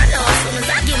 I know as soon as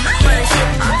I get my mothership,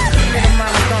 all the little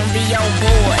mama's gonna be on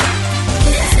board.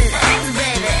 This is X,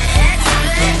 baby. X,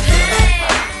 baby.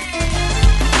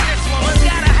 This woman's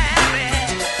gotta have it.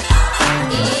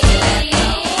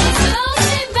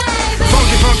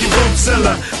 Funky, funky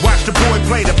Rootzilla. Watch the boy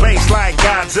play the bass like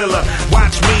Godzilla.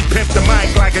 Watch me pimp the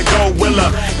mic like a gorilla.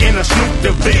 In a Snoop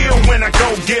DeVille when I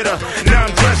go get her. Now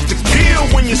I'm dressed to kill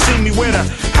when you see me with her.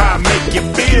 How I make you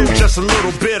feel just a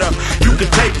little bitter. You can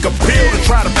take a pill to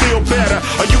try to feel better,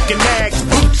 or you can ask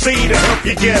Bootsy to help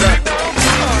you get her.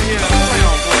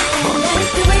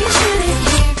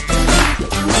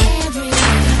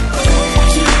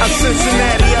 I'm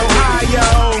Cincinnati, Ohio.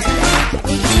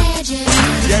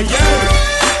 Yeah, yeah.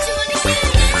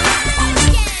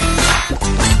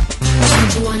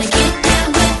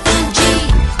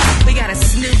 We got a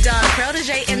Snoop Dogg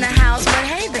protege in the house, but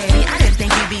hey, baby, I didn't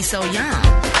think you'd be so young.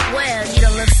 Well, you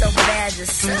don't look so bad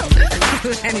yourself.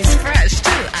 And he's fresh,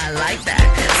 too. I like that.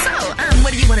 So,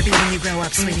 what do you want to be when you grow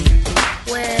up, sweetie?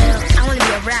 Well, I want to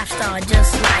be a rap star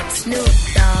just like Snoop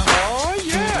Dogg. Oh,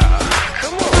 yeah.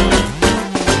 Come on.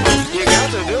 You got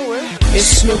to do it. It's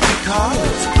Snoopy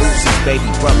Collins, Bootsie's baby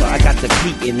brother. I got the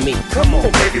beat in me. Come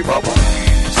on, baby bubba.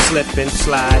 Slipping,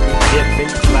 sliding,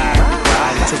 dipping, gliding,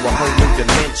 riding to a whole new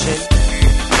dimension.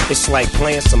 It's like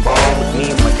playing some ball with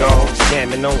me and my dogs,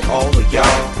 jamming on all of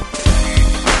y'all.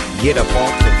 Get up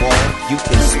off the wall, you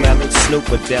can smell it,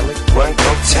 Snoopadelic, run,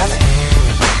 go tell it.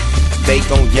 They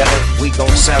gon' yell it, we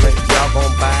gon' sell it, y'all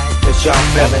gon' buy it, cause y'all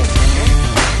feel it.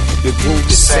 The groove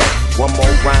is set, one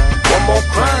more rhyme, one more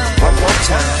crime, one more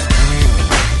time.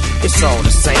 It's all the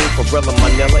same, Gorilla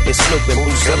Manila, it's Snoop and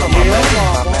Boozilla, my man.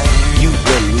 You've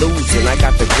been losing, I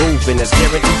got the groove and it's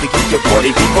guaranteed to keep your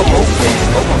party people moving.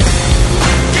 Come on.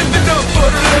 Give it up for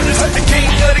the legends, the king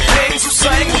of the kings who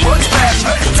sang what's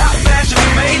faster. Top fashion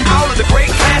made all of the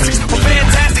great classics with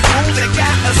fantastic moves that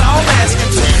got us all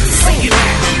asking. Sing it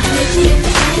out.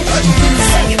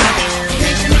 Sing it out.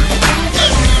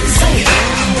 Sing it out.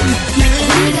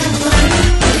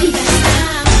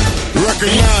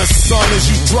 Recognize, son, as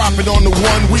you drop it on the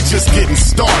one, we just getting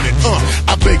started.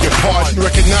 I beg your pardon.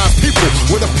 Recognize people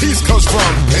where the peace comes from.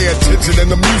 Pay attention in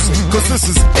the music, cause this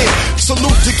is it.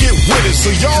 Salute to get with it, so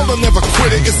y'all will never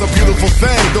quit it. It's a beautiful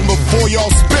thing, then before y'all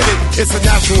spit it, it's a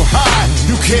natural high.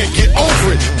 You can't get over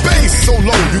it. Bass so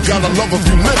low, you gotta love if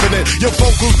you living it. Your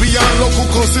vocals beyond local,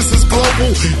 cause this is global.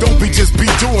 Don't be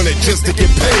doing it just to get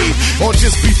paid, or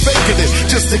just be faking it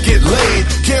just to get laid.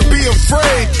 Can't be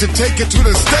afraid to take it to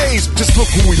the stage. Just look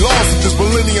who we lost at this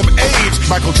millennium age.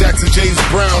 Michael Jackson, James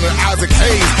Brown, and Isaac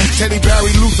Hayes, Teddy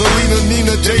Barry, Luther, Lena,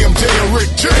 Nina, JMJ, and Rick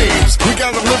James. We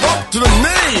gotta live up to the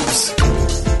names.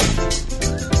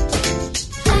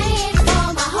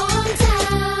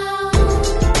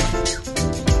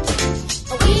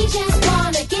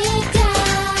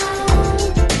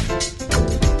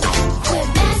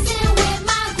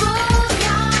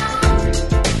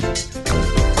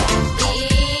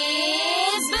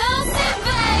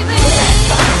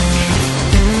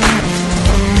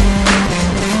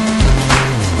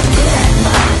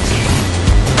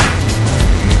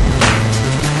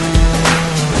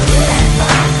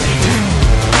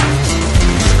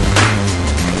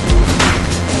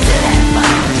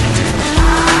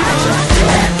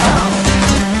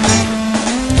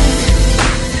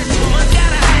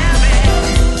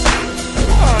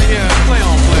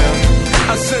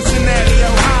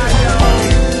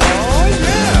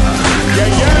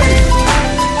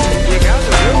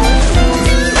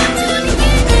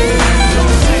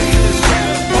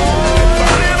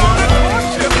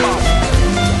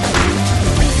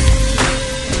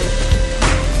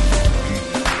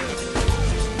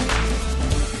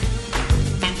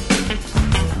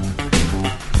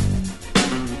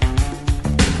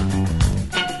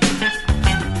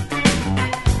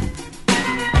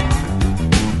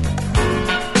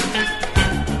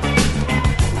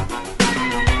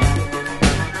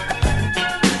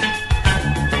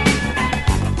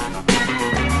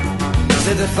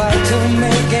 a fight to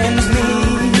make ends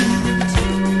meet.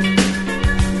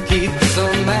 Keep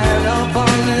some man up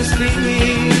on his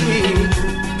feet.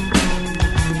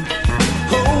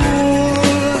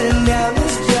 Holding down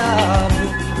his job,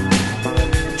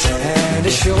 trying to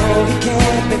show he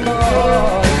can't be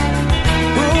bought.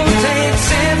 Who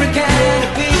takes every kind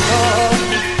of people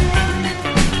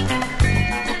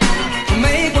to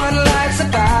make what life's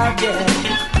about, yeah.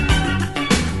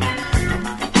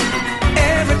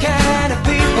 Every kind of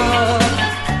people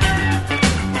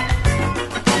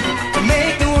to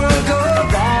make the world go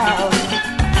round.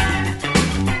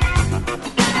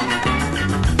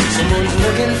 Someone's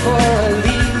looking for a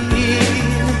lead,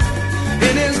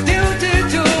 and it's duty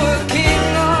to a king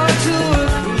or to a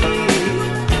queen,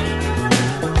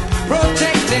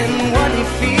 protecting what he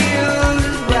feels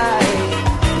is right,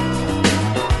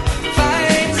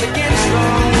 fights against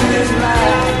wrong with his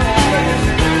life.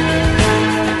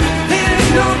 There's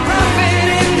no profit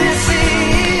in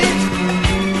deceit.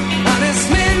 Honest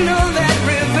men know that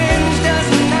revenge does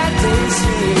not taste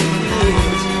sweet.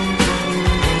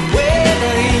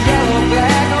 Whether yellow,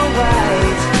 black, or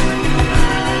white,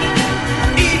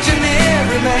 each and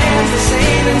every man's the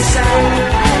same inside.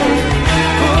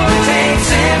 Who takes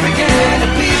every kind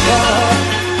of people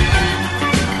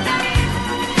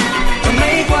to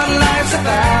make what life's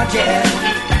about, yeah.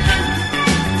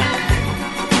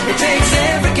 It takes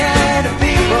every kind of people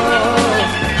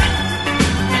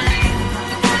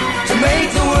to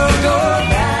make the world go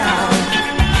round.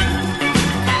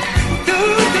 Do,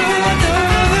 do, do, do,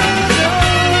 do.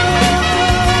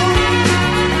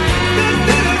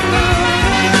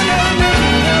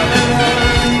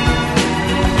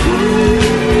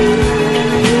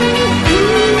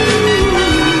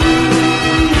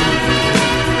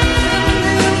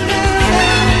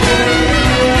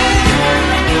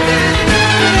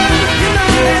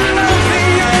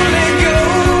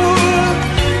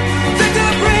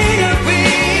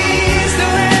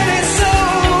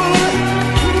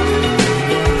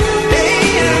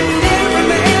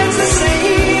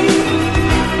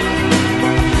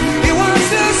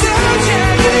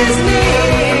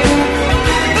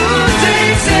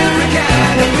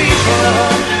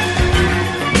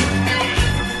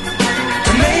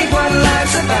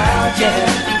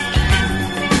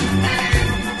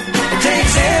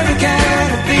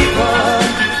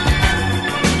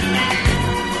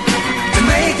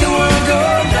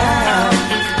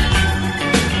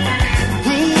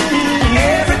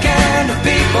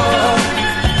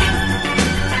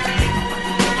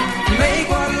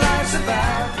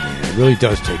 It really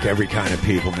does take every kind of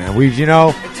people, man.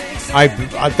 I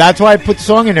that's why I put the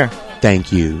song in there.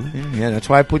 Thank you. Yeah, that's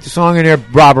why I put the song in there.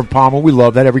 Robert Palmer, we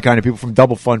love that. Every kind of people from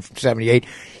Double Fun from '78.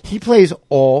 He plays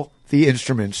all the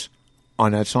instruments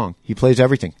on that song. He plays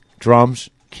everything: drums,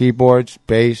 keyboards,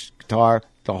 bass, guitar,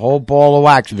 the whole ball of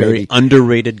wax. Very baby.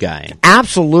 underrated guy.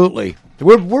 Absolutely.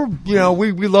 We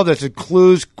love that. It's a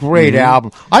Clues, great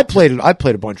album. I played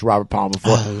a bunch of Robert Palmer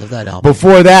before. Oh, I love that album.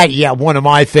 Before that, yeah, one of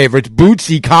my favorites,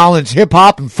 Bootsy Collins, Hip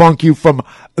Hop and Funk You from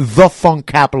the Funk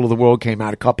Capital of the World, came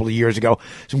out a couple of years ago.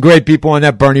 Some great people on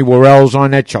that. Bernie Worrell's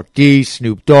on that, Chuck D,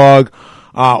 Snoop Dogg.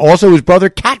 Also his brother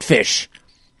Catfish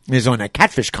is on that,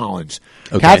 Catfish Collins.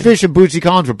 Okay. Catfish and Bootsy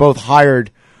Collins were both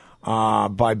hired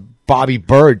by Bobby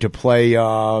Bird to play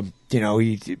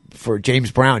for James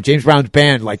Brown. James Brown's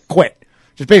band quit.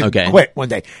 Just basically quit one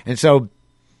day. And so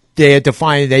they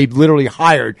literally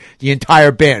hired the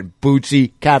entire band.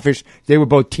 Bootsy, Catfish, they were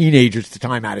both teenagers at the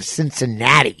time out of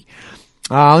Cincinnati.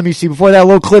 Let me see. Before that, a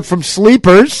little clip from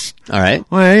Sleepers. All right.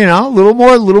 Well, a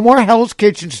little more Hell's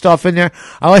Kitchen stuff in there.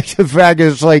 I like the fact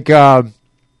it's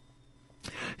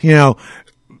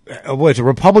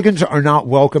Republicans are not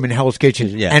welcome in Hell's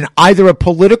Kitchen, and either a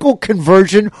political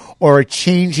conversion or a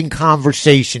change in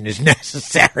conversation is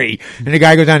necessary. And the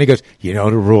guy goes down and he goes, the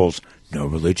rules. No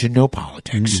religion, no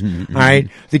politics. Mm-hmm. All right?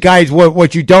 The guys,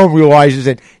 what you don't realize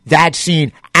is that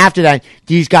scene, after that,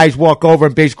 these guys walk over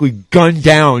and basically gun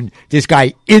down this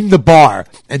guy in the bar.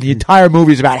 And the entire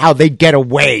movie is about how they get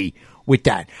away with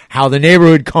that. How the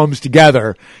neighborhood comes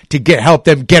together to help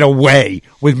them get away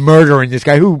with murdering this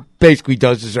guy who basically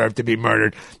does deserve to be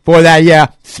murdered. For that,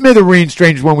 Smithereen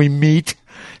Strangers When We Meet,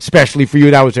 especially for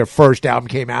you. That was their first album,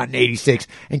 came out in '86.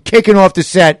 And kicking off the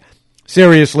set,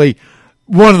 seriously,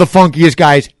 one of the funkiest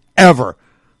guys ever.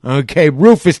 Okay,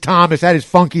 Rufus Thomas had his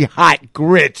funky hot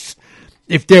grits.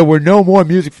 If There Were No More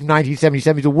Music from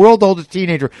 1977. He's the world's oldest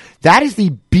teenager. That is the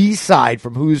B-side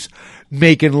from Who's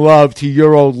Making Love to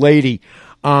Your Old Lady.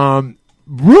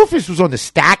 Rufus was on the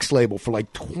Stax label for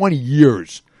 20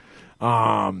 years.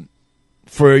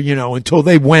 for, until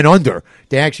they went under.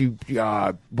 They actually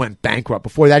went bankrupt.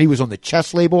 Before that, he was on the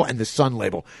Chess label and the Sun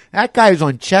label. That guy is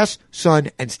on Chess,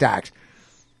 Sun, and Stax.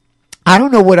 I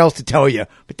don't know what else to tell you,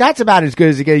 but that's about as good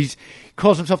as it gets. He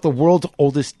calls himself the world's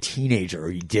oldest teenager.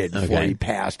 He did before he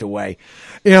passed away.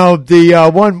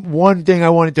 The one thing I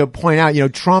wanted to point out,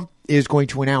 Trump is going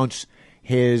to announce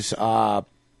his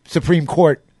Supreme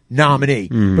Court nominee.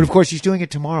 But of course, he's doing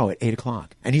it tomorrow at 8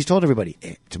 o'clock. And he's told everybody,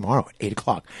 tomorrow at 8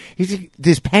 o'clock. He's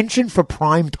this penchant for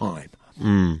prime time.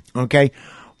 Okay?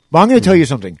 But I'm going to tell you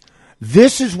something.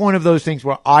 This is one of those things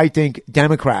where I think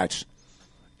Democrats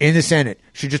in the Senate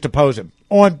should just oppose him.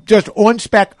 On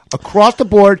spec, across the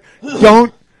board,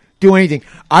 don't do anything.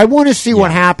 I want to see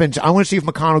what happens. I want to see if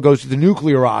McConnell goes to the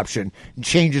nuclear option and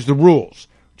changes the rules,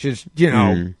 which is,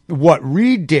 what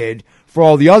Reid did for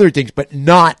all the other things, but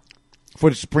not for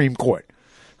the Supreme Court.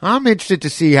 I'm interested to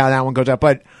see how that one goes out,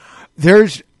 but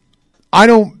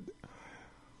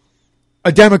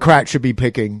a Democrat should be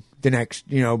picking the next,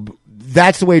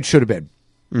 that's the way it should have been.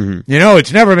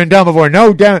 It's never been done before.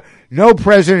 No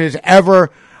president has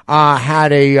ever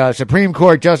had a Supreme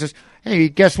Court justice. Hey,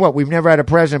 guess what? We've never had a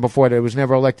president before that was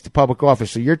never elected to public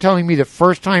office. So you're telling me that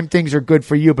first time things are good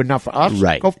for you, but not for us?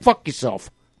 Right. Go fuck yourself.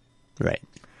 Right.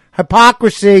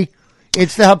 Hypocrisy.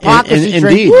 It's the hypocrisy train.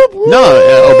 Indeed. Whoop, whoop.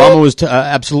 No, Obama was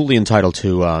absolutely entitled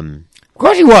to. Of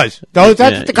course he was. That's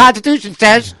what the Constitution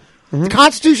says. The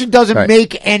Constitution doesn't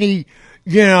make any,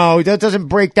 that doesn't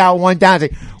break that one down.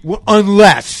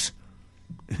 Unless,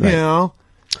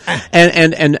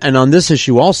 And on this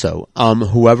issue also,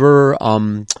 whoever,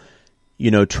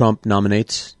 Trump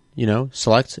nominates,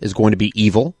 selects is going to be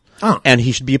evil. And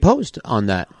he should be opposed on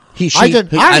that.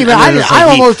 I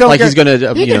almost don't care. He's going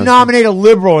to. He can nominate a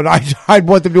liberal, and I'd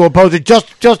want them to oppose it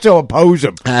just to oppose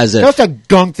him, just to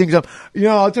gunk things up.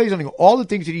 I'll tell you something. All the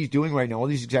things that he's doing right now, all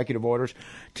these executive orders,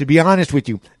 to be honest with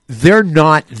you, they're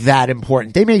not that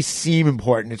important. They may seem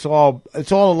important. It's all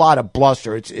a lot of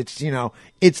bluster. It's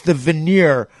the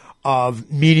veneer of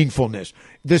meaningfulness.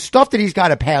 The stuff that he's got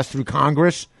to pass through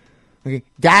Congress, okay,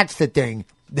 that's the thing.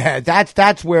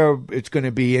 That's where it's going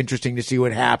to be interesting to see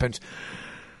what happens.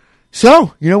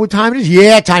 So, you know what time it is?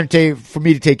 Yeah, time for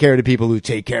me to take care of the people who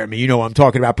take care of me. You know what I'm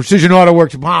talking about. Precision Auto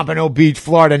Works in Pompano Beach,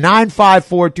 Florida.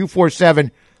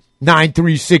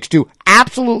 954-247-9362.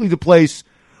 Absolutely the place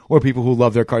where people who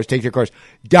love their cars take their cars.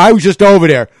 I was just over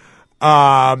there.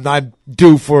 I'm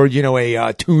due for,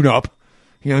 a tune-up.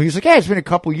 He's like, it's been a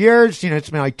couple years. It's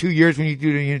been like 2 years when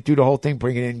you do the whole thing,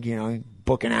 bring it in,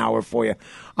 book an hour for you.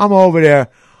 I'm over there.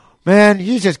 Man,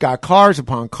 he's just got cars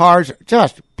upon cars.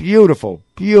 Just beautiful,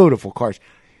 beautiful cars.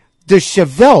 The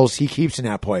Chevelles he keeps in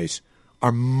that place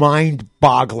are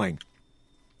mind-boggling.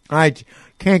 I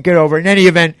can't get over it. In any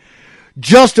event,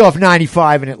 just off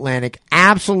 95 in Atlantic.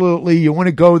 Absolutely. You want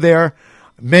to go there,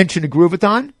 mention the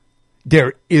Groovathon.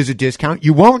 There is a discount.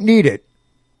 You won't need it,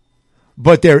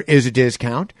 but there is a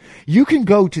discount. You can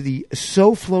go to the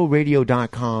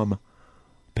SoFloRadio.com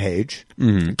page,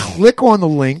 click on the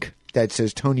link that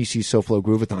says TonyC SoFlo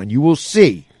Groovathon. You will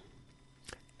see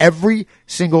every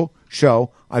single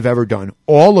show I've ever done,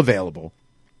 all available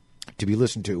to be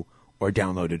listened to or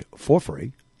downloaded for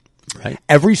free. Right.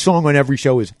 Every song on every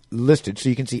show is listed, so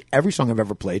you can see every song I've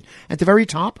ever played. At the very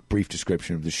top, brief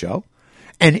description of the show.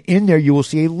 And in there, you will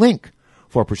see a link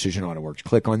for Precision Auto Works.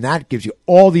 Click on that. It gives you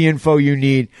all the info you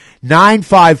need.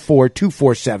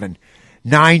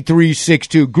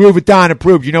 954-247-9362. Groovathon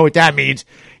approved. You know what that means.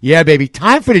 Yeah, baby.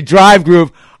 Time for the drive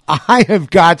groove. I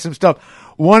have got some stuff.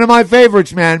 One of my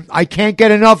favorites, man. I can't get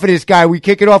enough of this guy. We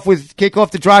kick off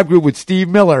the drive groove with Steve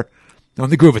Miller on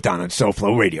the Groovathon on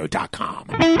SoFloRadio.com.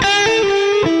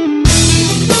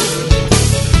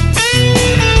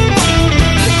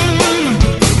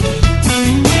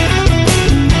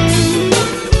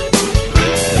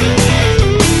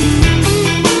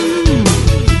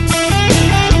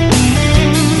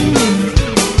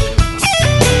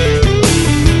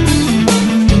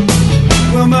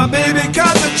 Well, my baby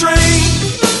caught the train,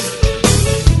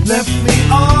 left me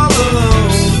all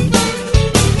alone.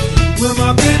 Well,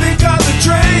 my baby caught the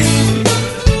train,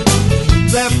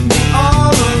 left me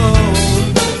all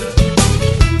alone.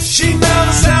 She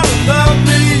knows how to love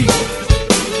me,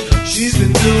 she's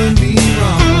been doing me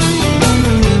wrong.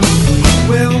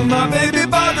 Well, my baby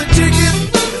bought the ticket,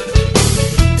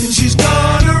 and she's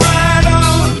gonna ride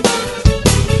on.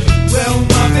 Well,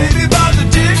 my baby bought the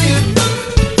ticket,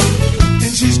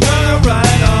 and she's gonna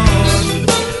ride on.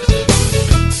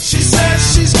 She said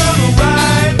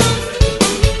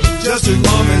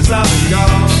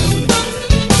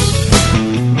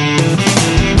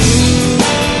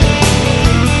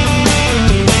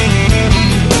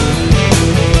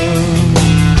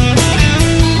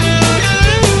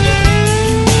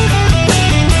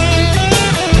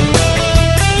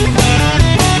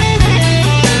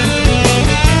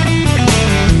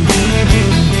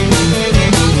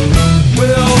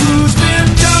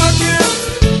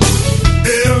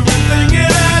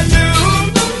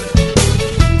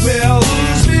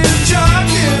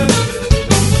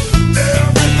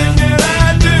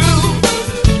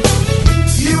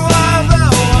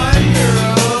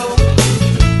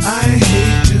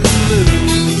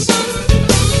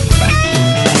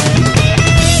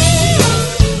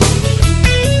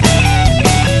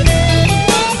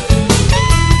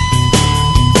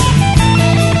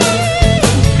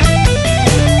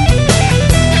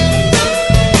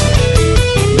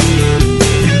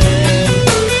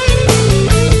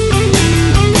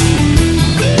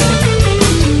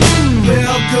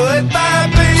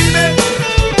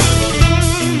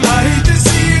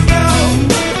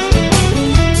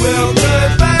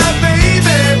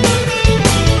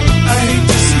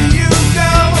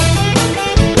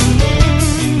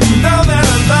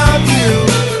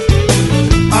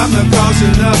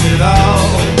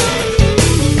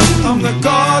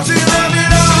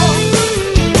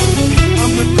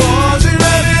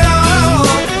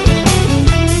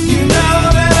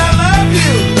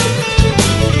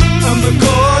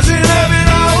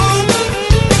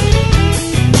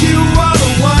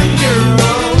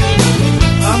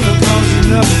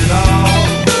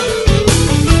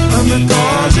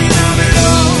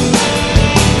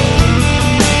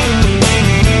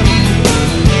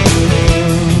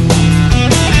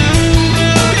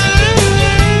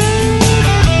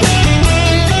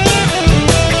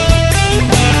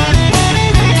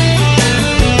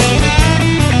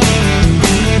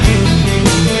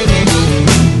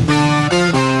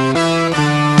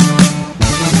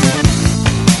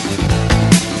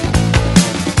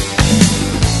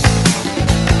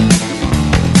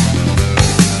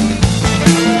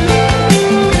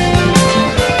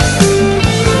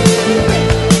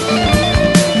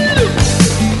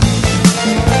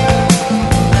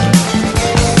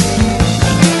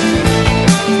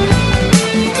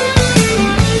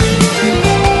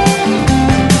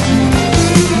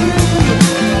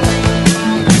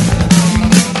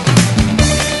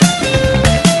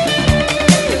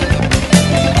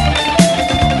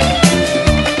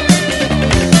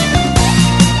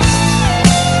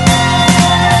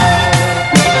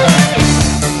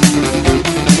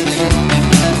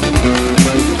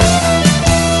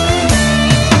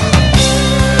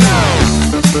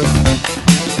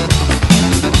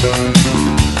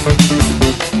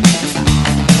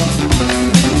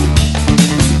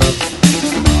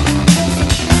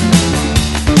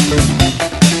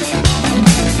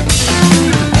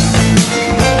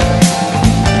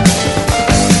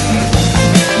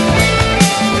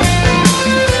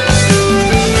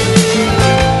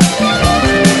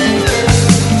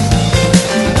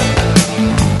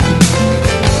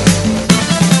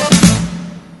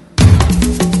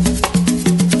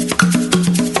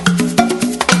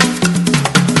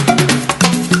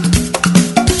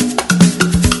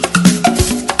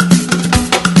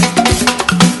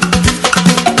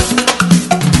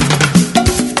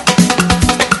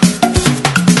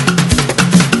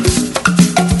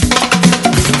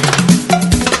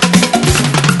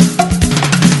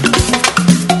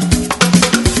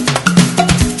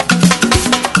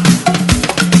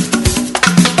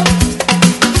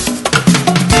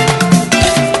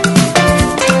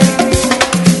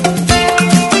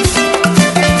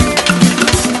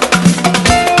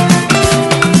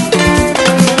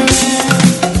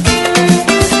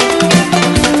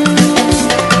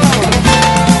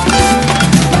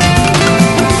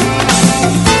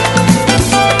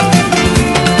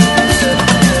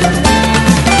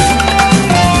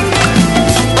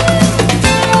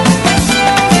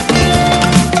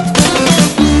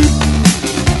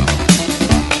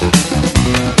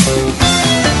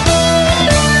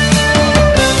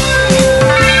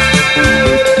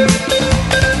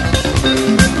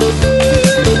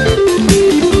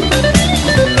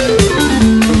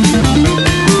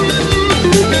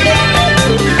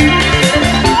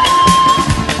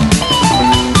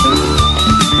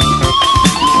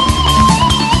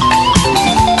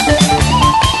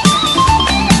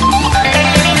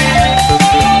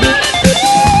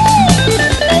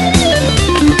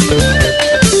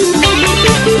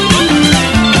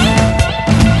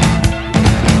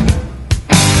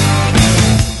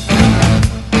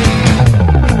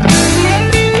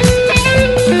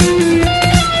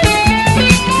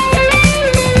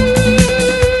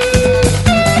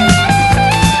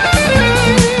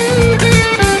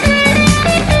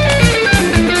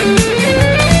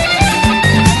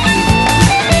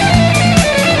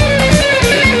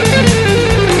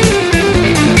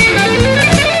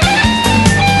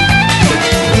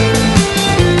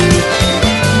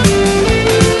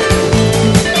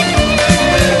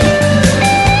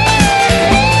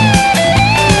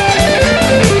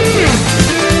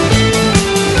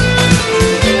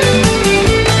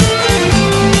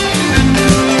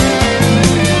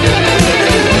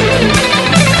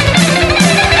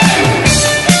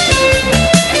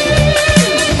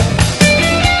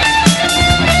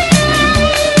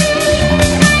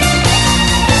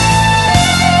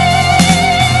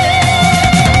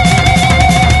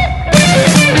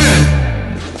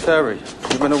Terry,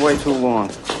 you've been away too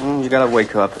long. You gotta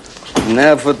wake up.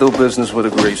 Never do business with a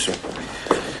greaser.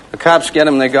 The cops get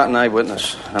him, they got an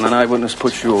eyewitness. And an eyewitness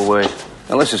puts you away.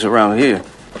 Unless it's around here.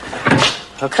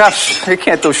 The cops, they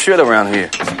can't do shit around here.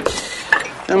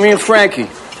 And me and Frankie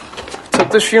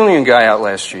took this union guy out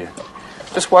last year.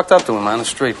 Just walked up to him on the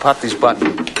street, popped his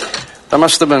button. There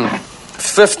must have been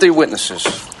 50 witnesses.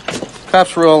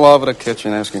 Cops were all over the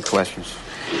kitchen asking questions.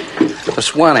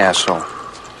 This one asshole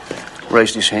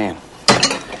raised his hand.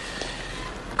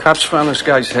 Cops found this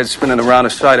guy's head spinning around the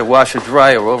side of washer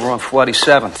dryer over on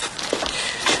 47th.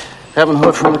 Haven't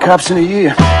heard from the cops in a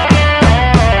year.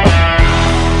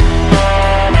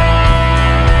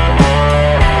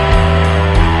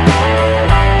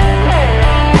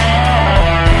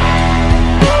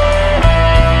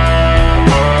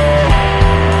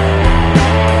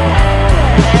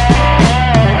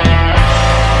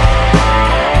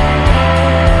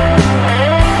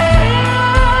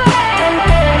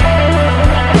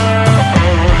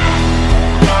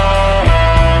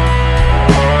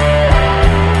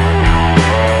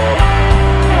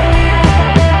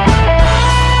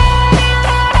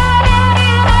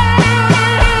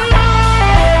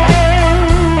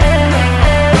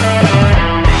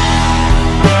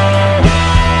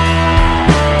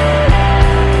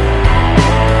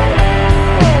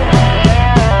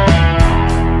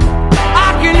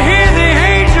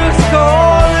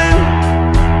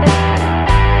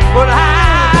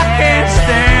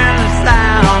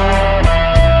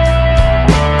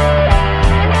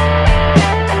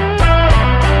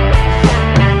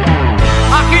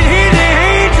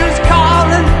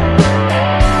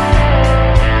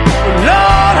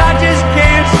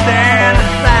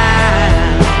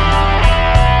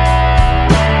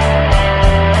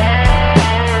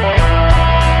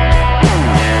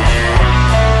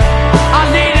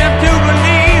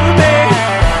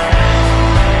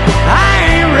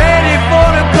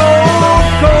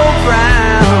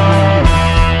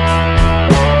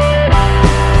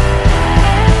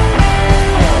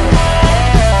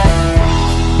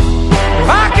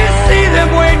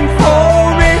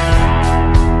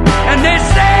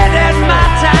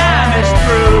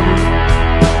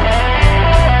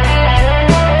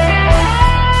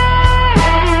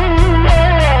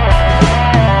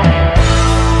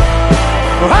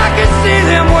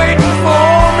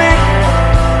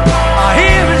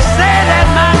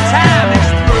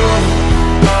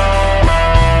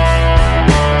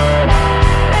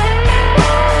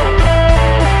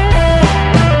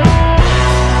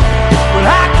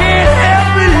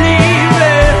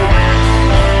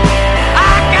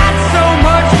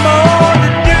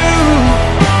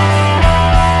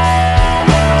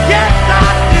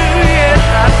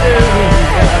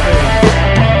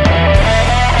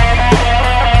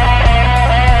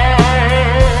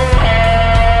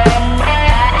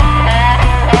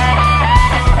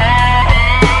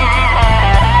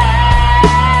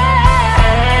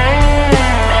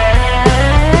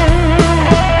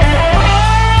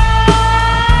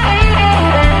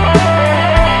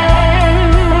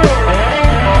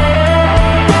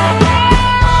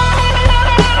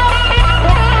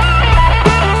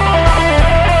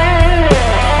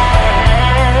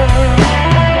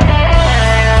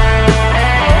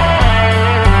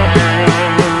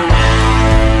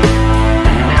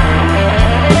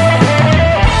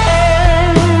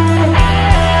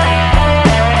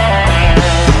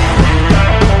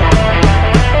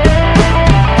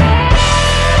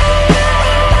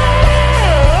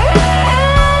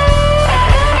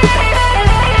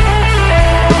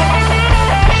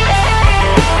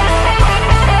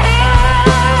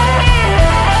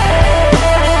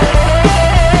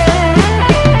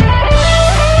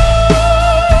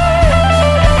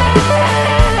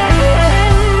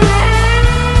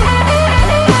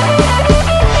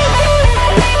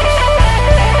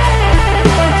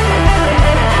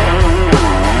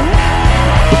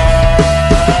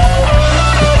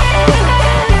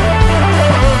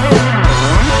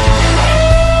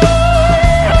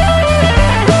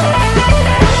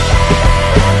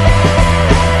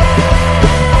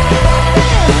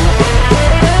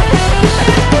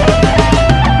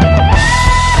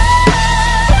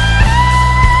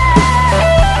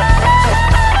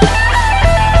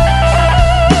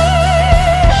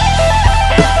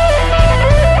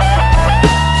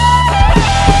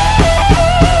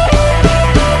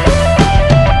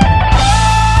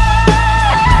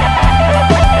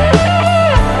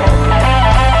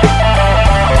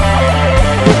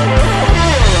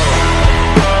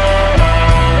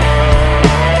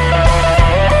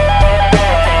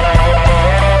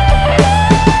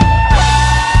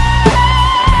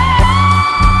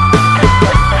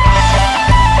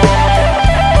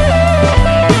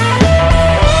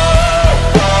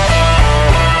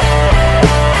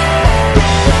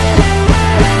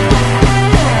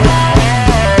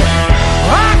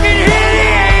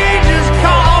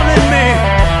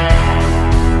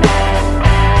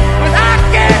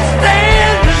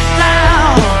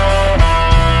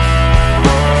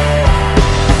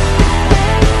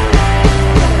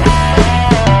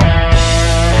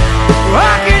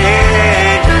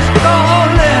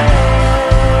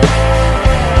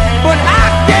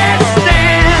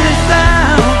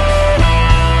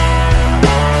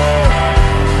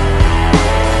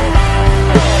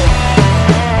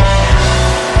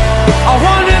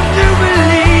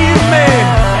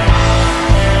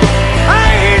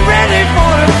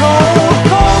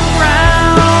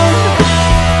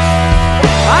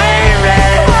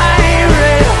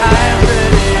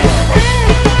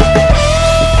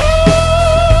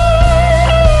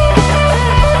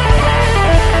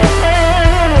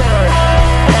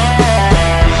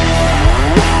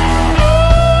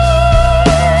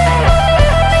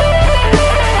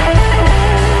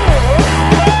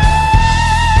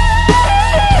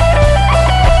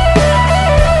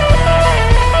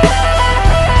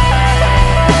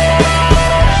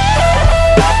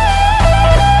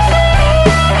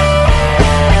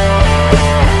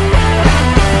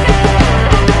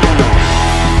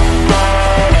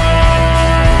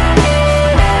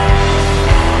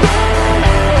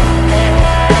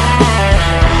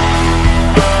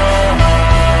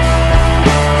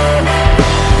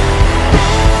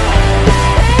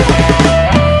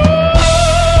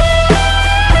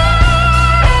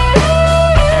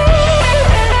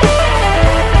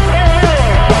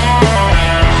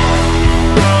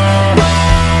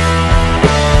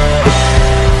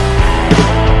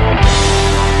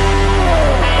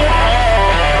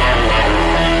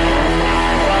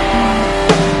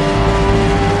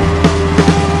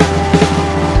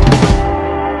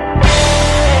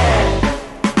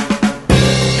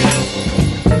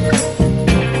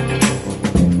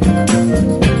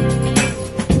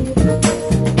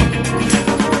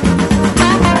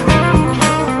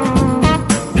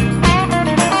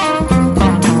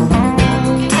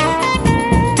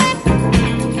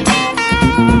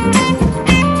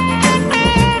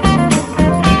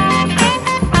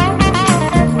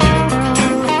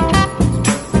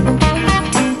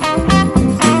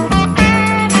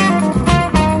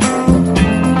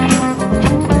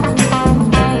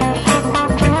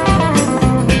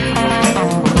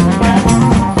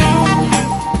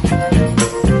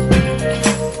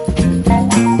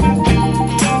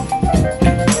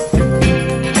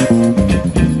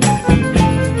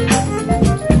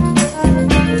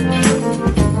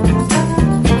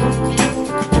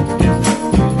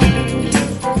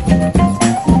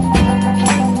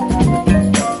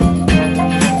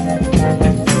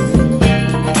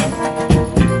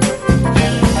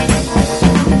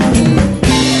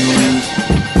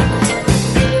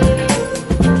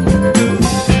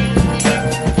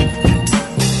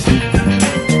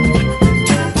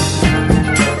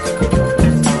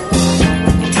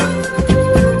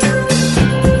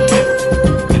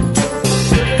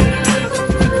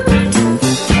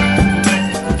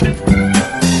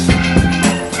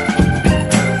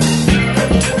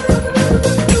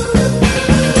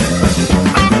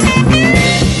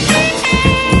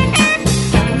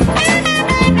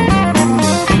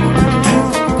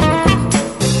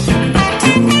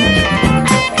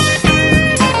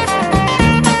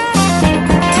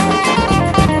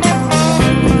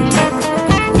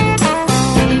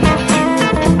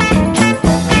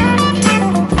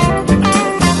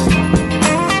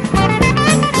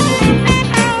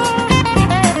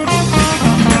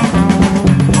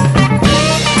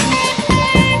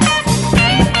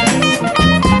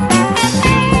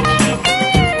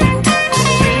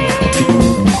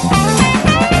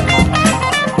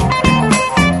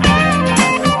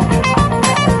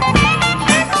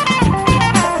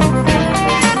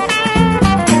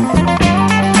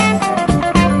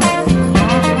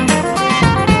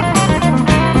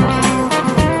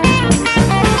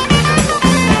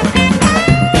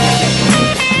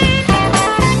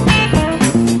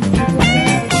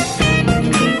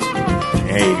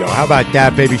 How about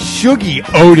that, baby? Shuggy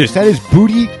Otis. That is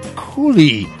Booty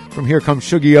Cooley from Here Comes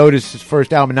Shuggy Otis, his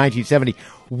first album in 1970.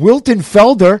 Wilton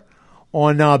Felder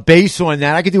on bass on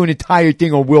that. I could do an entire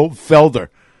thing on Wilt Felder.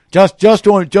 Just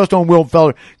on Wilt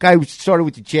Felder. Guy who started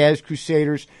with the Jazz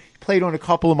Crusaders. He played on a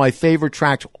couple of my favorite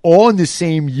tracks all in the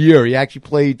same year. He actually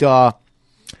played,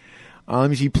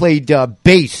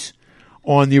 bass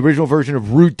on the original version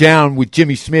of Root Down with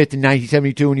Jimmy Smith in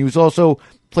 1972. And he was also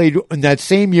played in that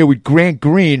same year with Grant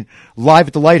Green live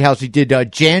at the Lighthouse. He did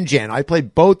Jan Jan. I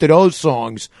played both of those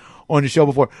songs on the show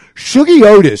before. Shuggy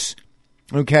Otis,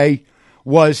 okay,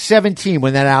 was 17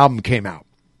 when that album came out.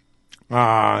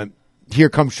 Here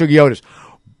Comes Shuggy Otis.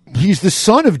 He's the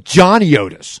son of Johnny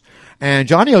Otis. And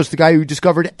Johnny Otis, the guy who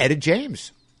discovered Etta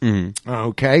James. Mm-hmm.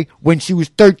 Okay. When she was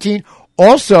 13.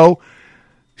 Also,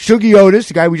 Shuggy Otis,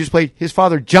 the guy we just played, his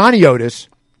father, Johnny Otis,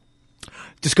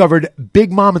 discovered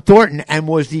Big Mama Thornton and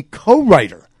was the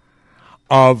co-writer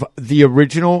of the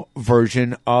original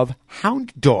version of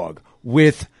Hound Dog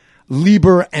with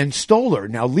Lieber and Stoller.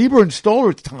 Now, Lieber and Stoller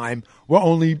at the time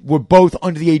were both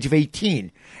under the age of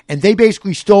 18. And they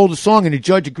basically stole the song, and the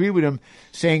judge agreed with them,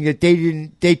 saying that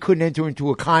they couldn't enter into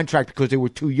a contract because they were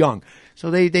too young. So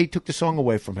they took the song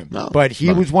away from him. No, but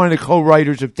he was one of the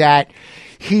co-writers of that.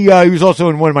 He was also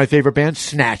in one of my favorite bands,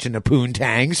 Snatch and the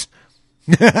Poontangs.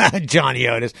 Johnny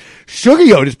Otis.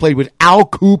 Shuggy Otis played with Al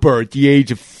Cooper at the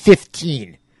age of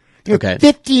 15. Okay.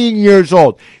 15 years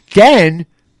old. Then,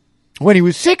 when he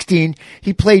was 16,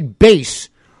 he played bass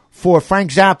for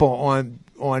Frank Zappa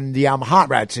on the album Hot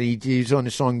Rats. He's on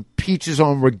the song Peaches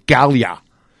on Regalia.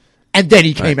 And then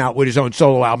he came out with his own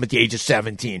solo album at the age of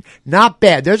 17. Not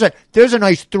bad. There's a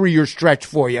nice 3-year stretch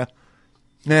for you.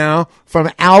 Now,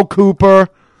 from Al Cooper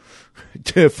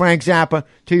to Frank Zappa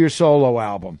to your solo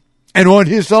album. And on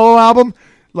his solo album,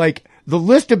 like, the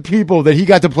list of people that he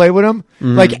got to play with him,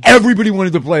 like, everybody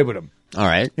wanted to play with him. All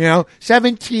right.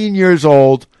 17 years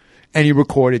old, and he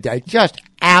recorded that. Just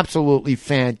absolutely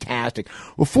fantastic.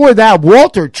 Before that,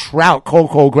 Walter Trout,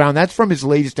 Cold Ground. That's from his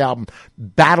latest album,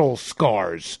 Battle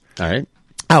Scars. All right.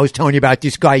 I was telling you about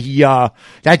this guy.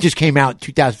 That just came out in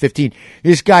 2015.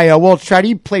 This guy, Walter Trout,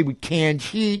 he played with Canned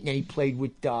Heat, and he played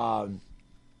with,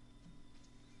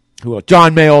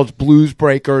 John Mayall's Blues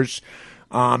Breakers.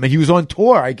 And he was on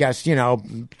tour, I guess,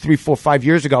 3, 4, 5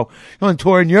 years ago. On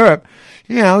tour in Europe.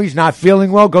 He's not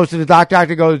feeling well, goes to the doctor.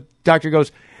 Doctor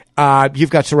goes,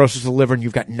 you've got cirrhosis of the liver and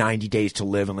you've got 90 days to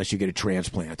live unless you get a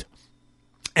transplant.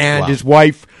 And his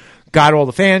wife got all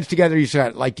the fans together. He's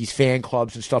got like these fan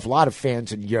clubs and stuff. A lot of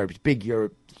fans in Europe. It's big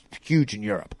Europe, huge in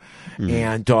Europe.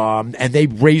 And they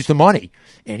raised the money.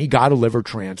 And he got a liver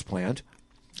transplant.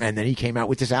 And then he came out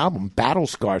with this album, Battle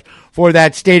Scars. For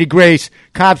that State of Grace,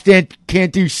 cops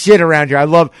can't do shit around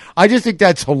here. I just think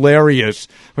that's hilarious.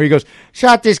 Where he goes,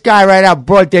 shot this guy right out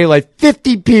broad daylight,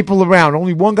 50 people around.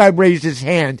 Only one guy raised his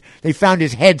hand. They found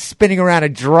his head spinning around a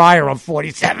dryer on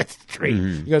 47th Street.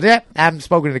 He goes, I haven't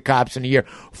spoken to the cops in a year.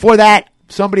 For that,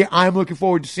 somebody I'm looking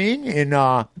forward to seeing in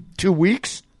 2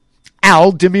 weeks,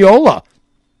 Al Di Meola.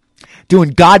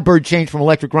 Doing Godbird Change from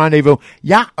Electric Rendezvous.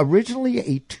 Yeah, originally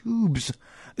a Tubes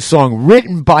song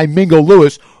written by Mingo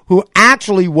Lewis, who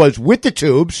actually was with the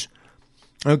Tubes,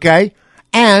 okay,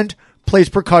 and plays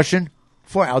percussion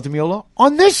for Al Di Meola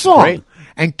on this song. Great.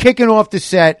 And kicking off the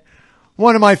set,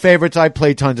 one of my favorites, I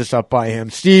play tons of stuff by him,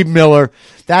 Steve Miller.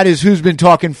 That is Who's Been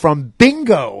Talking from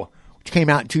Bingo, which came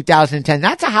out in 2010.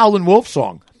 That's a Howlin' Wolf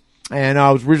song, and it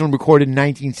was originally recorded in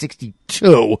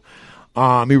 1962.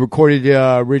 He recorded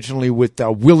originally with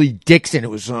Willie Dixon.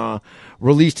 It was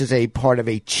released as a part of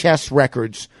a Chess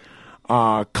Records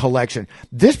collection.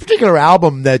 This particular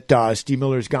album that Steve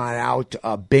Miller's got out,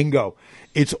 Bingo,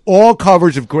 it's all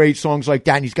covers of great songs like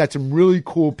that, and he's got some really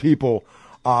cool people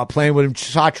playing with him.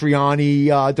 Satriani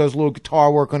does a little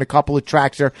guitar work on a couple of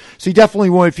tracks there. So you definitely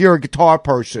want, if you're a guitar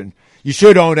person, you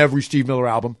should own every Steve Miller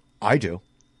album. I do.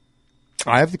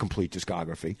 I have the complete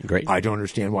discography. Great. I don't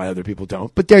understand why other people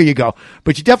don't, but there you go.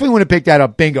 But you definitely want to pick that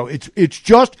up. Bingo. It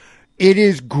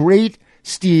is great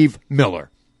Steve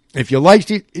Miller. If you like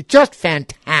Steve, it's just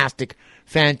fantastic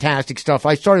stuff.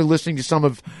 I started listening to some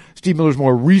of Steve Miller's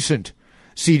more recent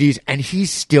CDs, and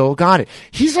he's still got it.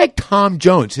 He's like Tom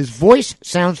Jones. His voice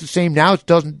sounds the same now as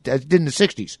it did in the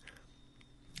 60s.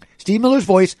 Steve Miller's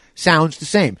voice sounds the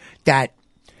same. That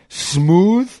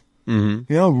smooth,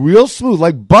 real smooth,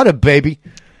 like butter, baby.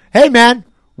 Hey, man,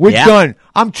 we're done.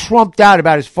 I'm trumped out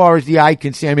about as far as the eye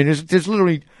can see. I mean, there's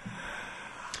literally...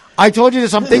 I told you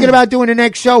this. I'm thinking about doing the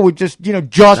next show with just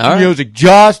music.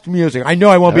 Just music. I know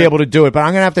I won't be able to do it, but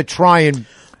I'm going to have to try and...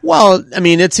 Well, I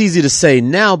mean, it's easy to say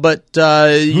now, but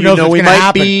who knows we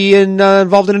might be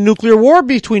involved in a nuclear war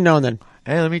between now and then.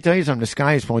 Hey, let me tell you something. The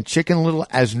sky is falling. Chicken Little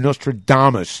as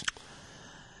Nostradamus.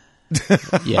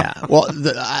 Yeah. Well,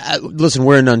 listen,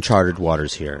 we're in uncharted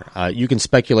waters here. You can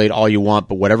speculate all you want,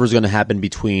 but whatever's going to happen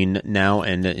between now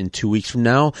and in 2 weeks from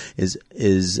now is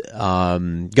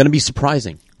going to be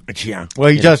surprising. Yeah.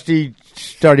 Well, he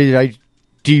started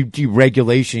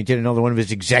deregulation. He did another one of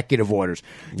his executive orders.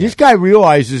 Yeah. This guy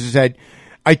realizes that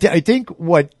I think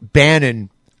what Bannon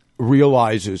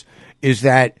realizes is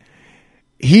that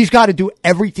he's got to do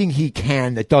everything he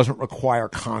can that doesn't require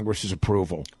Congress's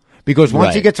approval. Because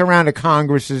once he gets around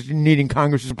to needing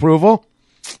Congress's approval...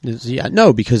 Yeah,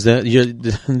 no, because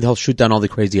they'll shoot down all the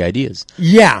crazy ideas.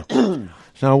 Yeah.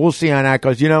 So we'll see how that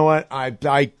goes. You know what?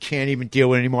 I can't even deal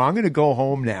with it anymore. I'm going to go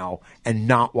home now and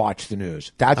not watch the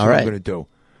news. That's what I'm going to do.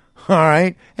 All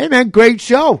right. Hey, man, great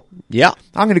show. Yeah.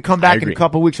 I'm going to come back in a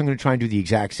couple of weeks. I'm going to try and do the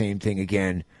exact same thing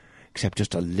again, except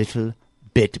just a little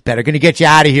bit better. Going to get you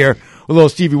out of here with a little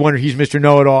Stevie Wonder. He's Mr.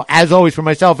 Know-It-All. As always, for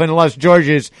myself and Los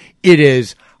Georges, it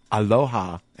is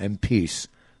aloha and peace.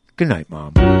 Good night,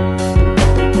 Mom.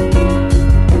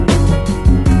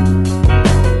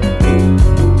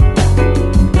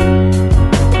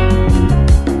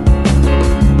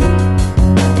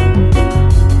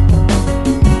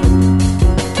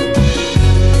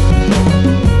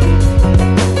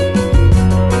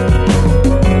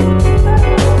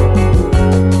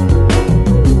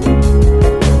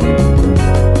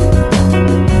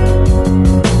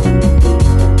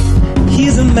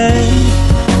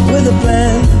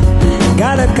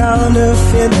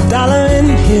 Counterfeit dollar in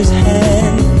his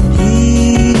hand.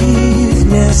 He's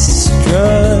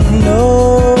Mr.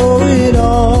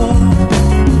 Know-It-All,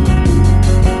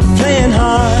 playing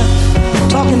hard,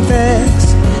 talking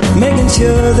fast, making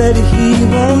sure that he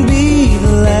won't be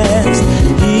the last.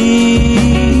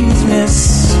 He's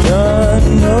Mr.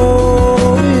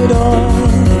 Know-It-All,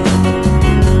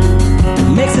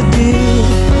 makes a deal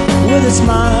with a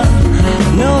smile,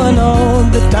 knowing all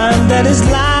the time that his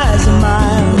lies are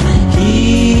mine.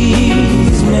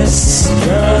 He's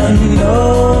Mr.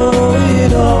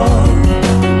 Know-It-All,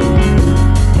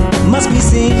 must be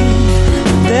seen,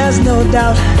 there's no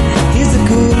doubt. He's the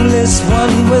coolest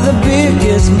one with the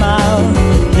biggest mouth.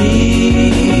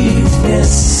 He's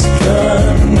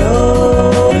Mr.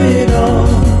 Know-It-All.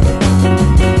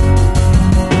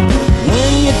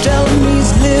 When you tell him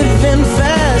he's living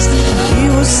fast, he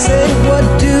will say, what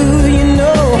do you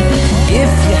know?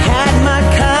 If you had my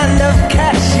kind of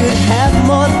cash, you'd have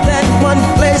more than one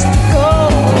place to go.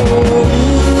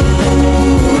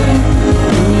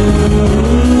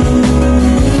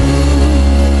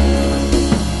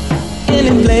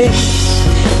 Any place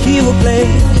he will play,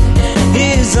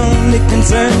 his only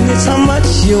concern is how much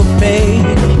you'll pay.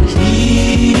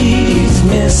 He's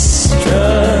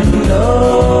Mr.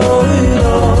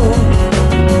 Know-It-All.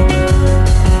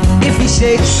 If he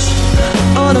shakes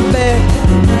on a bed,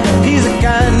 he's the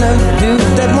kind of dude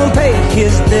that won't pay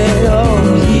his debt.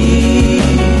 Oh,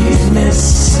 he's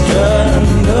Mr.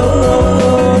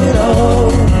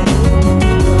 Know-It-All.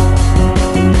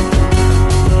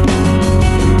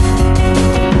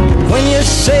 When you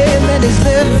say that he's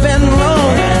living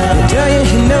wrong, he'll tell you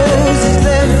he knows he's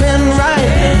living right.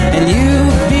 And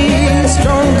you'd be a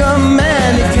stronger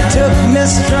man if you took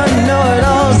Mr.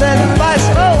 Know-It-All's advice.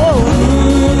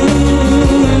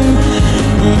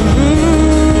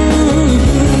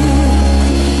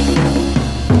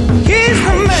 He's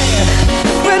the man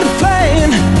with the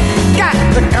plane, got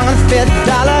the counterfeit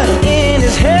dollar in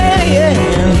his hand.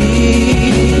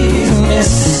 He's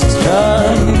Mr.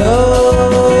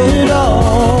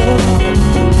 Know-It-All.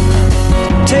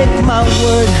 Take my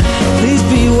word, please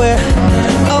beware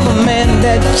of a man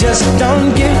that just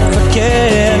don't give a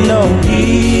care. No,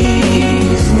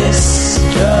 he's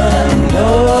Mr.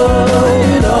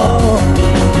 Know-It-All.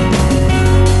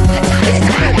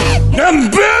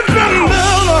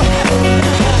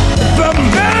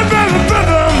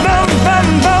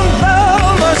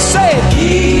 Say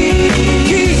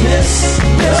he's Mr.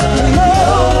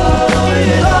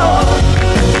 Know-It-All.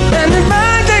 And if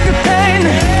I take a pain,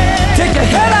 take your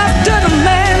head out to the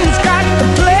man who's got the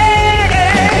play.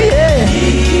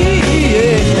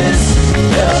 He's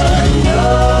Mr.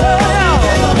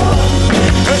 Know-It-All.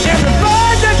 Cause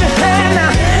everybody takes your hand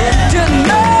out to the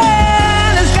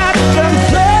man who's got the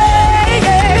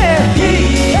play.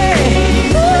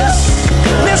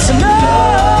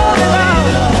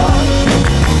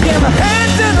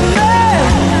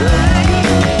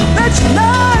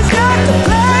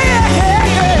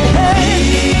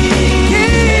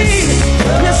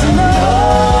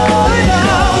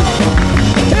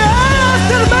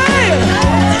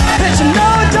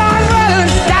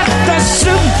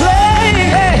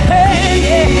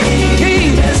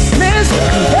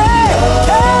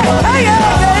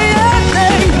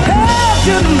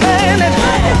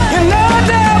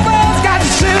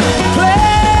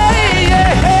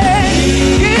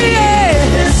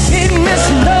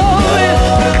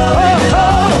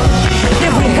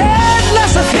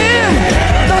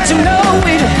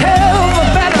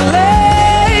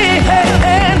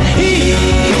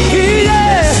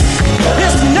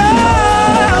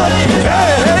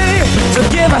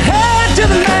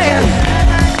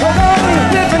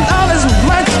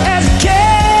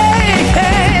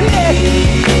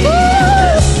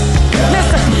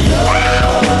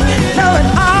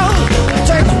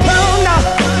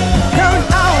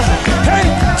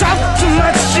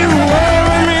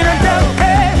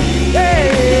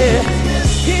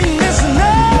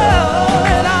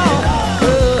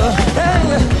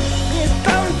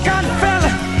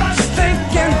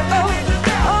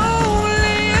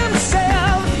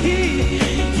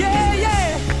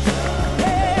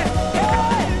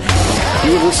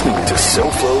 listening to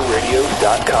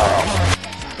SoFloRadio.com.